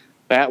TV.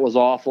 That was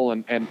awful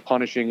and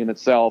punishing in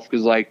itself,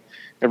 because like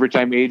every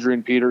time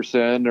Adrian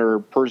Peterson or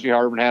Percy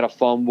Harvin had a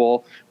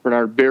fumble,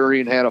 Bernard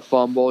Berrien had a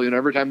fumble,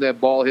 every time that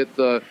ball hit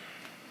the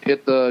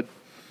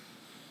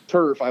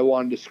turf, I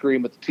wanted to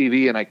scream at the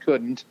TV and I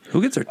couldn't.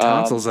 Who gets their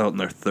tonsils out in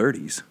their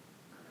 30s?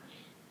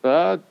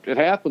 It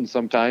happens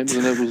sometimes,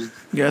 and it was.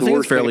 Yeah, I think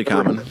it's fairly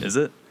common. Is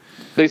it?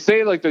 They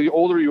say like the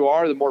older you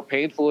are, the more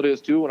painful it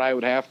is too. And I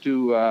would have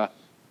to.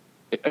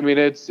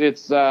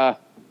 It's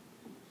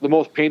the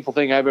most painful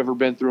thing I've ever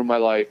been through in my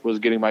life was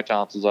getting my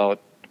tonsils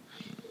out.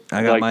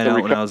 I got mine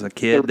out when I was a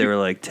kid. They were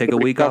like, take a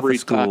week off of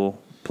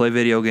school, play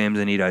video games,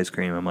 and eat ice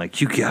cream. I'm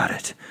like, you got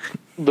it.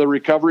 The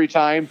recovery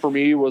time for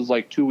me was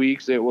like 2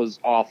 weeks. It was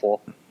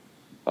awful.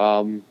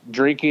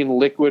 Drinking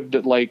liquid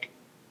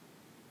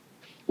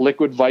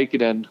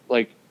Vicodin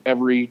like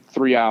every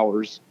 3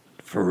 hours.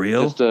 For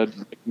real? Just to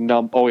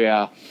numb. Oh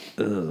yeah.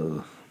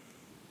 Ugh.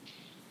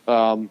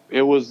 I'd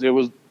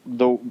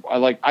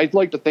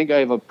like to think I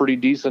have a pretty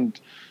decent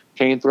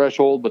pain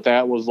threshold, but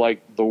that was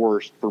like the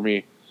worst for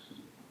me.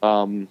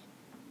 So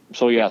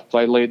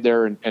I laid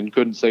there and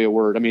couldn't say a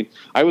word. I mean,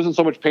 I was in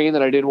so much pain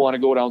that I didn't want to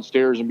go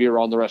downstairs and be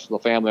around the rest of the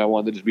family. I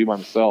wanted to just be by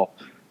myself.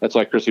 That's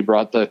why Chrissy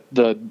brought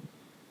the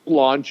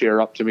lawn chair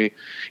up to me. It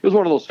was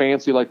one of those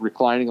fancy, like,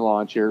 reclining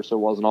lawn chairs, so it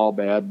wasn't all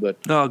bad. But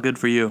oh, good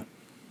for you.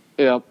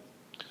 Yeah.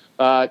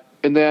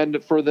 And then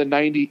for the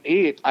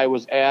 98, I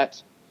was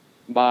at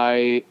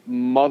my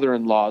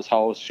mother-in-law's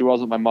house. She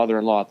wasn't my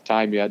mother-in-law at the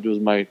time yet.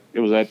 It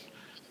was at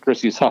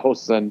Chrissy's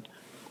house, and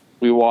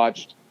we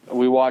watched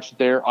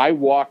there. I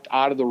walked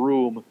out of the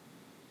room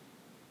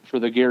for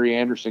the Gary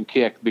Anderson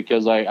kick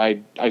because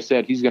I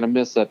said he's going to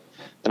miss it,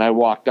 and I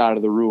walked out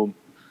of the room,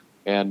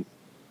 and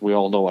we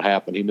all know what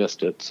happened. He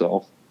missed it.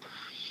 So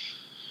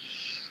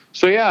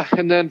yeah.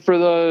 And then for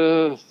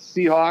the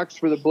Seahawks,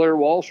 for the Blair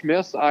Walsh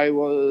miss, I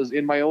was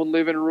in my own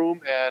living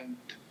room and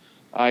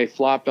I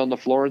flopped on the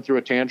floor and threw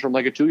a tantrum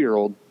like a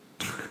 2-year-old.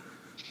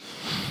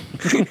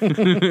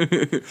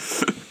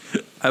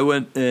 I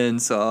went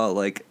and saw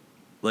like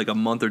a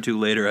month or two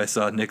later, I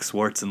saw Nick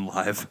Swartzen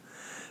live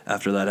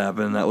after that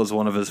happened. That was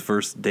one of his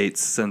first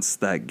dates since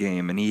that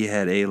game, and he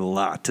had a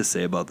lot to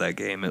say about that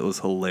game. It was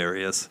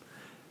hilarious.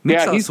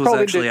 Mixos was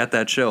actually at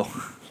that show.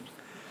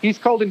 He's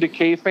called into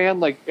K-Fan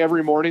like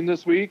every morning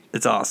this week.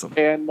 It's awesome.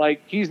 And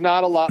like he's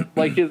not a lot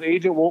like his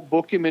agent won't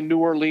book him in New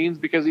Orleans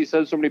because he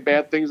says so many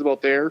bad things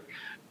about there,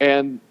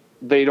 and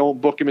they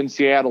don't book him in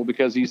Seattle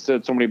because he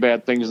said so many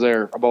bad things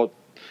there about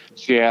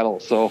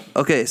Seattle. So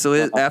okay, so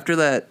after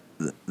that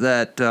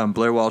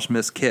Blair Walsh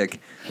missed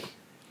kick,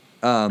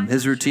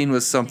 his routine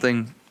was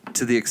something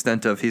to the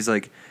extent of he's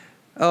like,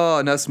 oh,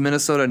 and us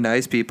Minnesota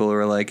nice people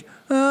are like,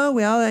 oh,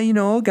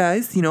 well,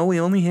 guys, we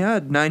only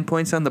had 9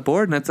 points on the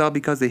board, and that's all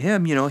because of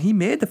him. He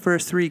made the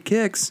first 3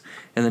 kicks.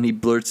 And then he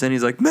blurts in,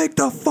 he's like, make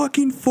the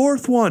fucking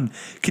 4th one.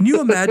 Can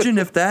you imagine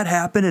if that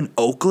happened in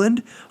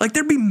Oakland? Like,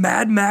 there'd be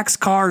Mad Max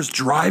cars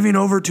driving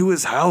over to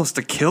his house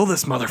to kill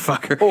this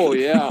motherfucker. Oh,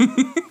 yeah.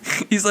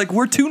 He's like,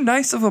 we're too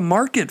nice of a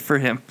market for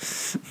him.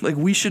 Like,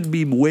 we should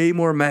be way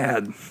more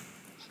mad.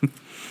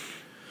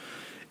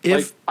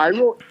 If I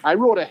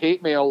wrote a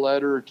hate mail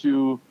letter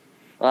to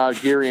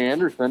Gary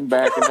Anderson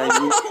back in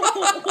 98.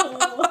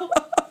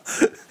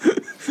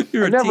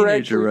 You're a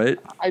teenager, right?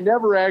 I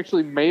never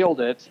actually mailed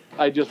it.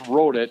 I just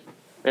wrote it.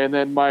 And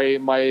then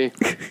my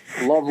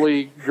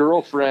lovely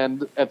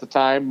girlfriend at the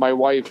time, my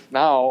wife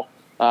now,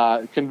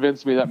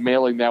 convinced me that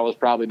mailing that was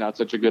probably not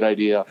such a good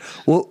idea.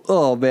 Well,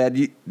 oh man,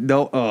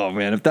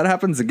 if that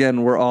happens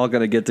again, we're all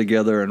gonna get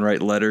together and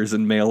write letters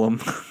and mail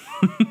them.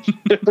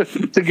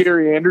 to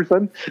Gary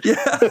Anderson. Yeah,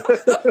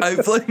 I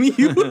blame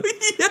you.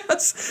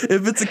 Yes,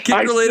 if it's a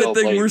kick-related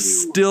thing, we're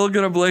still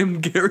gonna blame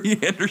Gary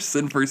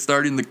Anderson for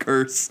starting the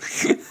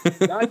curse.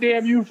 God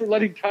damn you for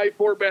letting Kai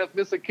Forbath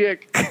miss a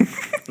kick.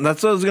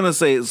 That's what I was gonna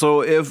say.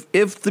 So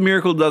if the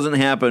miracle doesn't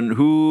happen,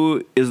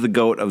 who is the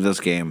GOAT of this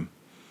game?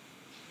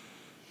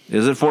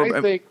 Is it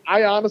Forbath?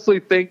 I honestly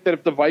think that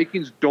if the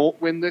Vikings don't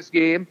win this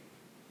game,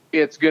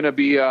 it's gonna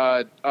be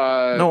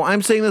No,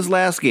 I'm saying this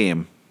last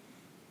game.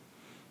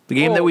 The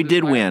game that we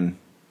did win.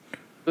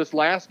 This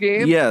last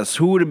game? Yes.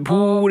 Who would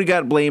have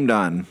got blamed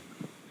on?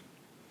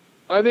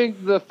 I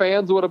think the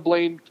fans would have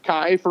blamed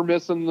Kai for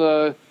missing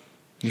the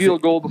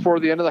field goal before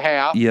the end of the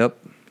half. Yep.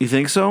 You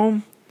think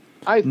so?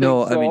 I think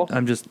so. I mean,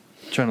 I'm just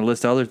trying to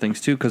list other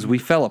things too, because we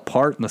fell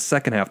apart in the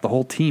second half. The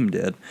whole team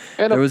did.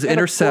 There was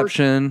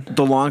interception.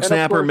 The long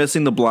snapper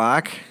missing the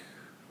block.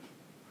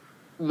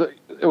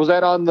 Was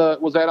that on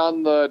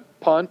the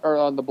punt or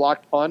on the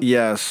blocked punt?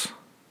 Yes.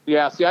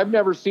 Yeah. See,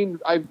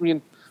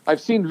 I've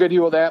seen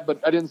video of that, but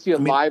I didn't see it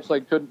live, so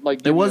I couldn't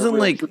like. It wasn't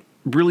like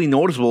really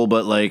noticeable,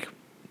 but like,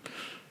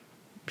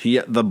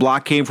 the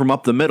block came from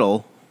up the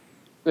middle.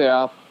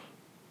 Yeah,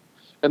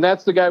 and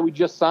that's the guy we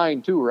just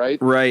signed too, right?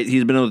 Right.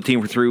 He's been on the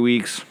team for 3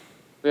 weeks.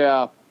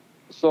 Yeah.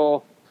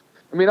 So,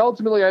 I mean,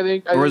 ultimately, I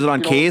think. Or is it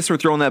on Case for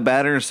throwing that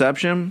bad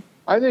interception?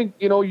 I think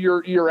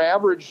your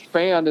average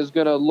fan is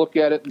going to look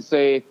at it and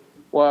say,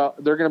 well,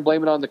 they're going to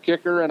blame it on the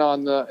kicker and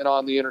on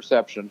the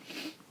interception.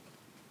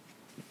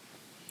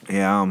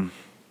 Yeah.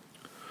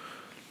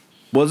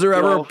 Was there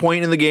ever a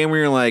point in the game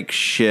where you're like,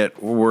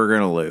 shit, we're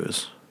going to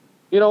lose?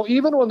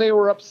 Even when they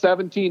were up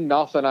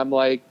 17-0, I'm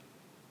like,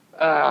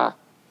 I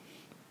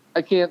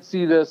can't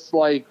see this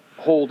like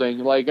holding.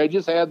 Like I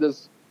just had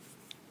this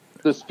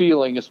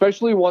feeling,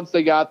 especially once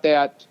they got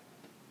that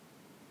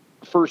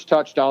first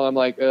touchdown. I'm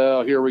like,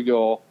 oh, here we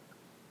go.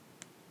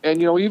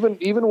 And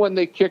even when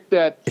they kicked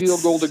that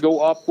field goal to go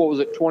up, what was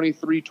it,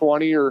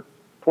 23-20 or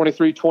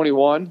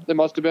 23-21? They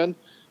must have been.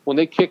 When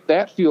they kicked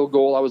that field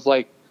goal, I was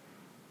like,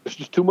 there's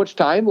just too much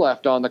time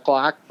left on the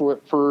clock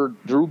for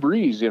Drew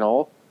Brees,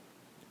 So,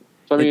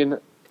 I mean...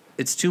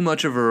 It's too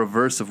much of a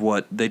reverse of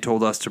what they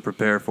told us to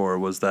prepare for,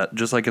 was that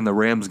just like in the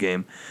Rams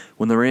game,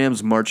 when the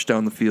Rams marched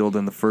down the field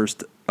in their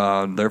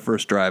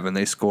first drive and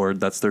they scored,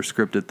 that's their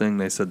scripted thing.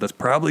 They said, that's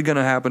probably going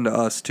to happen to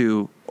us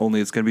too, only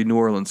it's going to be New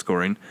Orleans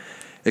scoring,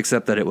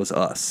 except that it was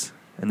us.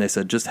 And they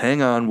said, just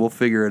hang on, we'll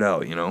figure it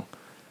out,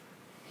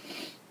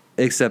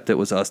 Except it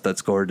was us that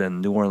scored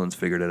and New Orleans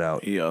figured it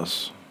out.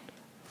 Yes.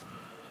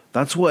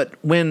 That's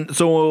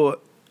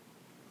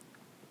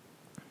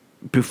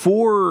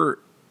before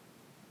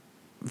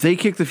they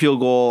kicked the field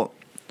goal.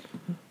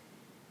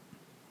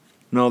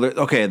 No,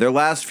 their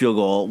last field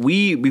goal.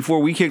 Before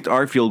we kicked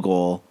our field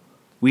goal,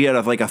 we had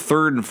a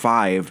 3rd and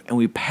 5, and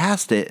we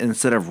passed it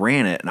instead of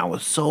ran it, and I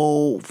was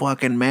so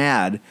fucking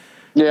mad.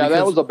 Yeah,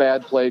 that was a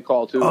bad play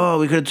call too. Oh,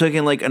 we could have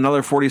taken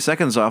another 40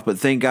 seconds off, but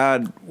thank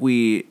God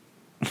we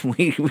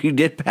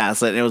did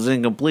pass it, and it was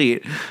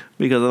incomplete,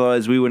 because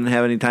otherwise we wouldn't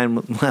have any time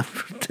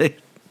left to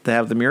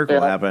have the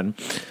miracle happen.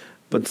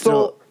 But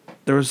still,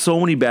 there were so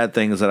many bad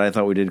things that I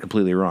thought we did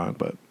completely wrong.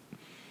 But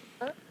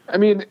I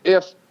mean,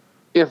 if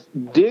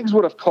Diggs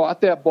would have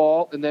caught that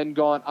ball and then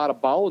gone out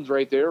of bounds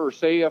right there, or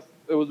say if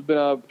it was been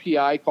a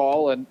PI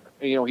call and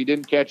he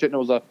didn't catch it and it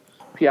was a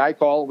PI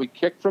call and we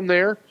kicked from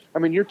there, I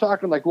mean, you're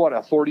talking like what,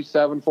 a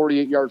 47,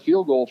 48-yard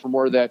field goal from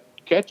where that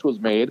catch was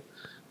made.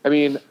 I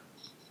mean,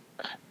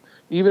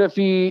 even if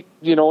he,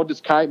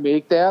 does Kai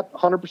make that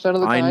 100% of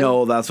the time? I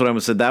know, that's what I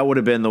was saying. That would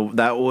have been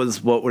that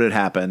was what would have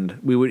happened.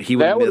 He would have missed that kick.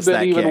 That would have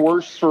been even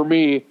worse for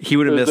me. He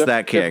would have missed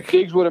that kick. If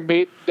Diggs would have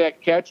made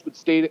that catch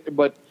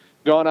but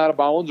gone out of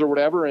bounds or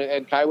whatever,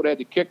 and Kai would have had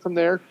to kick from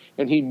there,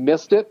 and he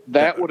missed it,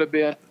 that would have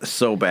been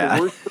so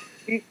bad. Worse for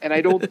me. And I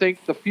don't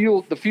think the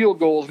field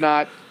goal is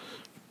not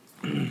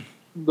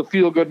the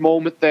feel-good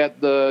moment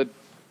that the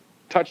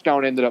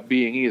touchdown ended up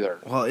being either.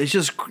 Well, it's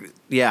just,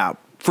 yeah,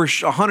 for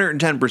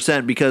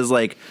 110%, because,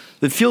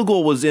 the field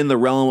goal was in the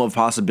realm of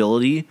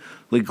possibility.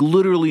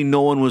 Literally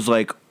no one was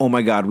like, oh,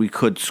 my God, we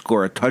could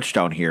score a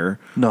touchdown here.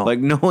 No.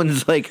 No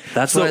one's like...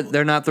 That's why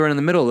they're not throwing in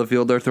the middle of the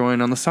field. They're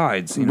throwing on the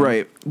sides.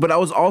 Right. But I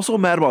was also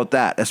mad about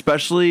that,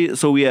 especially...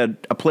 So we had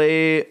a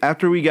play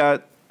after we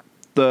got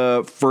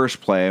the first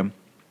play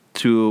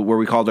to where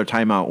we called our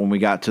timeout when we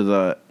got to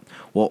the...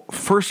 Well,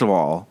 first of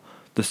all,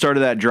 the start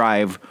of that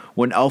drive,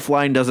 when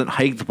Elflein doesn't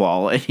hike the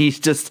ball, and he's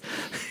just...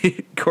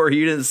 Corey,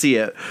 you didn't see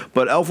it,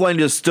 but Elflein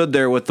just stood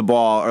there with the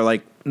ball, or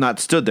not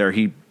stood there,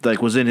 he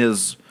was in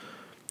his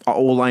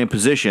O-line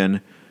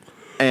position,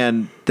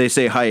 and they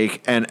say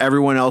hike, and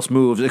everyone else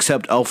moves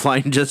except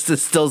Elflein just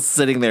is still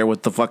sitting there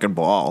with the fucking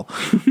ball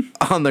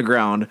on the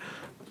ground.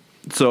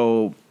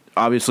 So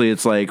obviously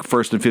it's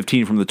 1st and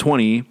 15 from the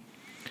 20.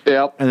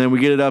 Yep. And then we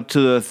get it up to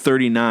the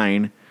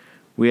 39.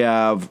 We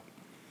have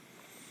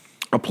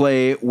a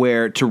play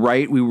where to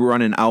right we were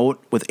running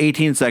out with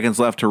 18 seconds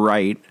left to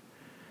right,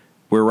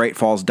 where right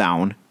falls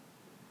down.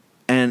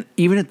 And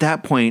even at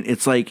that point,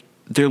 it's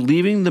they're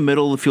leaving the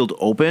middle of the field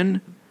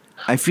open,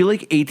 I feel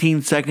like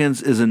 18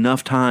 seconds is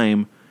enough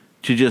time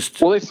to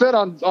just. Well, they said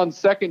on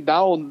second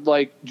down,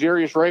 like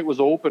Jarius Wright was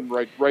open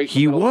right.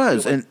 He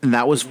was, and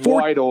that was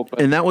wide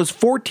open, and that was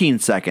 14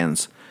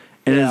 seconds.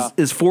 And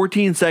is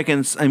 14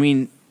 seconds? I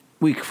mean,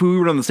 we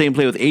were on the same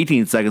play with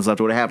 18 seconds left.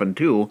 It would have happened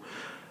too.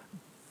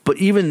 But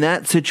even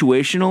that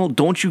situational,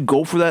 don't you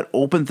go for that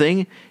open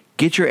thing?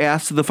 Get your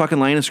ass to the fucking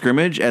line of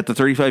scrimmage at the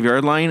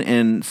 35-yard line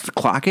and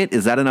clock it.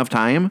 Is that enough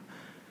time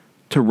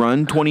to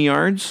run 20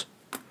 yards?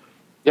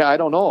 Yeah, I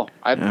don't know.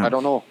 I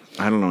don't know.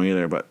 I don't know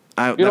either. But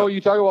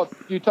you talk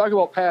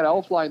about Pat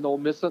Elflein though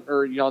missing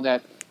or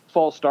that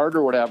false start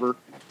or whatever.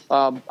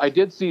 I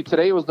did see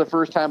today was the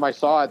first time I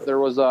saw it. There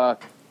was a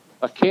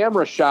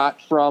camera shot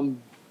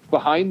from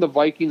behind the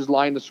Vikings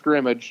line of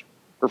scrimmage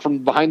or from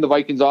behind the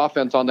Vikings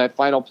offense on that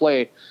final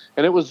play,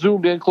 and it was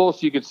zoomed in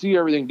close so you could see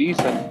everything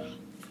decent.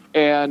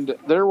 And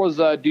there was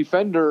a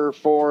defender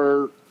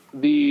for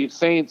the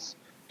Saints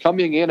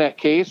coming in at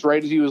Case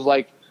right as he was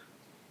like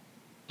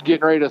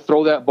getting ready to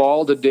throw that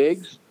ball to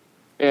Diggs,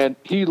 and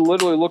he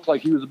literally looked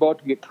like he was about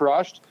to get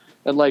crushed.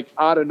 And like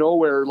out of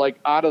nowhere, like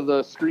out of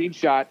the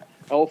screenshot,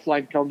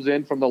 Elflein comes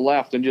in from the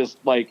left and just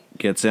like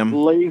gets him,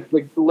 lays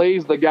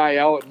the guy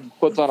out and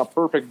puts on a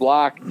perfect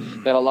block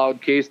that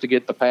allowed Case to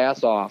get the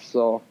pass off.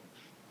 So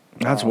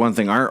that's one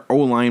thing. Our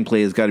O-line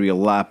play has got to be a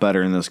lot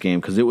better in this game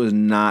because it was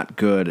not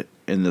good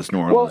in this New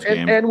Orleans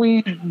game. And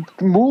we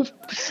moved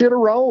shit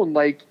around.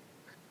 Like,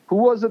 who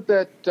was it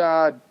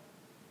that?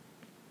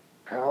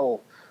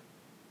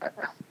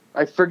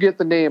 I forget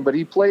the name, but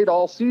he played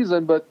all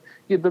season. But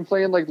he had been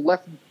playing like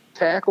left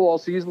tackle all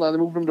season, and they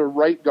moved him to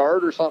right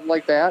guard or something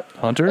like that.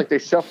 Hunter? Like they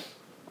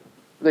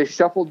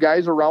shuffled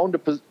guys around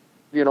to,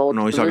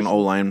 No, he's talking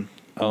O-line.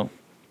 Oh,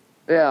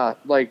 yeah,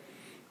 like,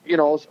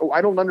 so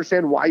I don't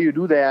understand why you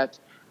do that.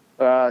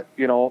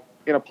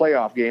 In a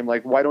playoff game,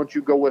 like why don't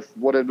you go with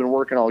what had been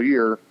working all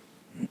year?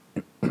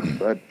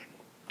 But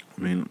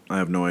I mean, I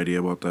have no idea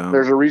about that.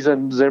 There's a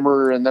reason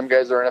Zimmer and them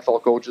guys are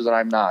NFL coaches and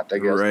I'm not, I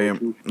guess. Right.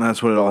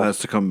 That's what it all has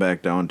to come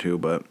back down to.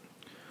 But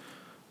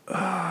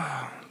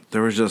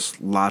there was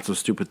just lots of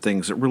stupid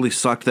things. It really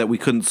sucked that we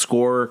couldn't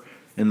score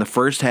in the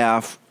first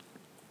half.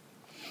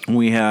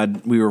 We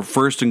were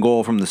first and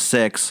goal from the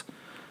 6,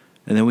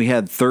 and then we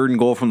had third and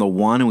goal from the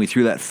 1, and we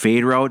threw that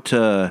fade route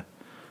to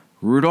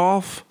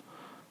Rudolph.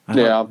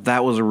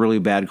 That was a really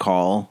bad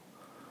call.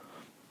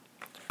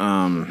 I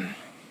don't know.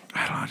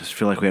 I just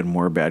feel like we had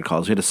more bad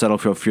calls. We had to settle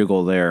for a field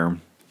goal there.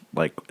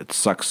 Like, it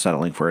sucks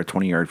settling for a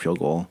 20-yard field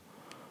goal.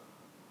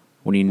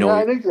 When you know. Yeah,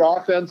 I think the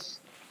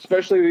offense,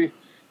 especially,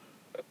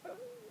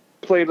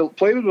 played it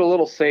a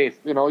little safe.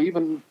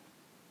 Even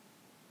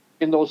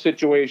in those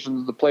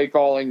situations, the play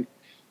calling.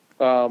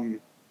 I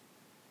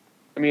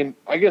mean,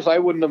 I guess I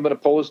wouldn't have been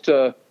opposed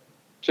to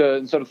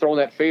instead of throwing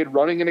that fade,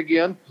 running it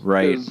again.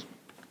 Right.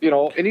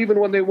 And even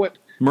when they went,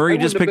 Murray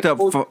just picked up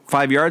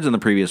 5 yards in the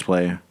previous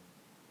play.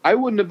 I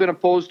wouldn't have been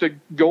opposed to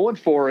going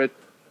for it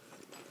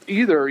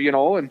either,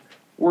 and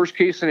worst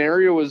case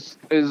scenario is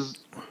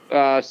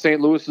St.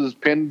 Louis is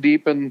pinned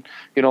deep in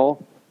their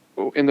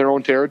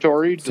own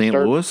territory to St.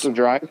 start Louis? the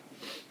drive.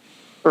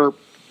 Or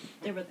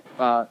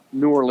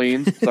New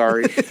Orleans,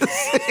 sorry.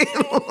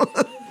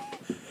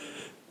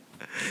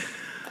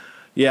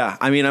 Yeah,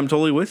 I mean, I'm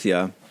totally with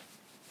you.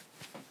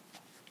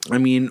 I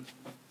mean,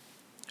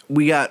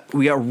 we got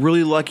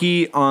really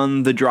lucky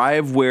on the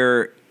drive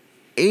where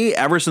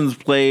Everson's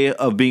play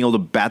of being able to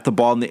bat the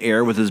ball in the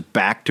air with his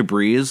back to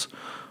Breeze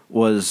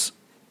was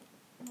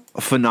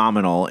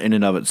phenomenal in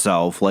and of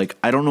itself. Like,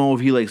 I don't know if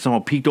he somehow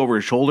peeked over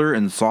his shoulder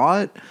and saw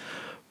it,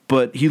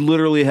 but he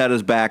literally had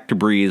his back to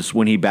Breeze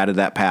when he batted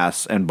that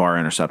pass and Barr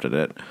intercepted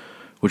it,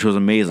 which was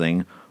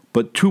amazing.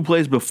 But 2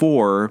 plays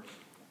before,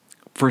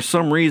 for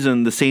some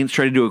reason, the Saints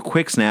tried to do a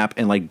quick snap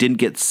and didn't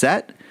get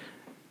set,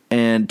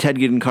 and Ted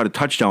Ginn caught a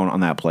touchdown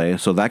on that play,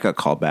 so that got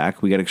called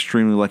back. We got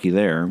extremely lucky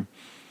there.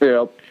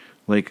 Yep.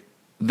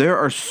 There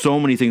are so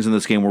many things in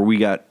this game where we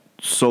got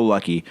so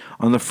lucky.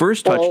 On the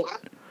first touch...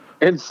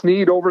 And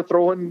Snead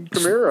overthrowing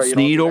Kamara.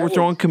 Snead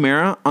overthrowing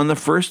Kamara. On the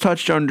first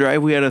touchdown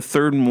drive, we had a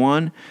 3rd and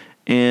 1,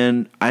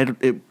 and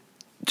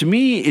to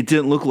me, it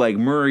didn't look like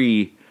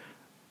Murray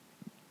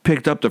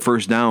picked up the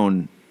first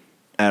down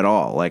at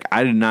all.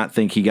 I did not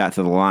think he got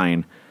to the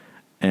line,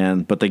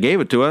 but they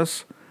gave it to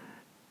us.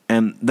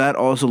 And that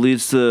also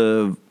leads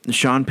to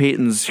Sean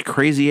Payton's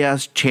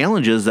crazy-ass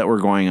challenges that were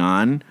going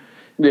on.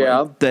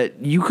 Yeah. That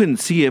you couldn't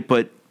see it,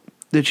 but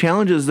the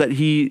challenges that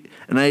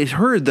and I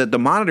heard that the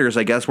monitors,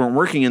 I guess, weren't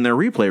working in their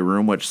replay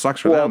room, which sucks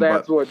for them.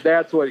 Well,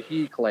 that's what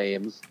he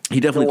claims. He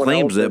definitely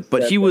claims it,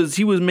 but he was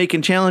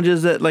making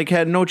challenges that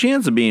had no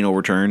chance of being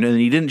overturned, and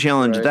he didn't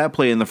challenge that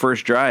play in the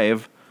first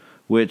drive,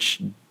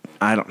 which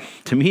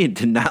to me, it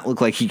did not look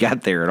like he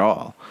got there at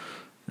all.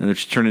 And it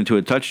turned into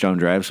a touchdown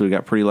drive, so we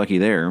got pretty lucky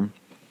there.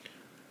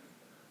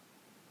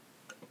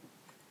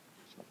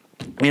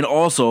 And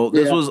also,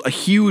 this was a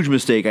huge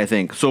mistake, I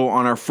think. So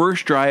on our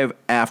first drive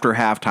after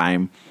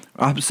halftime,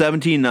 up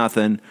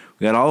 17-0,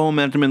 we got all the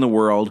momentum in the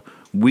world.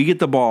 We get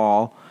the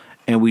ball,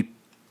 and we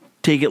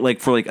take it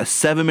for a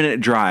 7-minute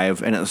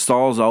drive, and it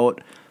stalls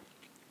out.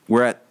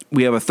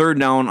 we have a third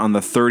down on the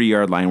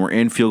 30-yard line. We're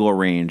in field goal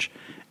range.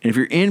 And if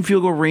you're in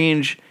field goal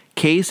range,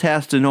 Case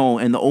has to know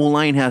and the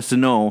O-line has to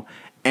know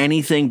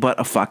anything but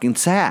a fucking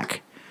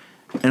sack.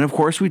 And, of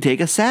course, we take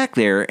a sack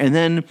there. And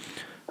then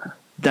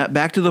that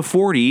back to the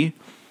 40,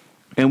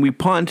 and we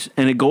punt,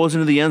 and it goes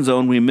into the end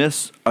zone. We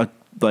miss,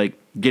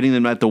 getting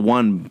them at the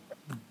 1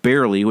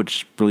 barely,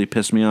 which really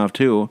pissed me off,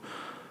 too.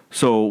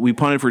 So we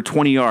punted for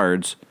 20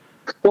 yards.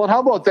 Well, how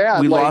about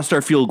that? We lost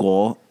our field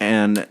goal,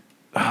 and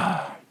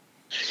I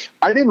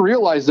didn't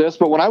realize this,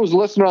 but when I was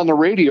listening on the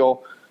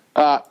radio,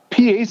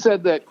 PA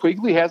said that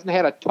Quigley hasn't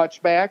had a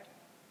touchback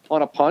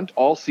on a punt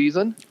all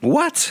season.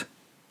 What?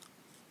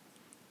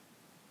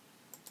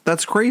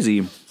 That's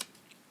crazy.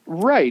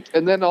 Right.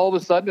 And then all of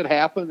a sudden it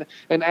happened.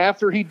 And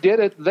after he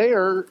did it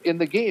there in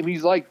the game,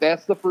 he's like,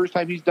 that's the first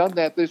time he's done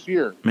that this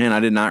year. Man,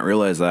 I did not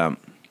realize that.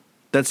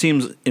 That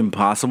seems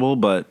impossible,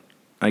 but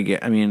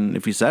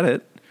if you said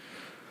it.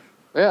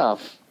 Yeah.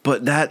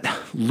 But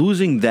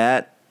losing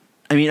that,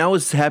 I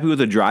was happy with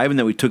the drive and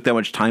that we took that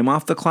much time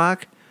off the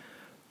clock.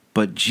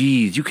 But,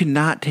 geez, you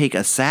cannot take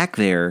a sack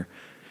there.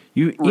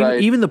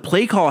 Even the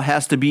play call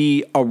has to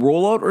be a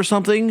rollout or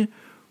something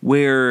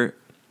where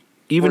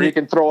even he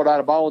can throw it out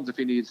of bounds if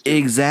he needs to.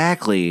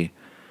 Exactly.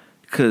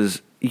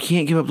 Because you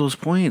can't give up those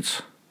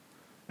points.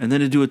 And then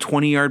to do a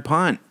 20-yard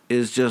punt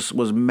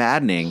was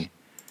maddening.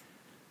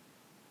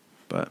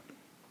 But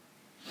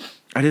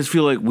I just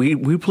feel like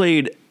we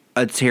played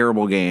a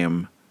terrible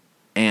game.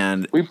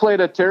 And we played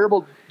a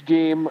terrible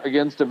game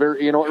against a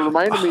very, it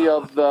reminded me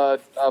of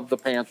the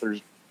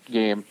Panthers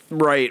game.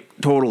 Right,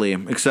 totally,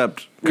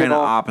 except kind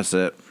of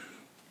opposite.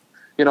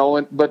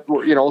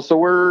 So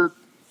we're,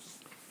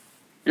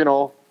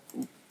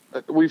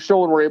 we've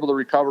shown we're able to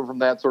recover from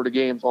that sort of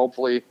games.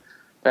 Hopefully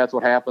that's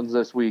what happens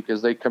this week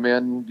as they come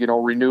in,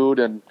 renewed.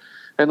 And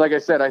like I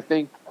said, I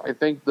think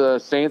the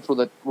Saints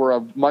were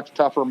a much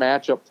tougher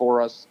matchup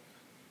for us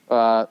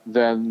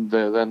than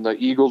the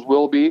Eagles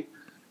will be.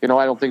 I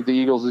don't think the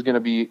Eagles is going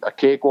to be a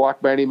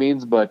cakewalk by any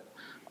means, but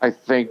I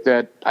think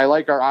that I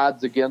like our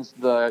odds against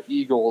the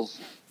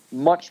Eagles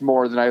much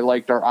more than I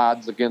liked our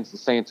odds against the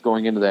Saints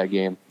going into that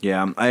game.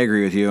 Yeah, I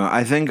agree with you.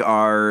 I think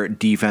our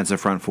defensive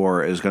front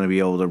four is going to be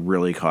able to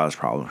really cause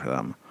problems for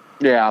them.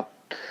 Yeah.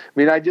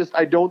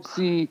 I don't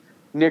see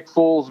Nick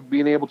Foles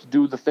being able to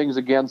do the things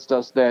against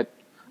us that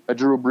a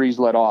Drew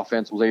Brees-led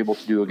offense was able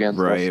to do against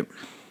us. Right.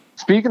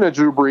 Speaking of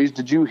Drew Brees,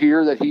 did you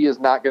hear that he is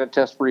not going to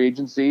test free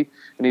agency?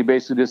 And he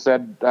basically just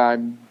said,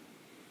 I'm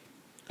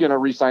going to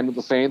re-sign with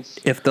the Saints.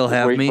 If they'll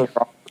have me.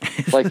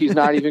 Like he's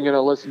not even going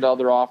to listen to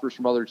other offers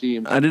from other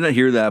teams. I did not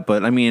hear that,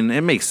 but it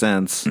makes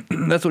sense.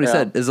 That's what he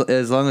said.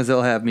 As long as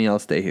they'll have me, I'll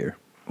stay here.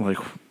 Like,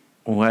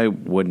 why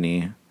wouldn't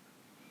he?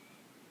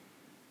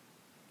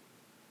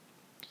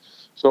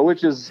 So,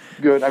 which is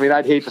good.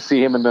 I'd hate to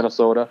see him in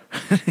Minnesota.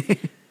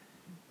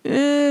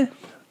 I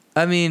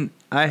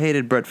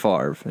hated Brett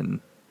Favre,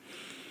 and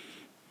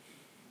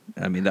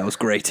that was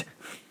great.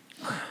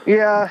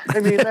 Yeah,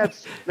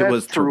 that's it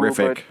was true,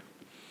 terrific.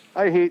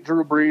 I hate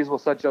Drew Brees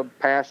with such a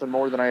passion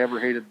more than I ever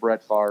hated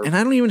Brett Favre. And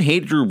I don't even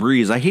hate Drew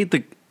Brees. I hate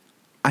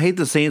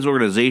the Saints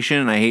organization,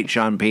 and I hate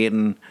Sean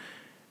Payton,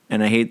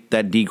 and I hate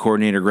that D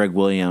coordinator Greg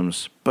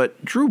Williams.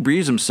 But Drew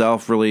Brees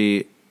himself,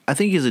 really, I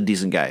think he's a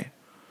decent guy.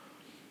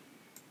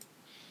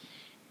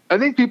 I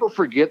think people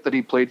forget that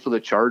he played for the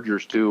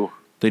Chargers too.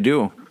 They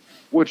do,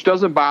 which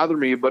doesn't bother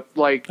me. But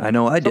I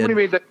know I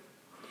did.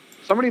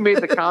 Somebody made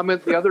the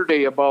comment the other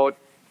day about,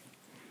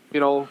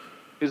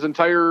 his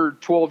entire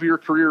 12-year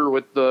career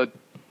with the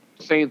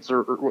Saints,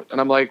 and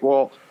I'm like,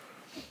 well,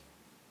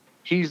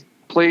 he's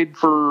played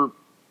for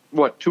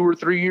 2 or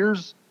 3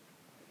 years,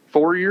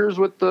 4 years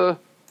with the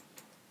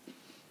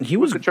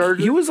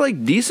Chargers. He was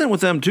decent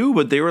with them too,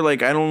 but they were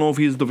like, I don't know if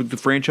he's the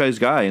franchise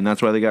guy, and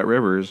that's why they got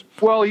Rivers.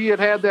 Well, he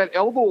had that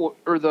elbow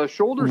or the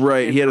shoulder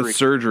right. injury. He had a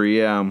surgery,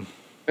 yeah,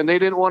 and they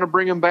didn't want to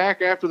bring him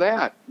back after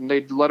that, and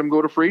they let him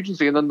go to free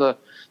agency. And then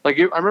I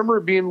remember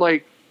it being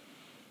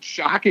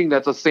shocking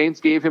that the Saints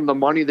gave him the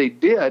money they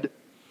did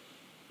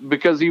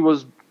because he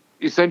was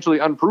essentially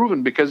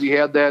unproven because he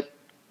had that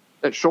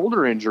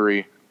shoulder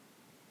injury.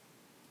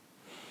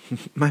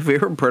 My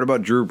favorite part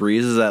about Drew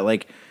Brees is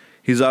that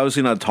he's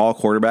obviously not a tall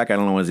quarterback. I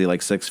don't know, is he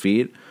 6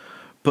 feet?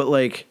 But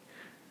when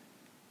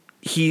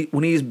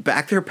he's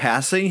back there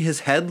passing,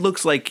 his head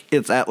looks like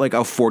it's at a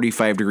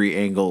 45-degree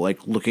angle,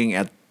 looking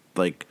at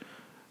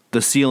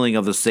the ceiling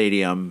of the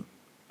stadium.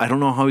 I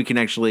don't know how he can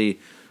actually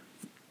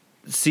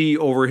see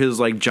over his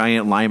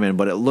giant lineman,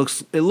 but it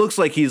looks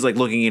like he's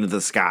looking into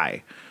the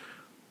sky.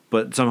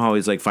 But somehow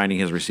he's finding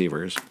his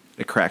receivers.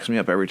 It cracks me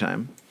up every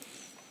time.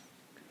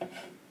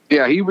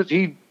 Yeah,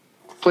 he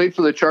played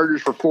for the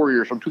Chargers for 4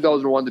 years, from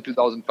 2001 to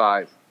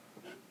 2005,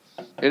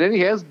 and then he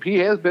has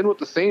been with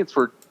the Saints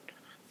for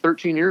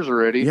 13 years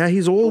already. Yeah,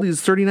 he's old.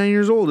 He's 39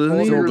 years old, isn't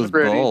he? He's old as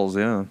balls.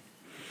 Yeah.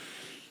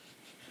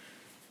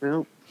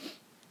 Yeah.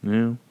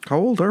 How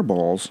old are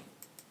balls?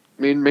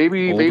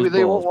 Maybe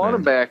they won't want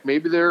him back.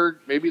 Maybe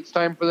it's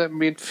time for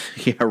them.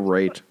 Yeah,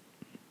 right.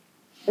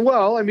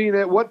 Well,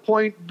 at what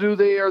point are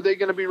they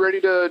going to be ready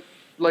to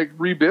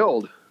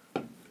rebuild?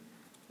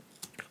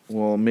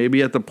 Well,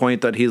 maybe at the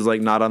point that he's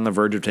like not on the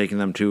verge of taking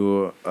them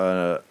to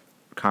a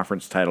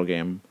conference title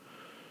game.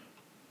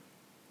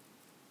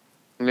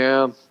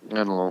 Yeah, I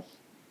don't know.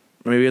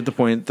 Maybe at the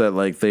point that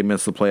like they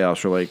miss the playoffs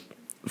for like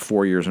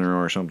 4 years in a row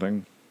or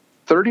something.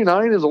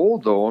 39 is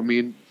old, though. I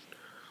mean,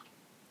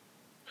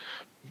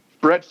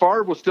 Brett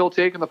Favre was still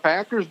taking the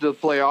Packers to the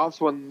playoffs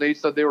when they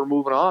said they were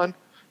moving on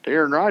to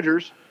Aaron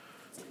Rodgers.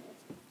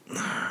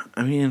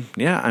 I mean,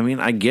 yeah,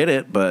 I get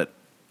it, but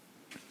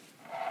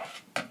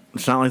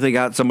it's not like they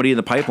got somebody in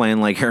the pipeline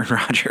like Aaron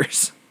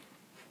Rodgers.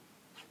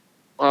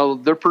 Well,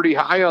 they're pretty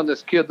high on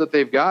this kid that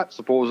they've got,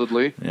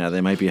 supposedly. Yeah, they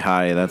might be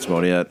high. That's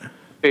about it.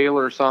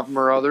 Taylor something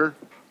or other.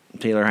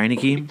 Taylor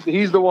Heineke?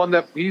 He's the one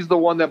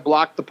that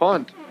blocked the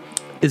punt.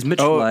 Is Mitch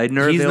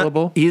Leidner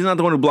available? He's not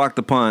the one who blocked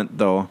the punt,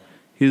 though.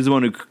 He's the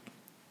one who...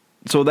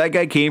 So that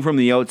guy came from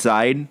the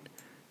outside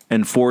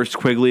and forced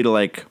Quigley to,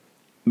 like,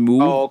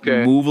 move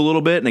a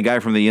little bit, and the guy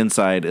from the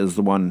inside is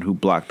the one who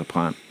blocked the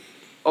punt.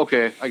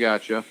 Okay, I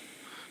gotcha.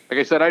 Like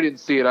I said, I didn't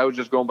see it. I was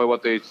just going by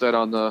what they said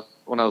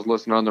when I was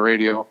listening on the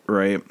radio.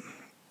 Right.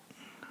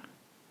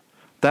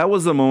 That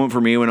was the moment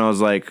for me when I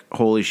was like,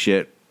 holy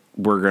shit,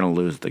 we're going to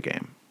lose the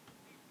game.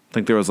 I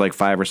think there was like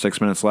 5 or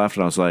 6 minutes left,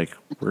 and I was like,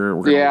 we're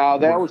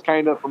that was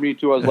kind of for me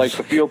too. I was like,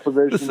 the field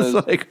position is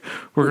like,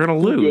 we're going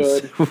to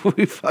lose.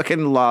 We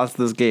fucking lost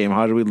this game.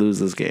 How did we lose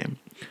this game?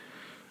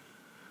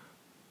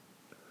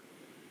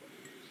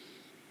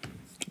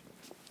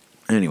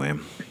 Anyway,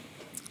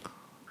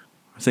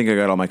 I think I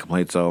got all my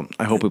complaints out.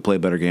 I hope we play a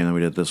better game than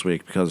we did this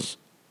week because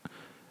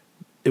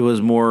it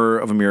was more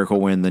of a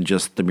miracle win than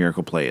just the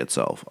miracle play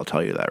itself. I'll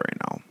tell you that right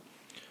now.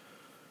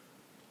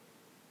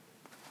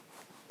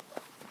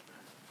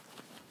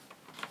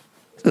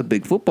 It's a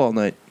big football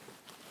night.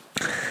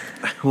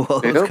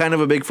 Well, it was kind of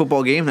a big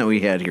football game that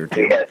we had here,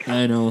 too.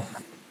 I know.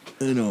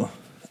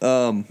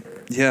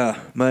 Yeah,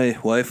 my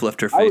wife left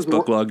her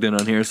Facebook logged in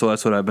on here, so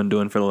that's what I've been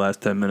doing for the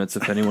last 10 minutes,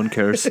 if anyone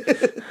cares.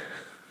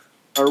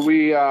 Are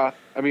we, I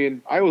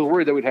was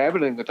worried that we'd have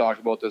anything to talk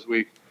about this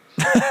week.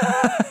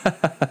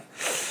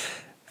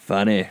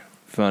 Funny.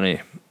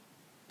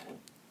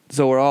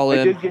 So we're all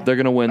in. They're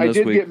going to win this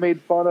week. I did get made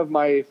fun of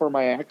for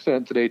my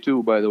accent today,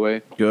 too, by the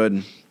way.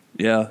 Good.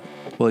 Yeah.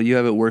 Well, you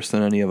have it worse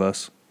than any of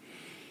us.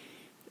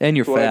 And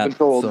you're fat. I've been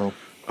told. So.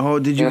 Oh,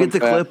 did you get the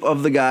clip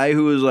of the guy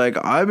who was like,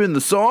 I'm in the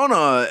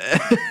sauna?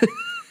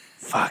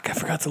 Fuck, I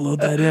forgot to load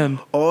that in.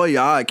 Oh,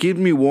 yeah, it keeps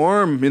me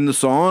warm in the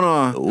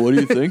sauna. What do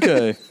you think,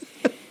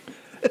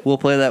 We'll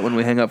play that when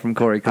we hang up from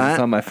Corey because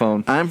it's on my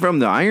phone. I'm from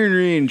the Iron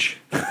Range.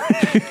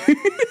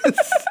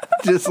 It's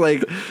just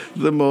like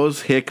the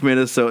most hick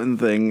Minnesotan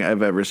thing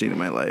I've ever seen in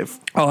my life.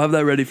 I'll have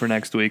that ready for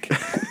next week.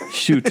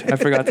 Shoot, I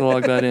forgot to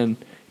log that in.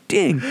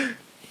 Ding.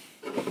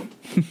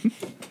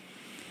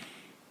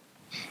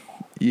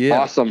 Yeah.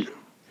 Awesome.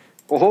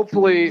 Well,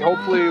 hopefully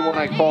when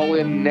I call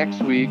in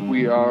next week,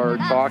 we are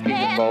talking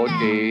about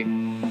a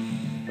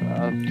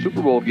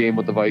Super Bowl game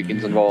with the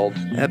Vikings involved.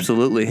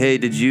 Absolutely. Hey,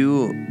 did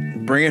you...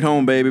 Bring it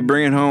home, baby.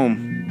 Bring it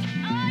home.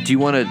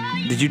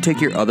 Did you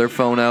take your other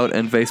phone out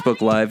and Facebook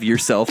Live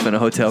yourself in a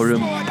hotel room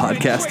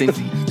podcasting?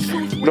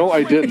 No,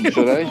 I didn't.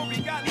 Should I?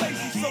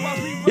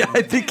 Yeah,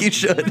 I think you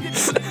should.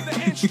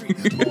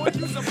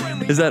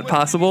 Is that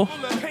possible?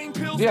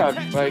 Yeah,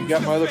 I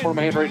got my other phone in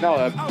my hand right now.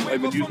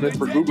 I've been using it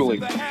for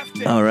Googling.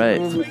 All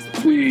right.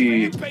 Let's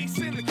see.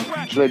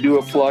 Should I do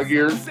a plug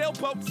here?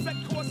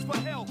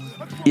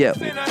 Yeah.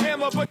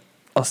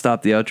 I'll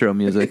stop the outro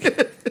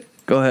music.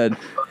 Go ahead.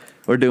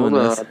 We're doing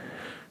this.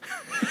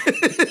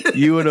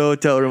 You in a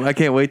hotel room. I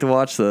can't wait to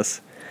watch this.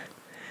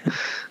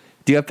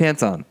 Do you have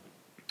pants on?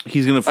 I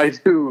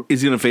do.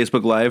 He's gonna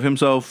Facebook Live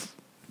himself.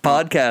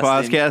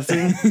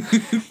 Podcasting.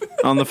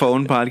 On the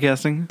phone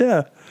podcasting.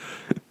 Yeah.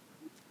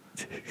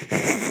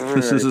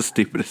 This is the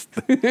stupidest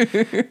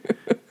thing.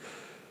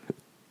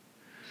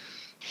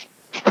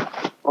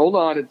 Hold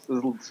on, it's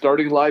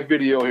starting live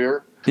video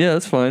here. Yeah,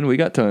 that's fine. We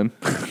got time.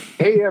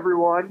 Hey,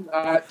 everyone.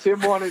 Tim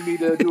wanted me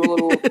to do a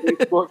little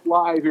Facebook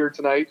Live here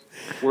tonight.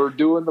 We're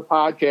doing the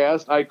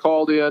podcast. I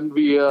called in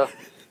via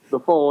the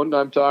phone.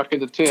 I'm talking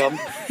to Tim,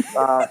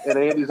 and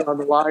Andy's on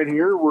the line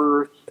here.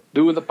 We're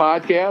doing the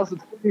podcast.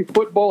 It's pretty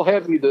football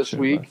heavy this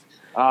week.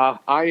 I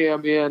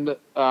am in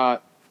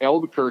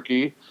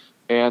Albuquerque,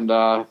 and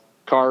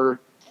car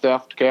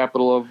theft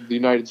capital of the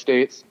United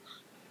States.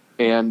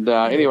 And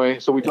anyway,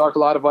 so we talk a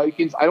lot of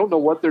Vikings. I don't know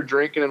what they're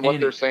drinking and what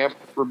they're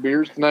sampling for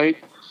beers tonight,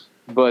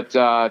 but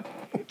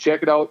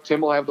check it out.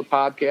 Tim will have the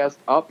podcast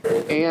up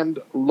and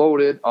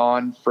loaded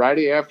on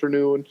Friday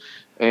afternoon.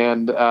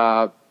 And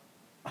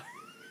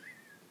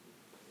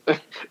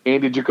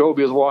Andy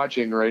Jacoby is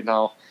watching right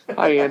now.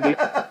 Hi, Andy.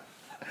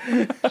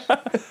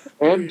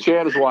 And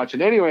Chad is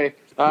watching. Anyway,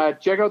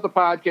 check out the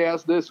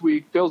podcast this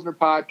week, Pilsner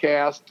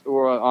Podcast,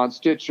 or on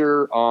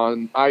Stitcher,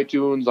 on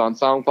iTunes, on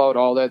SoundCloud,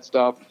 all that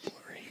stuff.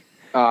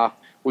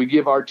 We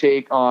give our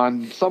take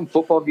on some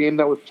football game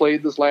that was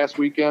played this last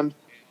weekend.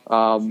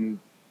 I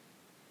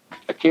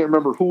can't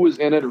remember who was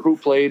in it or who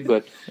played,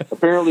 but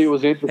apparently it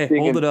was interesting. Hey,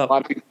 hold it up. A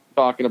lot of people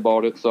talking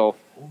about it. So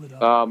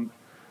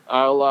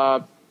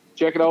I'll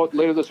check it out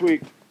later this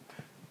week.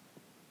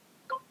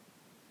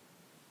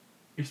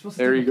 You're supposed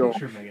to There take you a go.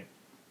 picture, Megan.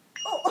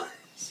 Oh,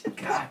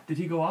 God, did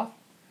he go off?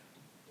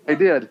 I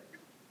did.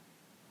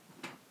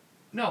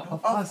 No,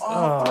 of us.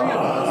 All three of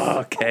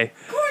us. Okay.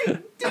 Corey,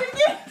 do it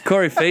again.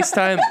 Corey,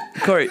 FaceTime.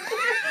 Corey.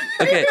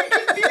 Okay.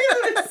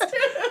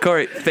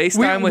 Corey,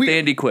 FaceTime with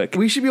Andy quick.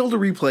 We should be able to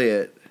replay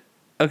it.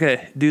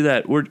 Okay, do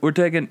that. We're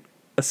taking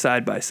a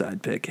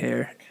side-by-side pic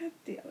here. God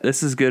damn it.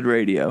 This is good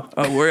radio.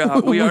 Oh,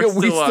 we are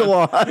still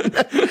on.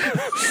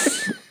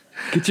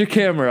 Get your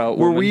camera out.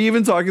 Were woman. we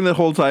even talking the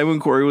whole time when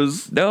Corey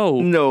was? No.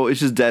 No,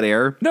 it's just dead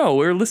air. No,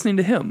 we were listening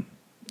to him.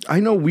 I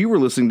know we were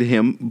listening to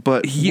him,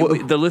 but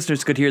The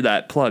listeners could hear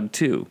that plug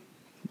too.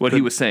 What he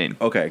was saying.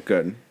 okay,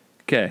 good.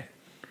 Okay.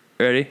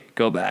 Ready?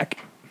 Go back.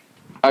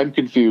 I'm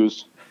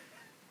confused.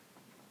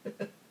 There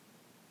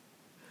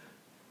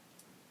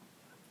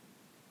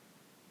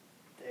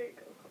you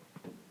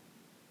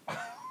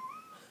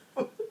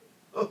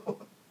go.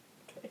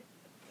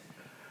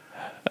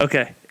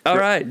 Okay. All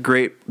right.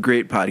 Great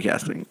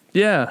podcasting.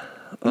 Yeah.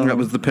 That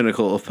was the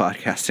pinnacle of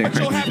podcasting.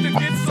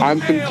 I'm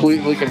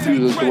completely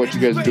confused as to what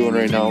you guys are doing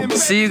right now.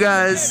 See you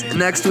guys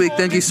next week.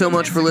 Thank you so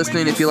much for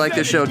listening. If you like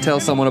the show, tell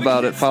someone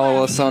about it.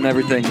 Follow us on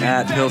everything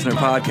at Pilsner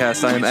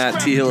Podcast. I am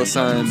at T.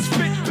 Hillisine.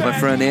 My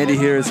friend Andy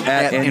here is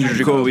at Andrew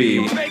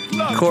Jacoby.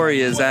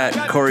 Corey is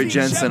at Corey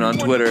Jensen on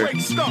Twitter.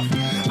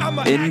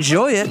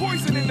 Enjoy it.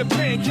 Poison in the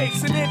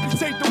pancakes and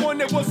amputate the one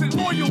that wasn't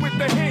loyal with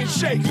the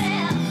handshake.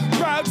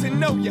 Proud to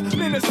know ya.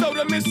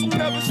 Minnesota missile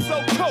never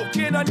so coke,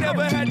 and I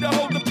never had to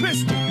hold the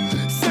pistol.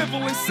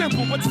 Civil and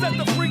simple, but set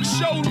the freak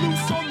show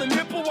loose on the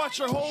nipple. Watch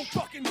your whole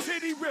fucking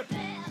titty ripple.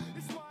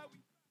 It's why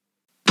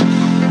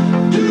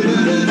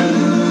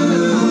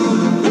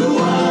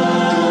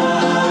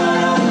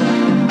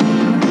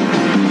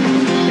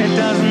It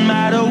doesn't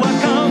matter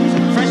what comes,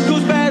 fresh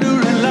goes better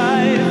in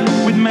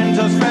life. With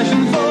Mentos fresh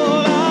and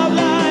full of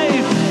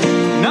life,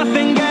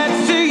 nothing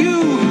gets to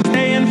you.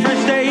 Staying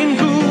fresh, staying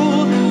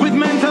cool. With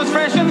Mentos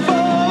fresh and full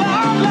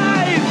of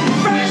life,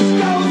 fresh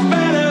goes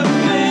better.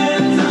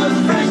 Mentos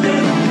fresh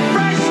and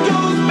fresh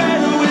goes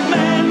better with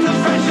Mentos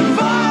fresh and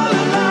full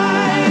of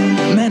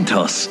life.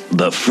 Mentos,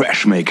 the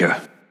fresh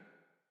maker.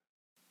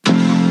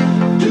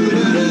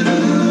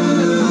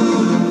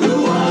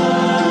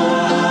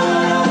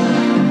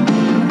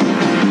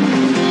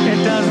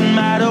 It doesn't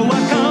matter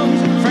what comes,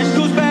 fresh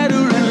goes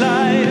better in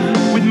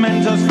life. With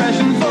Mentos fresh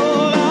and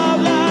full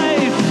of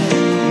life,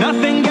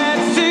 nothing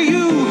gets to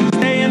you.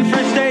 Staying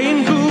fresh,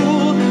 staying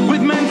cool.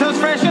 With Mentos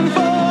fresh and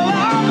full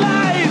of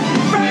life,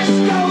 fresh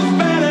goes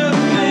better.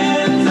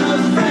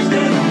 Mentos fresh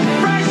and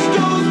fresh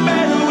goes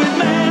better with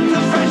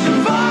Mentos fresh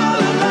and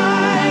full of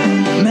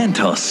life.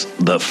 Mentos,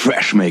 the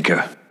fresh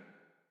maker.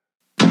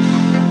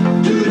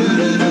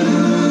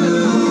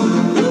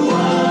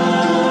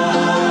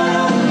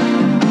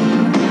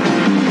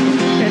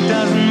 It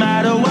doesn't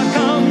matter what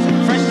comes,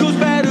 fresh goes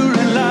better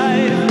in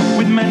life.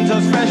 With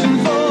Mentos fresh and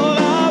full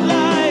of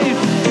life,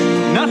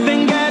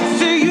 nothing gets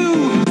to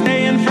you.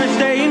 Staying fresh,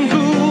 staying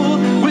cool.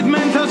 With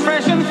Mentos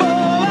fresh and full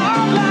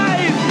of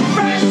life,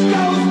 fresh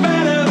goes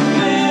better.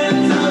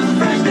 Mentos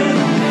fresh and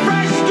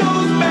fresh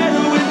goes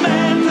better with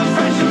Mentos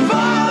fresh and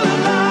full of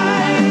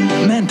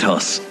life.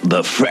 Mentos,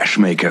 the fresh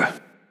maker.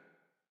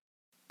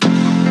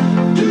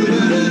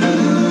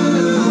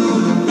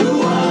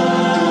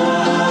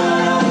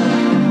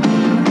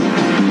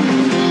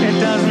 It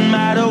doesn't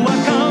matter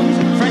what comes,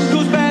 fresh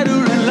goes better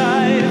in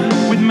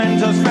life. With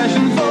Mentos fresh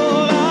and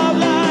full of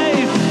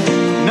life,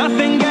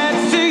 nothing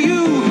gets to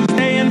you.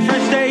 Staying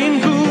fresh,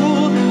 staying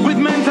cool. With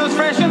Mentos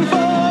fresh and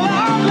full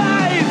of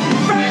life,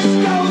 fresh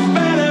goes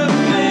better.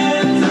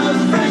 Mentos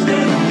fresh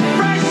and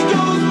fresh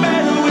goes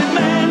better with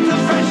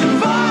Mentos fresh and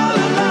full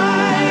of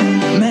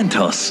life.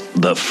 Mentos,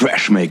 the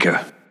fresh maker.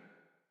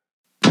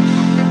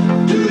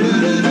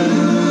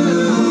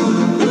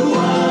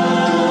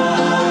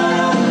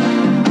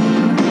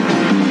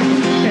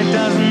 It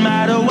doesn't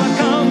matter what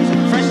comes,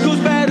 fresh goes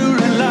better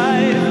in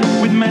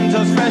life. With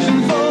Mentos fresh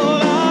and full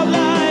of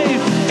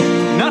life,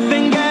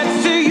 nothing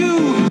gets to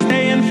you.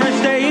 Staying fresh,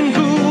 staying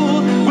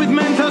cool. With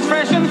Mentos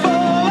fresh and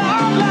full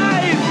of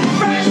life,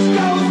 fresh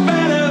goes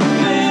better.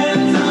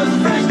 Mentos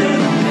fresh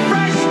and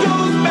fresh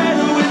goes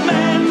better with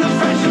Mentos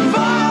fresh and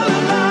full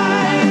of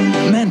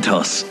life.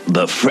 Mentos,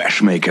 the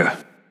fresh maker.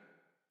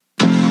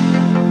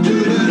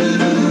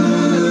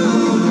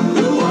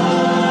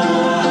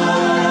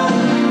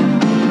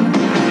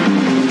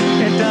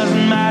 It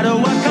doesn't matter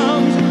what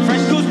comes,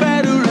 fresh goes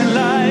better in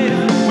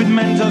life. With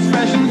Mentos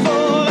fresh and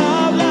full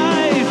of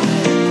life,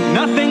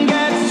 nothing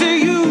gets to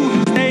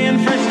you. Staying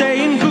fresh,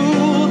 staying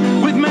cool.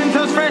 With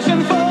Mentos fresh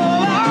and full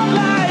of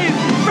life,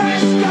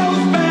 fresh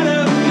goes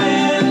better.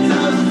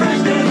 Mentos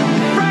fresh and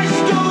fresh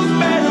goes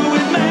better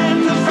with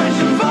Mentos fresh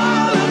and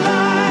full of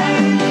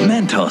life.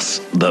 Mentos,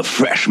 the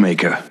fresh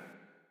maker.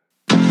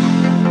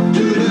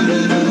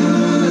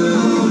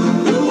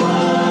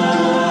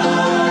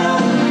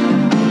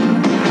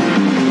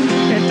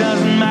 It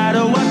doesn't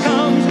matter what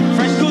comes,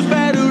 fresh goes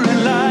better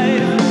in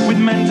life. With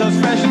Mentos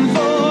fresh and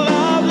full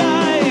of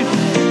life,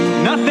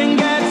 nothing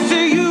gets to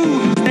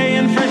you.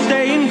 Staying fresh,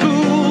 staying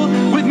cool.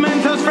 With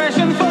Mentos fresh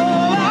and full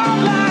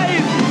of life.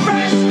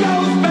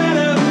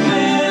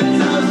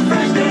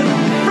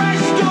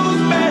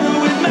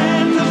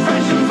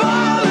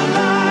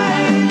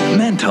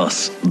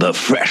 Mentos, the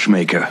fresh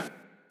maker.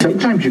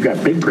 Sometimes you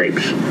got big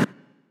grapes.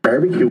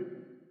 Barbecue.